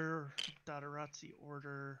 Another Dadarazzi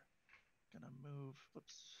order. Gonna move.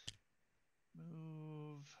 Whoops.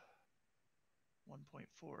 Move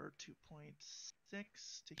 1.4,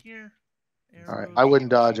 2.6 to here. All right. I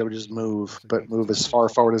wouldn't dodge. I would just move, but move as far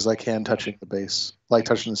forward as I can, touching the base, like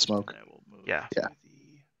touching the smoke. Yeah. Yeah.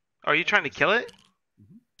 Are you trying to kill it?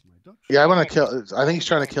 Yeah, I want to kill. I think he's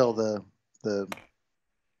trying to kill the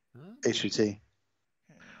HVT.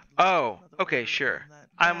 Oh, okay, sure.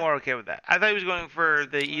 I'm more okay with that. I thought he was going for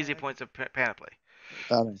the easy points of panoply.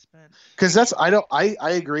 Because I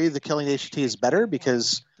agree the killing the HVT is better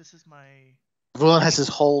because this is my Vulin has his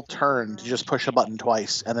whole turn to just push a button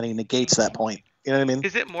twice and then he negates that point. You know what I mean?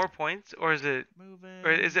 Is it more points or is it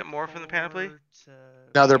more from the panoply?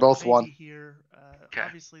 No, they're both one. Here. Okay.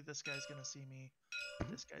 Obviously, this guy's gonna see me.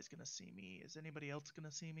 This guy's gonna see me. Is anybody else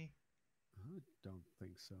gonna see me? I don't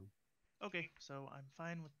think so. Okay, so I'm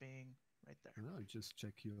fine with being right there. I'll just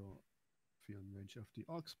check if you're in range of the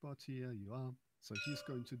AUG spot here. You are. So he's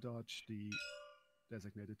going to dodge. The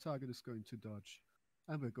designated target is going to dodge.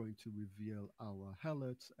 And we're going to reveal our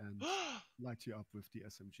Hellet and light you up with the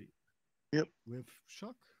SMG. Yep. With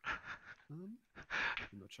shock.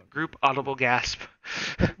 Not shock. Group audible gasp.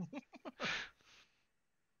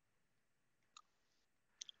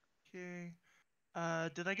 Okay.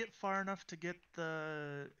 Did I get far enough to get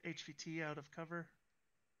the HVT out of cover?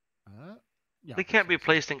 Yeah. They can't be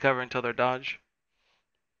placed in cover until they're dodged.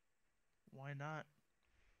 Why not?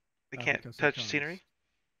 They can't touch scenery?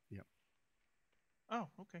 Yep. Oh,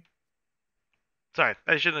 okay. Sorry,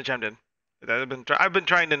 I shouldn't have chimed in. I've been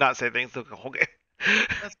trying to not say things the whole game.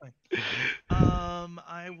 That's fine.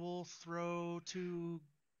 I will throw two.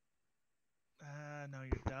 No,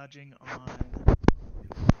 you're dodging on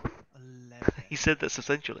 11. He said this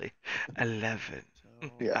essentially. 11.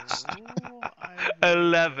 So Yeah.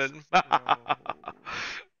 11.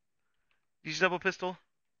 Use double pistol.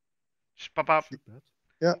 Just pop up.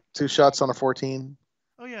 Yeah, 2 shots on a 14.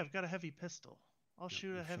 Oh yeah, I've got a heavy pistol. I'll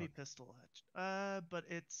shoot a heavy pistol at. But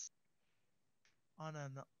it's on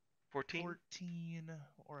an 14,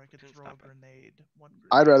 or I could throw a grenade.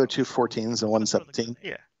 I'd rather 2 14s than 1 17.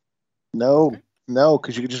 Yeah. No, no,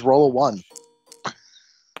 because you could just roll a 1. I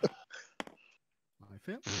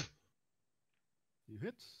fail. You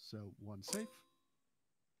hit, so 1 safe.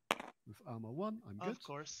 With armor 1, I'm good. Of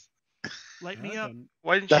course. Light me up.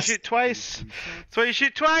 Why didn't you shoot twice? That's why you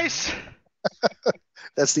shoot twice.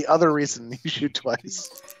 That's the other reason you shoot twice.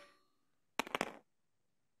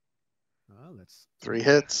 Let's 3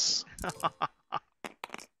 hits.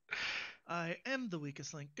 I am the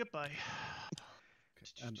weakest link. Goodbye.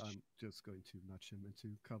 Okay. And I'm just going to nudge him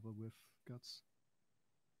into cover with guts.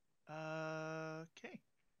 Okay.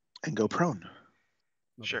 And go prone.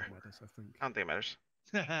 Not Sure. that matters, I think. I don't think it matters.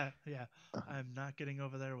 Yeah. I'm not getting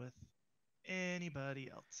over there with anybody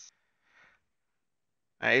else.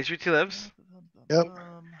 HVT lives. Yep.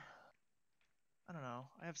 I don't know.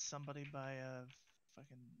 I have somebody by a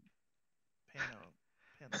fucking Pano.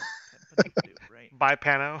 Right? By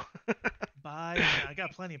Pano. I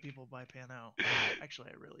got plenty of people by Pano. Actually,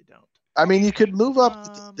 I really don't. I mean, you could move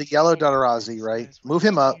up the yellow Dodarazi, right? Move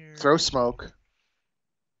him up, throw smoke.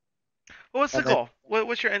 Well, what's the goal?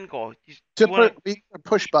 What's your end goal?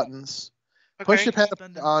 Push buttons. Okay. Push the pen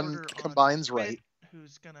on combines right.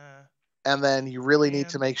 Who's gonna? And then you really need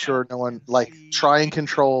to make sure no one try and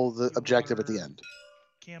control the objective at the end.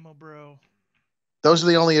 Camo bro. Those are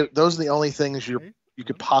the only things you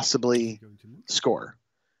could possibly score.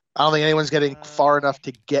 I don't think anyone's getting far enough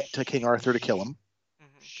to get to King Arthur to kill him.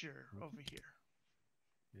 Sure, over here.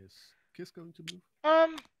 Is Kiss going to move?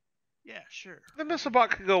 Yeah, sure. The missile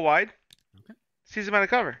bot could go wide. Okay. Sees him out of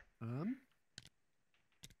cover. I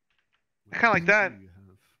kind of like that. You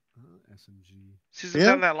have SMG. Sees him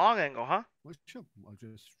down that long angle, huh? Well, sure. I'll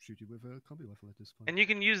just shoot you with a combi rifle at this point. And you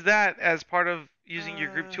can use that as part of using your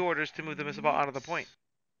group 2 orders to move the missile bot out of the point.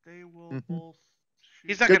 They will both.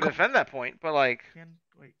 He's not going to defend that point, but like can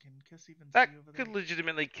Kiss even that see over could there?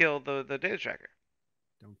 legitimately kill the data tracker.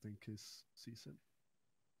 Don't think Kiss sees it.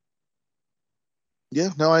 Yeah,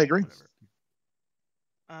 no, I agree. Whatever.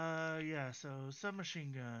 Yeah. So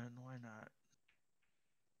submachine gun. Why not?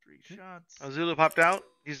 3 shots. Oh, Zulu popped out.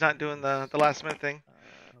 He's not doing the last minute thing.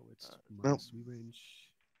 It's minus range.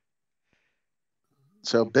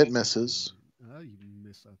 So bit misses. You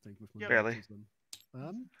miss, I think, with my Barely.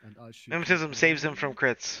 And I shoot. Mimetism saves him from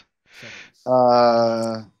crits.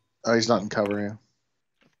 Oh, he's not in cover. Yeah.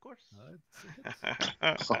 Of course.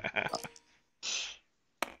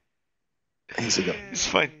 He's a go. He's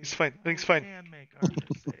fine. He's fine. Everything's fine.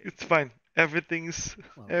 It's fine. Everything is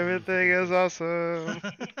awesome.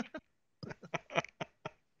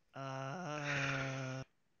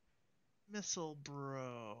 Missile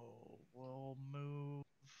bro will move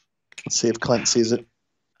Let's see if Clint sees it.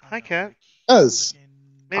 Hi, Cat. Does.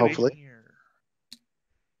 Maybe. Hopefully.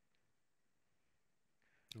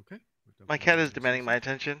 Okay. My cat is demanding my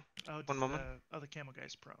attention. Oh, One moment. The camel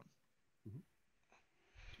guy's prone.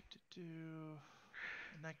 In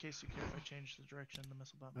that case, you care if I change the direction the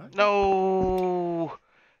missile bomb? No.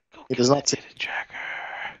 Go He does not see. Tracker.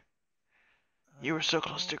 You were so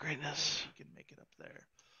close to greatness. You can make it up there.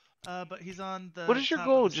 But he's on the. What is your top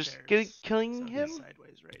goal? of the Just stairs, killing so him? He's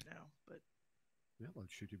sideways right now, but. Yeah, I'll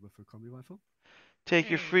shoot you with a combi rifle. Take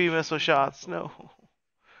your free missile shots. No.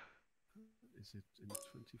 Is it in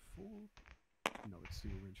 24? No, it's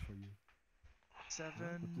zero range for you. 7.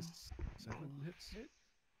 But this 7 hits. And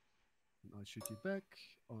I shoot you back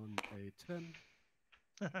on a 10.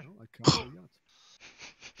 No, I can't go yet.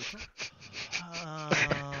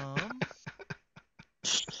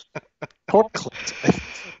 Poor Clint.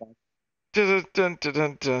 Dun, dun, dun,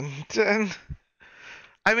 dun, dun, dun.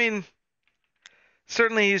 I mean,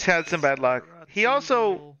 certainly he's had some bad luck. He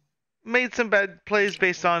also made some bad plays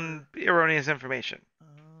based on erroneous information.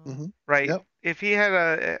 Right? Yep. If he had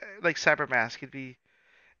a like Cyber Mask, he'd be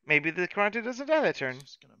maybe the Karate doesn't die that turn.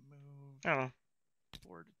 Just gonna move. I don't know.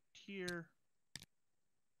 Forward here.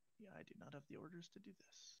 Yeah, I do not have the orders to do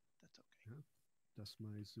this. That's okay. Yeah. Does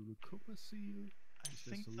my Zulu Cobra see you? I Is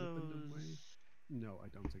think there a lip in the way? those. No, I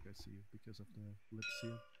don't think I see you because of the lips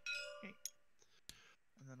here. Okay.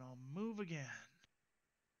 And then I'll move again.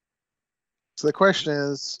 So the question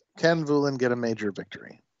is, can Vulin get a major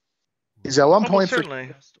victory? He's got 1 point for.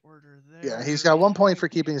 Certainly. Yeah, he's got 1 point for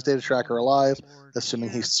keeping his data tracker alive,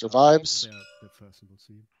 assuming he survives. The person will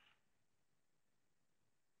see you.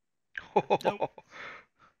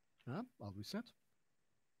 I'll reset.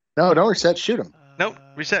 No, don't reset. Shoot him. Nope.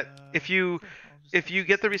 Reset. If you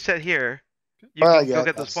get the reset here, you Well, can yeah, go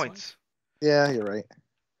get those that's- points. Yeah, you're right.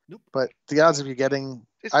 Nope. But the odds of you getting,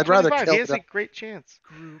 It's I'd rather 25. kill He has the- a great chance.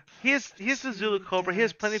 Group. He has the Zulu Cobra. He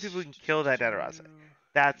has plenty of people who can kill that Dataraza.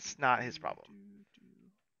 That's not his problem.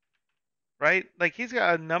 Right? Like, he's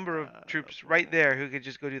got a number of troops right there who could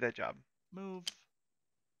just go do that job. Move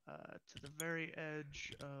to the very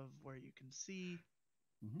edge of where you can see.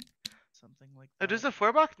 Something like that. Oh, does the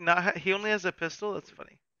Feuerbach not? He only has a pistol. That's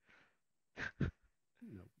funny. No,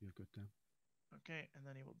 you're good there. Okay, and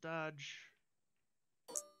then he will dodge.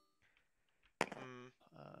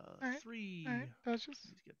 Alright, 3. dodges.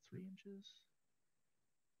 Please get 3 inches.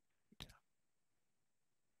 Yeah.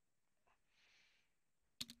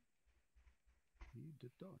 He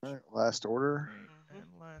did dodge. All right, last order. Okay,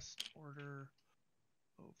 and last order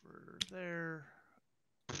over there.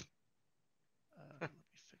 Let me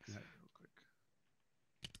fix that real quick.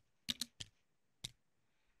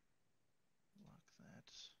 Lock that.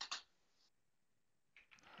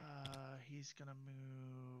 He's gonna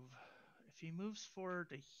move. If he moves forward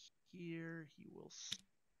to here, he will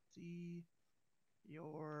see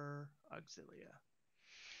your auxilia.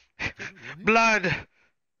 Blood!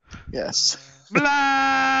 Yes. Blood!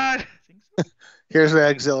 I think so. Here's the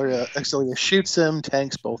auxilia. Auxilia shoots him,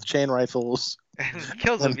 tanks both chain rifles. And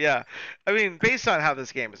kills him, yeah. I mean, based on how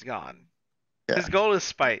this game has gone, his goal is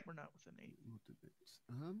spite. We're not within 8.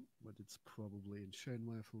 But it's probably in chain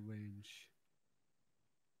rifle range.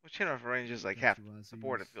 Well, chain rifle range is like half the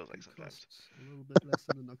board, it feels like sometimes. Costs a little bit less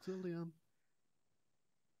than an auxilia.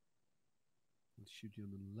 I'll shoot you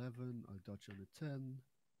on an 11. I'll dodge on a 10.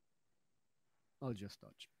 I'll just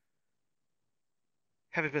dodge.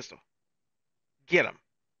 Heavy pistol. Get him.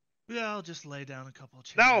 Yeah, I'll just lay down a couple of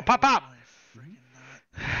chain No, pop rifles. up! Why friggin' not?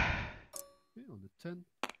 Okay, on the 10.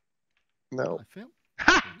 No. I fail.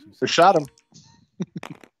 They shot him.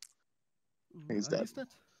 Ooh, He's dead. and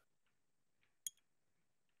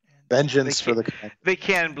Vengeance They for the. They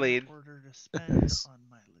can bleed. Order to spend on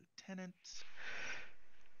my lieutenant.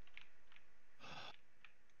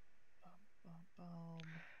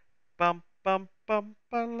 Bum, bum, bum,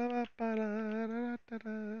 ba, la, ba, la, da, da,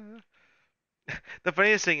 da. The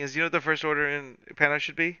funniest thing is, you know what the first order in Pano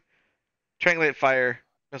should be? Triangulate fire,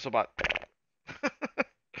 missile bot.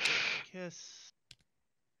 Kiss.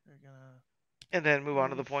 They're gonna And then move on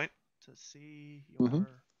to the point. to see your again,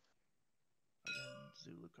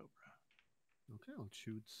 Zulu Cobra. Okay, I'll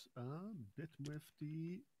shoot a bit with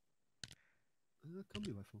the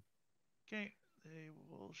combi rifle. Okay, they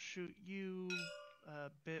will shoot you a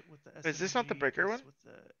bit with the. Is this not the SMG, breaker one? With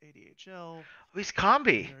the ADHL. Oh, he's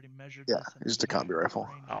combi. They already measured Yeah, this and he's the it's combi rifle.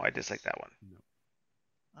 Oh, I dislike that one. No.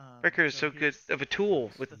 Breaker is so good here's of a tool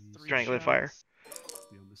the with 3 triangulate fire. shots.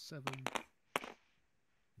 Be on the 7.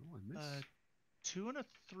 Oh, I missed. 2 and a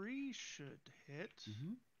 3 should hit.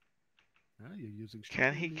 You're using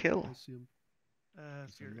Can he shotgun, kill? I assume. If I'm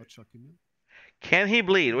you're not shocking you. Can he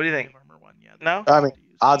bleed? What do you think? No? I mean,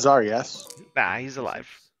 odds are yes. Nah, he's alive.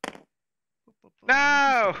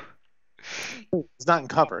 No! He's not in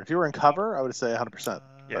cover. If you were in cover, I would say 100%.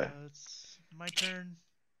 Yeah. It's my turn.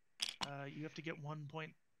 You have to get 1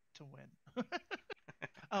 point to win.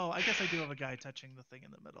 Oh, I guess I do have a guy touching the thing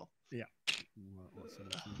in the middle. Yeah. Well,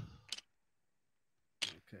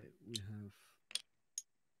 okay, we have.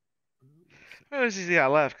 What does he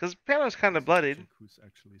got left? Because Pano's kind of bloodied. Who's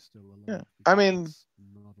actually still alive? Yeah. I mean,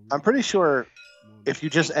 I'm pretty sure if you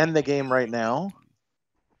just end the game right now,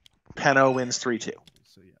 Pano wins 3-2.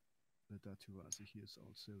 So yeah, he is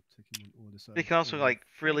also taking an order. They can also like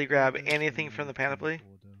freely grab anything from the panoply.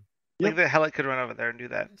 Yep. Like the Hellet could run over there and do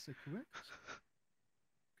that. Is that correct?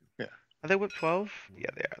 Yeah. Are they whip 12? Yeah,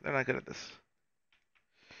 they are. They're not good at this.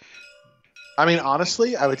 I mean,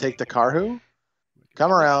 honestly, I would take the Karhu,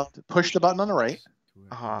 come around, push the button on the right.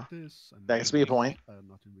 That gets me a point.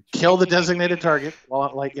 Kill the designated target.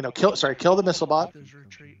 Well, like kill the missile bot.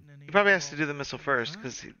 He probably has to do the missile first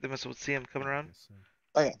because the missile would see him coming around.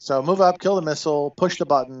 Okay, so move up, kill the missile, push the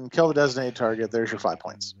button, kill the designated target. There's your 5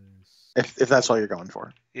 points. If that's all you're going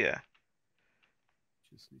for. Yeah.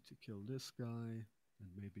 Just need to kill this guy and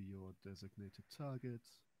maybe your designated target.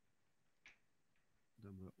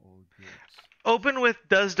 Then we're all good. Open with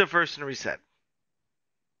does diverse and reset.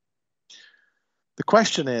 The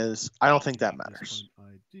question is, I don't think that matters.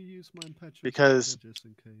 Because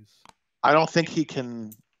I don't think he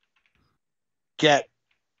can get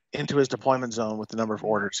into his deployment zone with the number of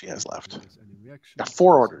orders he has left. Got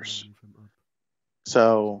 4 orders.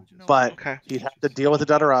 So, but he'd have to deal with the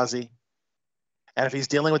Dadarazi. And if he's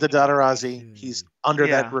dealing with the Dadarazi, he's under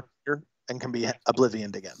that repeater and can be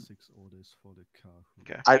oblivioned again.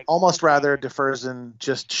 Okay. I'd almost rather Deferzen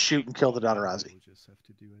just shoot and kill the Dadarazi.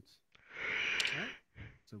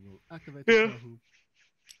 So we'll activate the Karhu.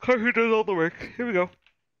 Karhu does all the work. Here we go.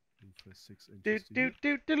 Do.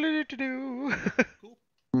 Cool.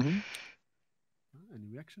 Any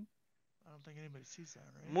reaction? I don't think anybody sees that,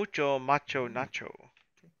 right? Mucho Macho Nacho.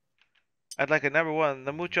 Okay. I'd like a number 1,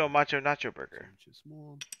 the Mucho Macho Nacho Burger.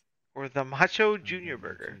 Or the Macho Junior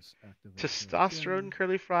Burger. Testosterone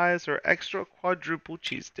curly fries or extra quadruple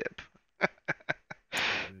cheese dip. I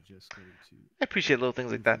appreciate little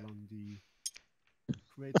things like that.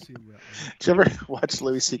 Did you ever watch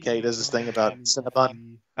Louis C.K. does this thing about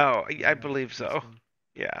Cinnabon? Oh, I believe so.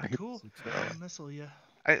 Yeah. Cool. Missile, yeah.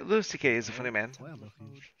 Louis C.K. is a funny man.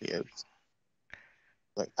 Yeah.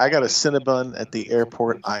 Like, I got a Cinnabon at the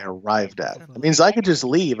airport I arrived at. It means I could just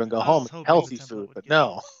leave and go home and eat healthy food, but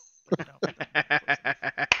no. Okay,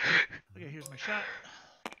 here's my shot.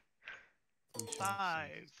 5.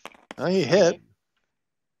 Oh, he hit.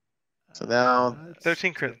 So now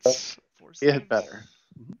 13 crits. He hit better.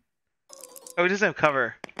 Oh, he doesn't have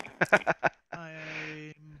cover.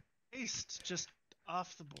 I'm based just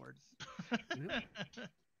off the board.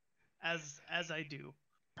 as I do.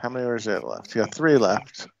 How many orders are left? You got 3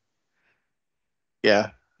 left.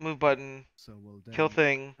 Yeah. Move button. Kill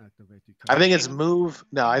thing. I think it's move.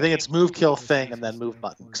 No, I think it's move, kill thing, and then move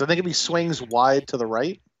button. Because I think if he swings wide to the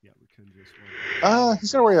right,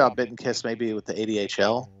 he's gonna worry about bit and kiss maybe with the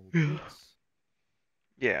ADHL.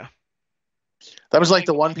 Yeah. That was like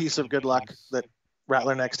the one piece of good luck that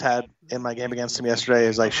Rattler Next had in my game against him yesterday.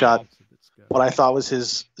 Is I shot what I thought was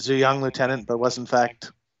his Zuyang lieutenant, but was in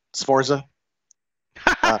fact Sforza.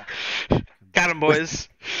 Got him, boys.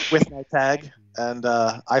 With my tag, and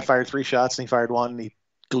I fired 3 shots, and he fired 1, and he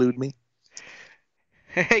glued me.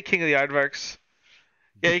 Hey, King of the Aardvarks.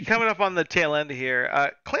 Yeah, you're coming up on the tail end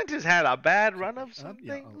here. Clint has had a bad run of some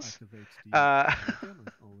things.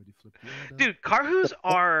 Dude, Karhus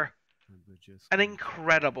are an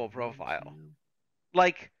incredible profile.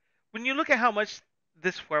 Like, when you look at how much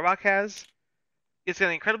this Feuerbach has, it's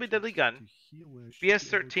an incredibly deadly gun.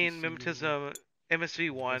 BS-13, Mimetism,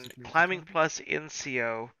 MSV-1, Climbing Plus,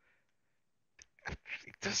 NCO.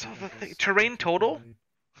 That's all the thing. Terrain total?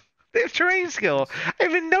 They have terrain skill. I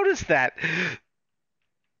even noticed that.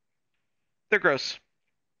 They're gross.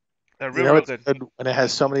 They're really good. When it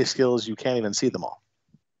has so many skills, you can't even see them all.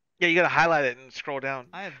 Yeah, you gotta highlight it and scroll down.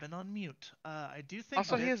 I have been on mute. I do think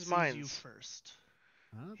also he has mines. You first.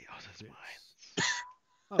 He also has mines.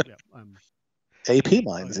 Oh yeah, I'm AP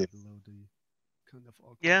mines. Kind of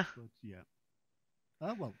awkward, yeah. But yeah.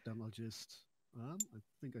 Well, then I'll just. I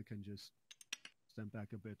think I can just stand back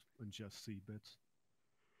a bit and just see bit.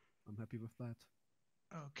 I'm happy with that.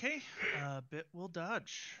 Okay, bit will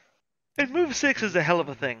dodge. And move 6 is a hell of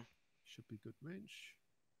a thing. Should be good range.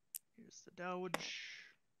 Here's the dodge.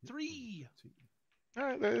 3. All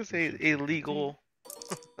right, that is a legal.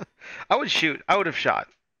 I would shoot. I would have shot.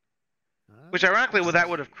 Which ironically, well, that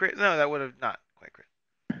would have crit. No, that would have not quite crit.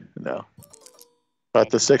 No. But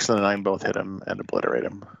the 6 and the 9 both hit him and obliterate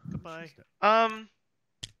him. Goodbye. I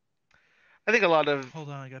think a lot of Hold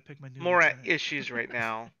on, I gotta pick my new more lieutenant. issues right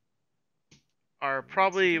now are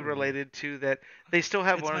probably related to that they still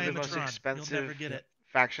have one of the most expensive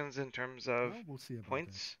factions in terms of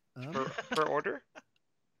points per order.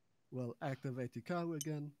 We'll activate the Kahu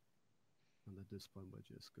again. And at this point, we're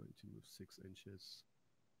just going to move 6 inches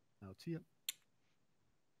out here.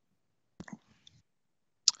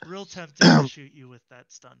 Real tempting to shoot you with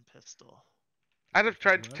that stun pistol. I'd have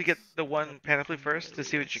tried to get the one panoply first to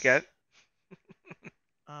see what you get.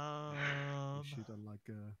 You shoot on like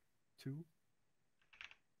a 2.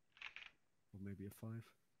 Or maybe a 5.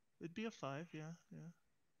 It'd be a 5, yeah.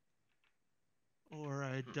 Or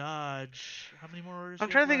I dodge. How many more orders? I'm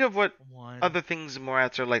trying to think of what other things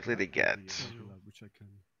Morats are likely to get. Which I can...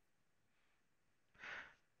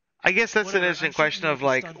 I guess that's an interesting question of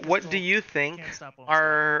like, what do you think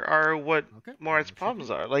are what Morat's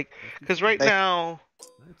problems are? Like, because right now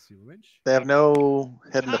they have no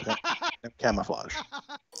hidden camouflage.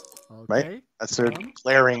 Right? That's their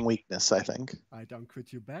glaring weakness, I think. I don't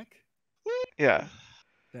crit you back. Yeah.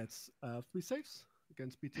 That's 3 saves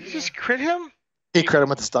against BT. Did you just crit him? He crit him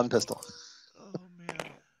with the stun pistol. Oh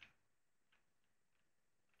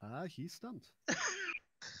man. He's stunned.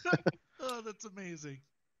 Oh, that's amazing.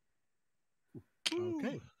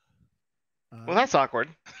 Okay. Well, that's awkward.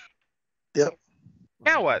 Yep.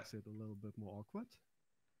 Now what? It's a little bit more awkward.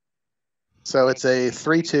 So it's a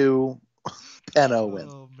 3-2 PanO win.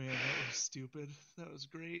 Oh man, that was stupid. That was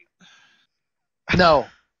great. No.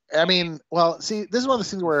 I mean, well, see, this is one of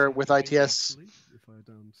those things where with ITS, if I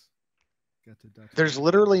don't get to that, there's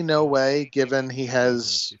literally no way, given he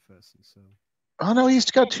has... Oh, no,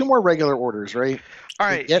 he's got 2 more regular orders, right? All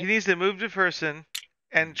right, he needs to move to person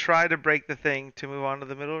and try to break the thing to move on to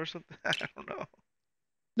the middle or something. I don't know.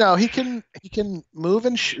 No, he can move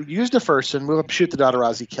and use the first and move up, shoot the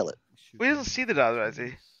Dotarazi, kill it. Well, he doesn't see the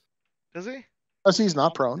Dotarazi, does he? Oh, so he's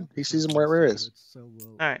not prone. He sees him wherever he is. So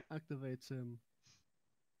we'll activate him.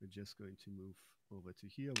 We're just going to move over to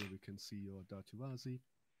here where we can see your Dotarazi.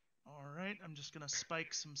 All right, I'm just gonna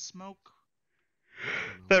spike some smoke.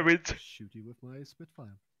 That reads. Shoot you with my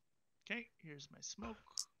Spitfire. Okay, here's my smoke.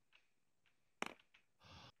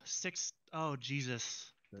 6. Oh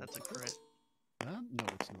Jesus, that's a crit. No,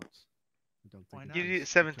 it's not. I don't think. Why not? You need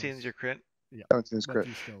 17 is your crit. Yeah. 17 is crit.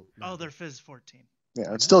 Oh, they're Fizz 14.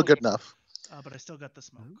 Yeah, it's still good enough. But I still got the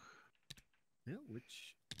smoke. Yeah,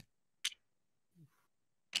 which.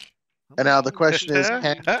 And now the question is,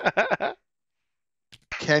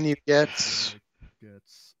 can you get?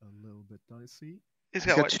 Gets a little bit dicey. He's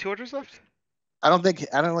got what? 2 orders left. I don't think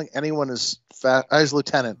anyone is fat. His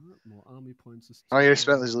lieutenant. More army points. Oh, you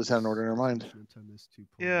spent his lieutenant order. Never mind. 2 points.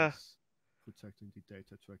 Yeah. Protecting the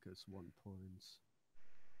data tracker is 1 point.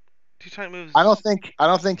 2 time moves. I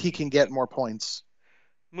don't think he can get more points.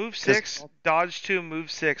 Move 6, dodge 2,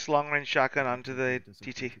 move 6, long range shotgun onto the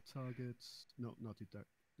TT. Targets. No, not the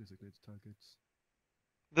designated targets.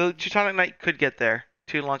 The Teutonic Knight could get there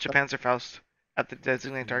to launch a Panzerfaust at the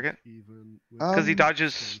designated target. Because he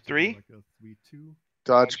dodges 3.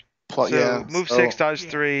 Dodge plus, so yeah. Move 6, dodge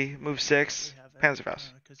 3, move 6,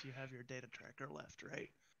 Panzerfaust. Because you have your data tracker left, right?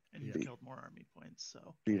 And you've killed more army points,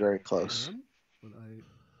 so. Be very close. But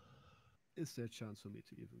is there a chance for me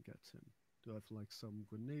to even get him? Do I have like some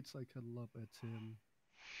grenades I can lob at him?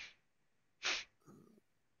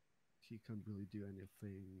 He can't really do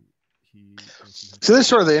anything. So this is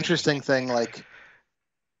sort of the interesting thing, like,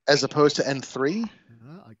 as opposed to N3,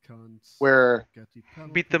 I can't where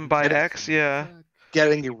beat them by X, yeah.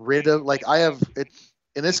 Getting rid of, like, I have it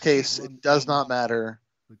in this case. It does not matter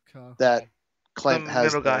that Clint has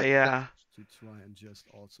middle guy, yeah. To try and just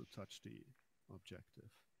also touch the objective.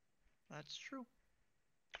 That's true.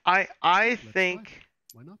 I think.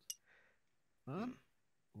 Why not?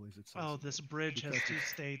 Or is it this bridge has 2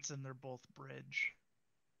 states and they're both bridge.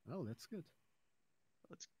 Oh, that's good.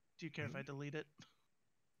 Do you care if I delete it?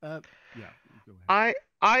 Yeah, go ahead.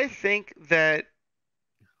 I think that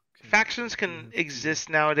factions can exist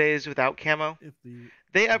nowadays without camo.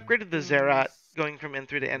 They upgraded the Zerat going from N3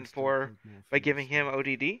 to N4 by giving him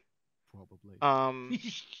ODD. Probably.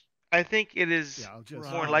 I think it is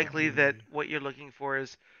more likely that what you're looking for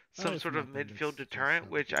is some sort of midfield deterrent,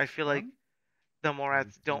 which I feel like the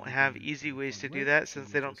Morats don't have easy ways to do that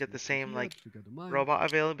since they don't get the same like robot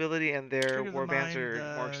availability and their warbands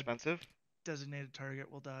are more expensive. Designated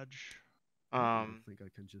target will dodge. I think I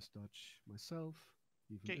can just dodge myself,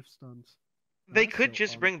 even if stunned. They could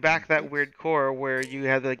just bring back that weird core where you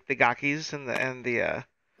had like the Gakis and the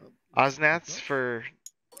Osnats for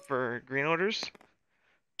green orders.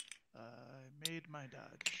 I made my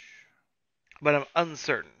dodge. But I'm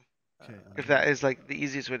uncertain Okay, if that is like the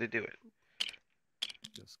easiest way to do it.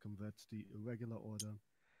 Just convert the irregular order.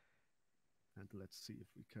 And let's see if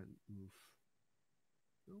we can move.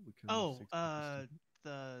 Oh, we can move 6 pieces.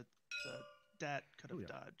 The dat could have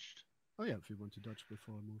dodged. Oh yeah, if you want to dodge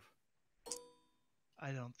before a move.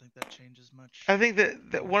 I don't think that changes much. I think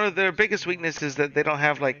that one of their biggest weaknesses is that they don't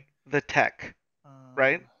have like the tech,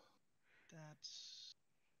 right? That's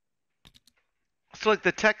So like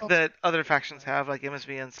the tech that other factions have, like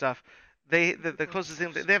MSV and stuff, the closest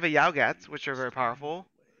thing they have a Yaugats, which are very powerful.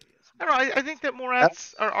 I don't know. I think that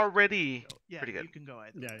Morats are already pretty good. You can go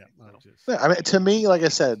either. Yeah. I mean, to me, like I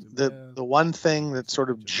said, the one thing that sort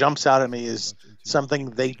of jumps out at me is something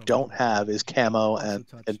they don't have is camo and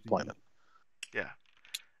deployment. Yeah.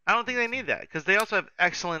 I don't think they need that because they also have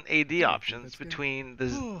excellent AD options between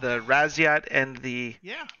the Raziat and the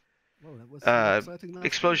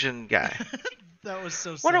explosion guy. That was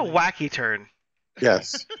so What silly. a wacky turn.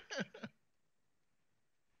 Yes.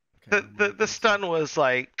 The stun was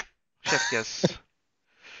like chef kiss.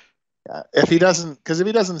 Yeah. If he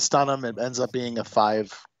doesn't stun him, it ends up being a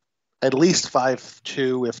 5, at least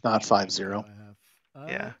 5-2, if not 5-0.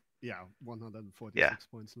 Yeah. Yeah, 146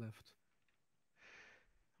 points left.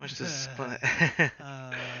 Which is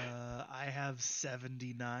I have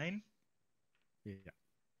 79. Yeah.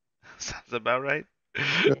 Sounds about right.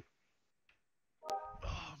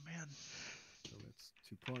 Oh man. So that's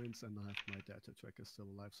 2 points, and I have my data tracker still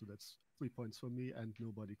alive, so that's 3 points for me, and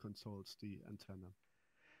nobody controls the antenna.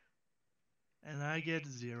 And I get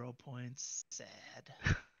 0 points. Sad.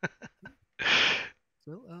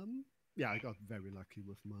 So yeah, I got very lucky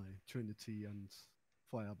with my Trinity and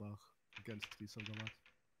Feuerbach against the Soldavat.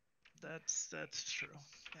 That's true.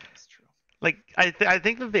 That's true. Like I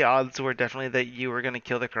think that the odds were definitely that you were going to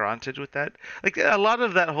kill the Carontage with that. Like a lot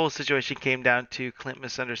of that whole situation came down to Clint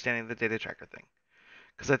misunderstanding the data tracker thing.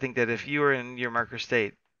 Because I think that if you were in your marker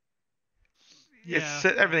state,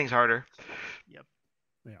 everything's harder. Yep.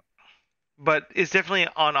 Yeah. But it's definitely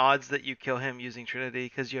on odds that you kill him using Trinity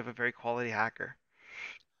because you have a very quality hacker.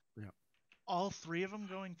 All 3 of them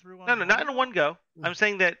going through on No, not in one go. I'm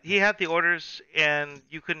saying that he had the orders and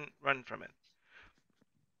you couldn't run from it.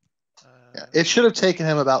 Yeah. It should have taken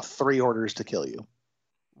him about 3 orders to kill you.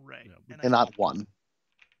 Right. Yeah, and not 1.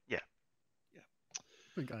 Yeah. I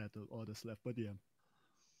think I had the orders left, but yeah.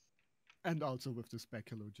 And also with the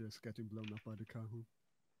Speculo just getting blown up by the Kahu.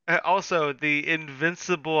 Also, the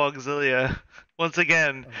invincible Auxilia. Once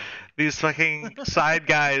again, these fucking side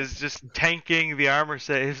guys just tanking the armor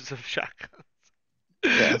saves of shotguns.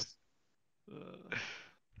 Yes.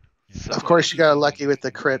 So of course, you got lucky with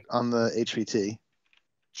the crit on the HVT.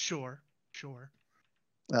 Sure.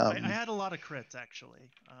 I had a lot of crits actually.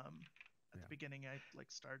 At the beginning, I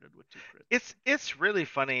started with 2 crits. It's really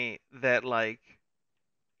funny that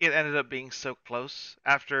it ended up being so close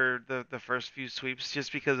after the first few sweeps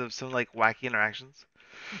just because of some wacky interactions.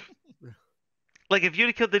 Like if you'd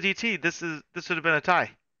have killed the DT, this would have been a tie.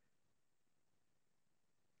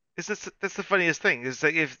 That's the funniest thing. Is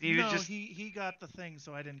like if you he got the thing,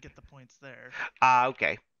 so I didn't get the points there.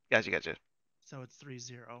 Okay. Gotcha. So it's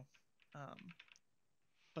 3-0.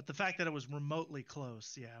 But the fact that it was remotely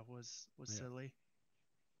close, was silly.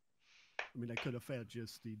 I mean, I could have failed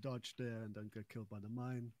just the dodge there and then get killed by the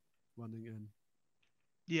mine running in.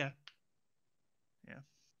 Yeah.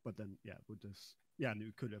 But then, with this, and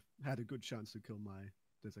you could have had a good chance to kill my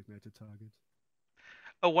designated target.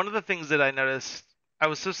 Oh, one of the things that I noticed, I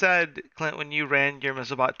was so sad, Clint, when you ran your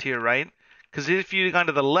missile bot to your right, because if you'd gone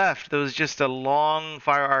to the left, there was just a long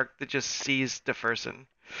fire arc that just seized Defurson.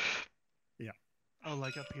 Yeah. Oh,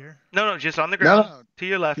 like up here? No, just on the ground to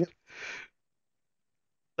your left. Yep.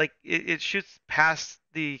 Like it shoots past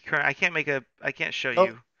the current. I can't show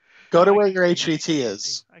you. Go to where your HVT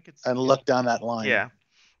is and it. look down that line. Yeah.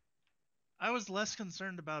 I was less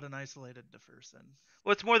concerned about an isolated Defurson.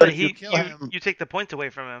 Well, it's more that you take the points away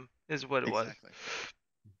from him is what it was.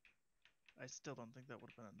 I still don't think that would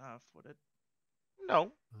have been enough, would it?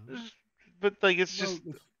 No, but it's just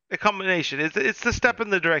a combination. It's the step in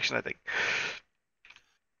the direction, I think.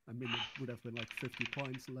 I mean, it would have been 50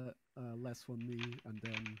 points less for me, and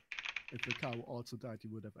then if the cow also died, he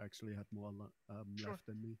would have actually had more left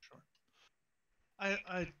than me. Sure.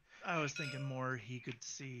 I was thinking more he could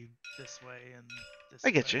see this way and this way.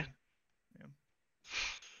 I get you. Yeah.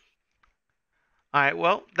 All right,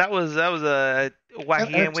 well, that was a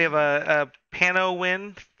wacky game. We have a Pano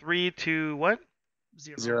win, 3-0 what?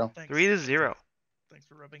 0. 3-0. 3-0. Thanks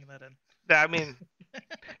for rubbing that in. I mean,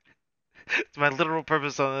 It's my literal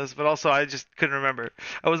purpose on this, but also I just couldn't remember.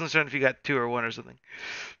 I wasn't sure if you got 2 or 1 or something.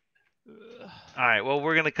 All right, well,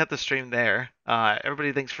 we're gonna cut the stream there.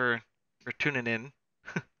 Everybody, thanks for tuning in.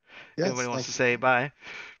 Yes, Anybody wants to say bye?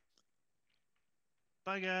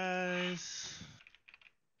 Bye, guys.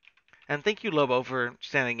 And thank you, Lobo, for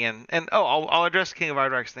standing in. And I'll address King of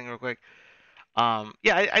Ardrak's thing real quick. Yeah,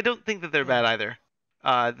 I don't think that they're bad either.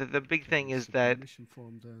 The big thing is that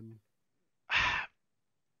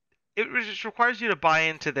it just requires you to buy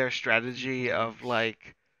into their strategy of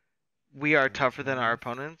like, we are tougher than our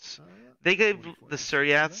opponents. They gave the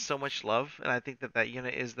Suryaths so much love, and I think that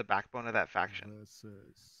unit is the backbone of that faction.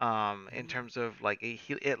 In terms of like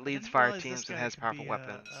it leads fire teams and has powerful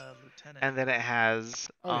weapons, and then it has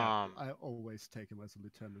I always take him as a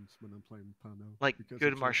lieutenant when I'm playing Pano. Like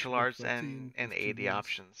good martial arts and AD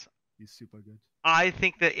options. He's super good. I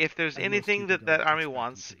think that if there's anything that army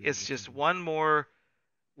wants, it's just one more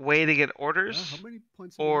way to get orders, how many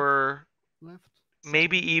points or left?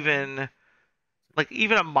 maybe even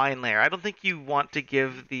a mine layer. I don't think you want to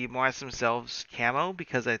give the Moras themselves camo,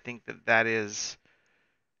 because I think that is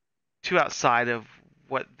too outside of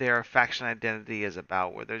what their faction identity is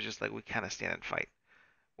about, where they're just like, we kind of stand and fight.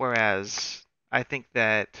 Whereas I think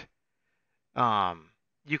that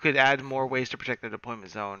you could add more ways to protect their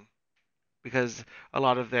deployment zone, because a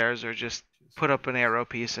lot of theirs are just put up an arrow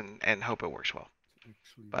piece and hope it works well.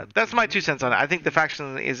 But that's my 2 cents on it. I think the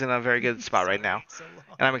faction is in a very good spot right now,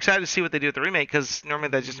 and I'm excited to see what they do with the remake, because normally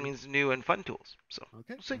that just means new and fun tools. So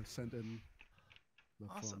okay, we'll see. I'll send in the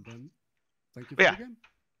Awesome. Then. Thank you for the game.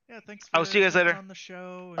 Yeah, thanks for I'll see you guys later on the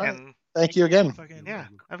show. All right. And Thank you again. Fucking yeah,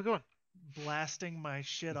 have a good one. blasting my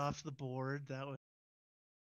shit off the board. That was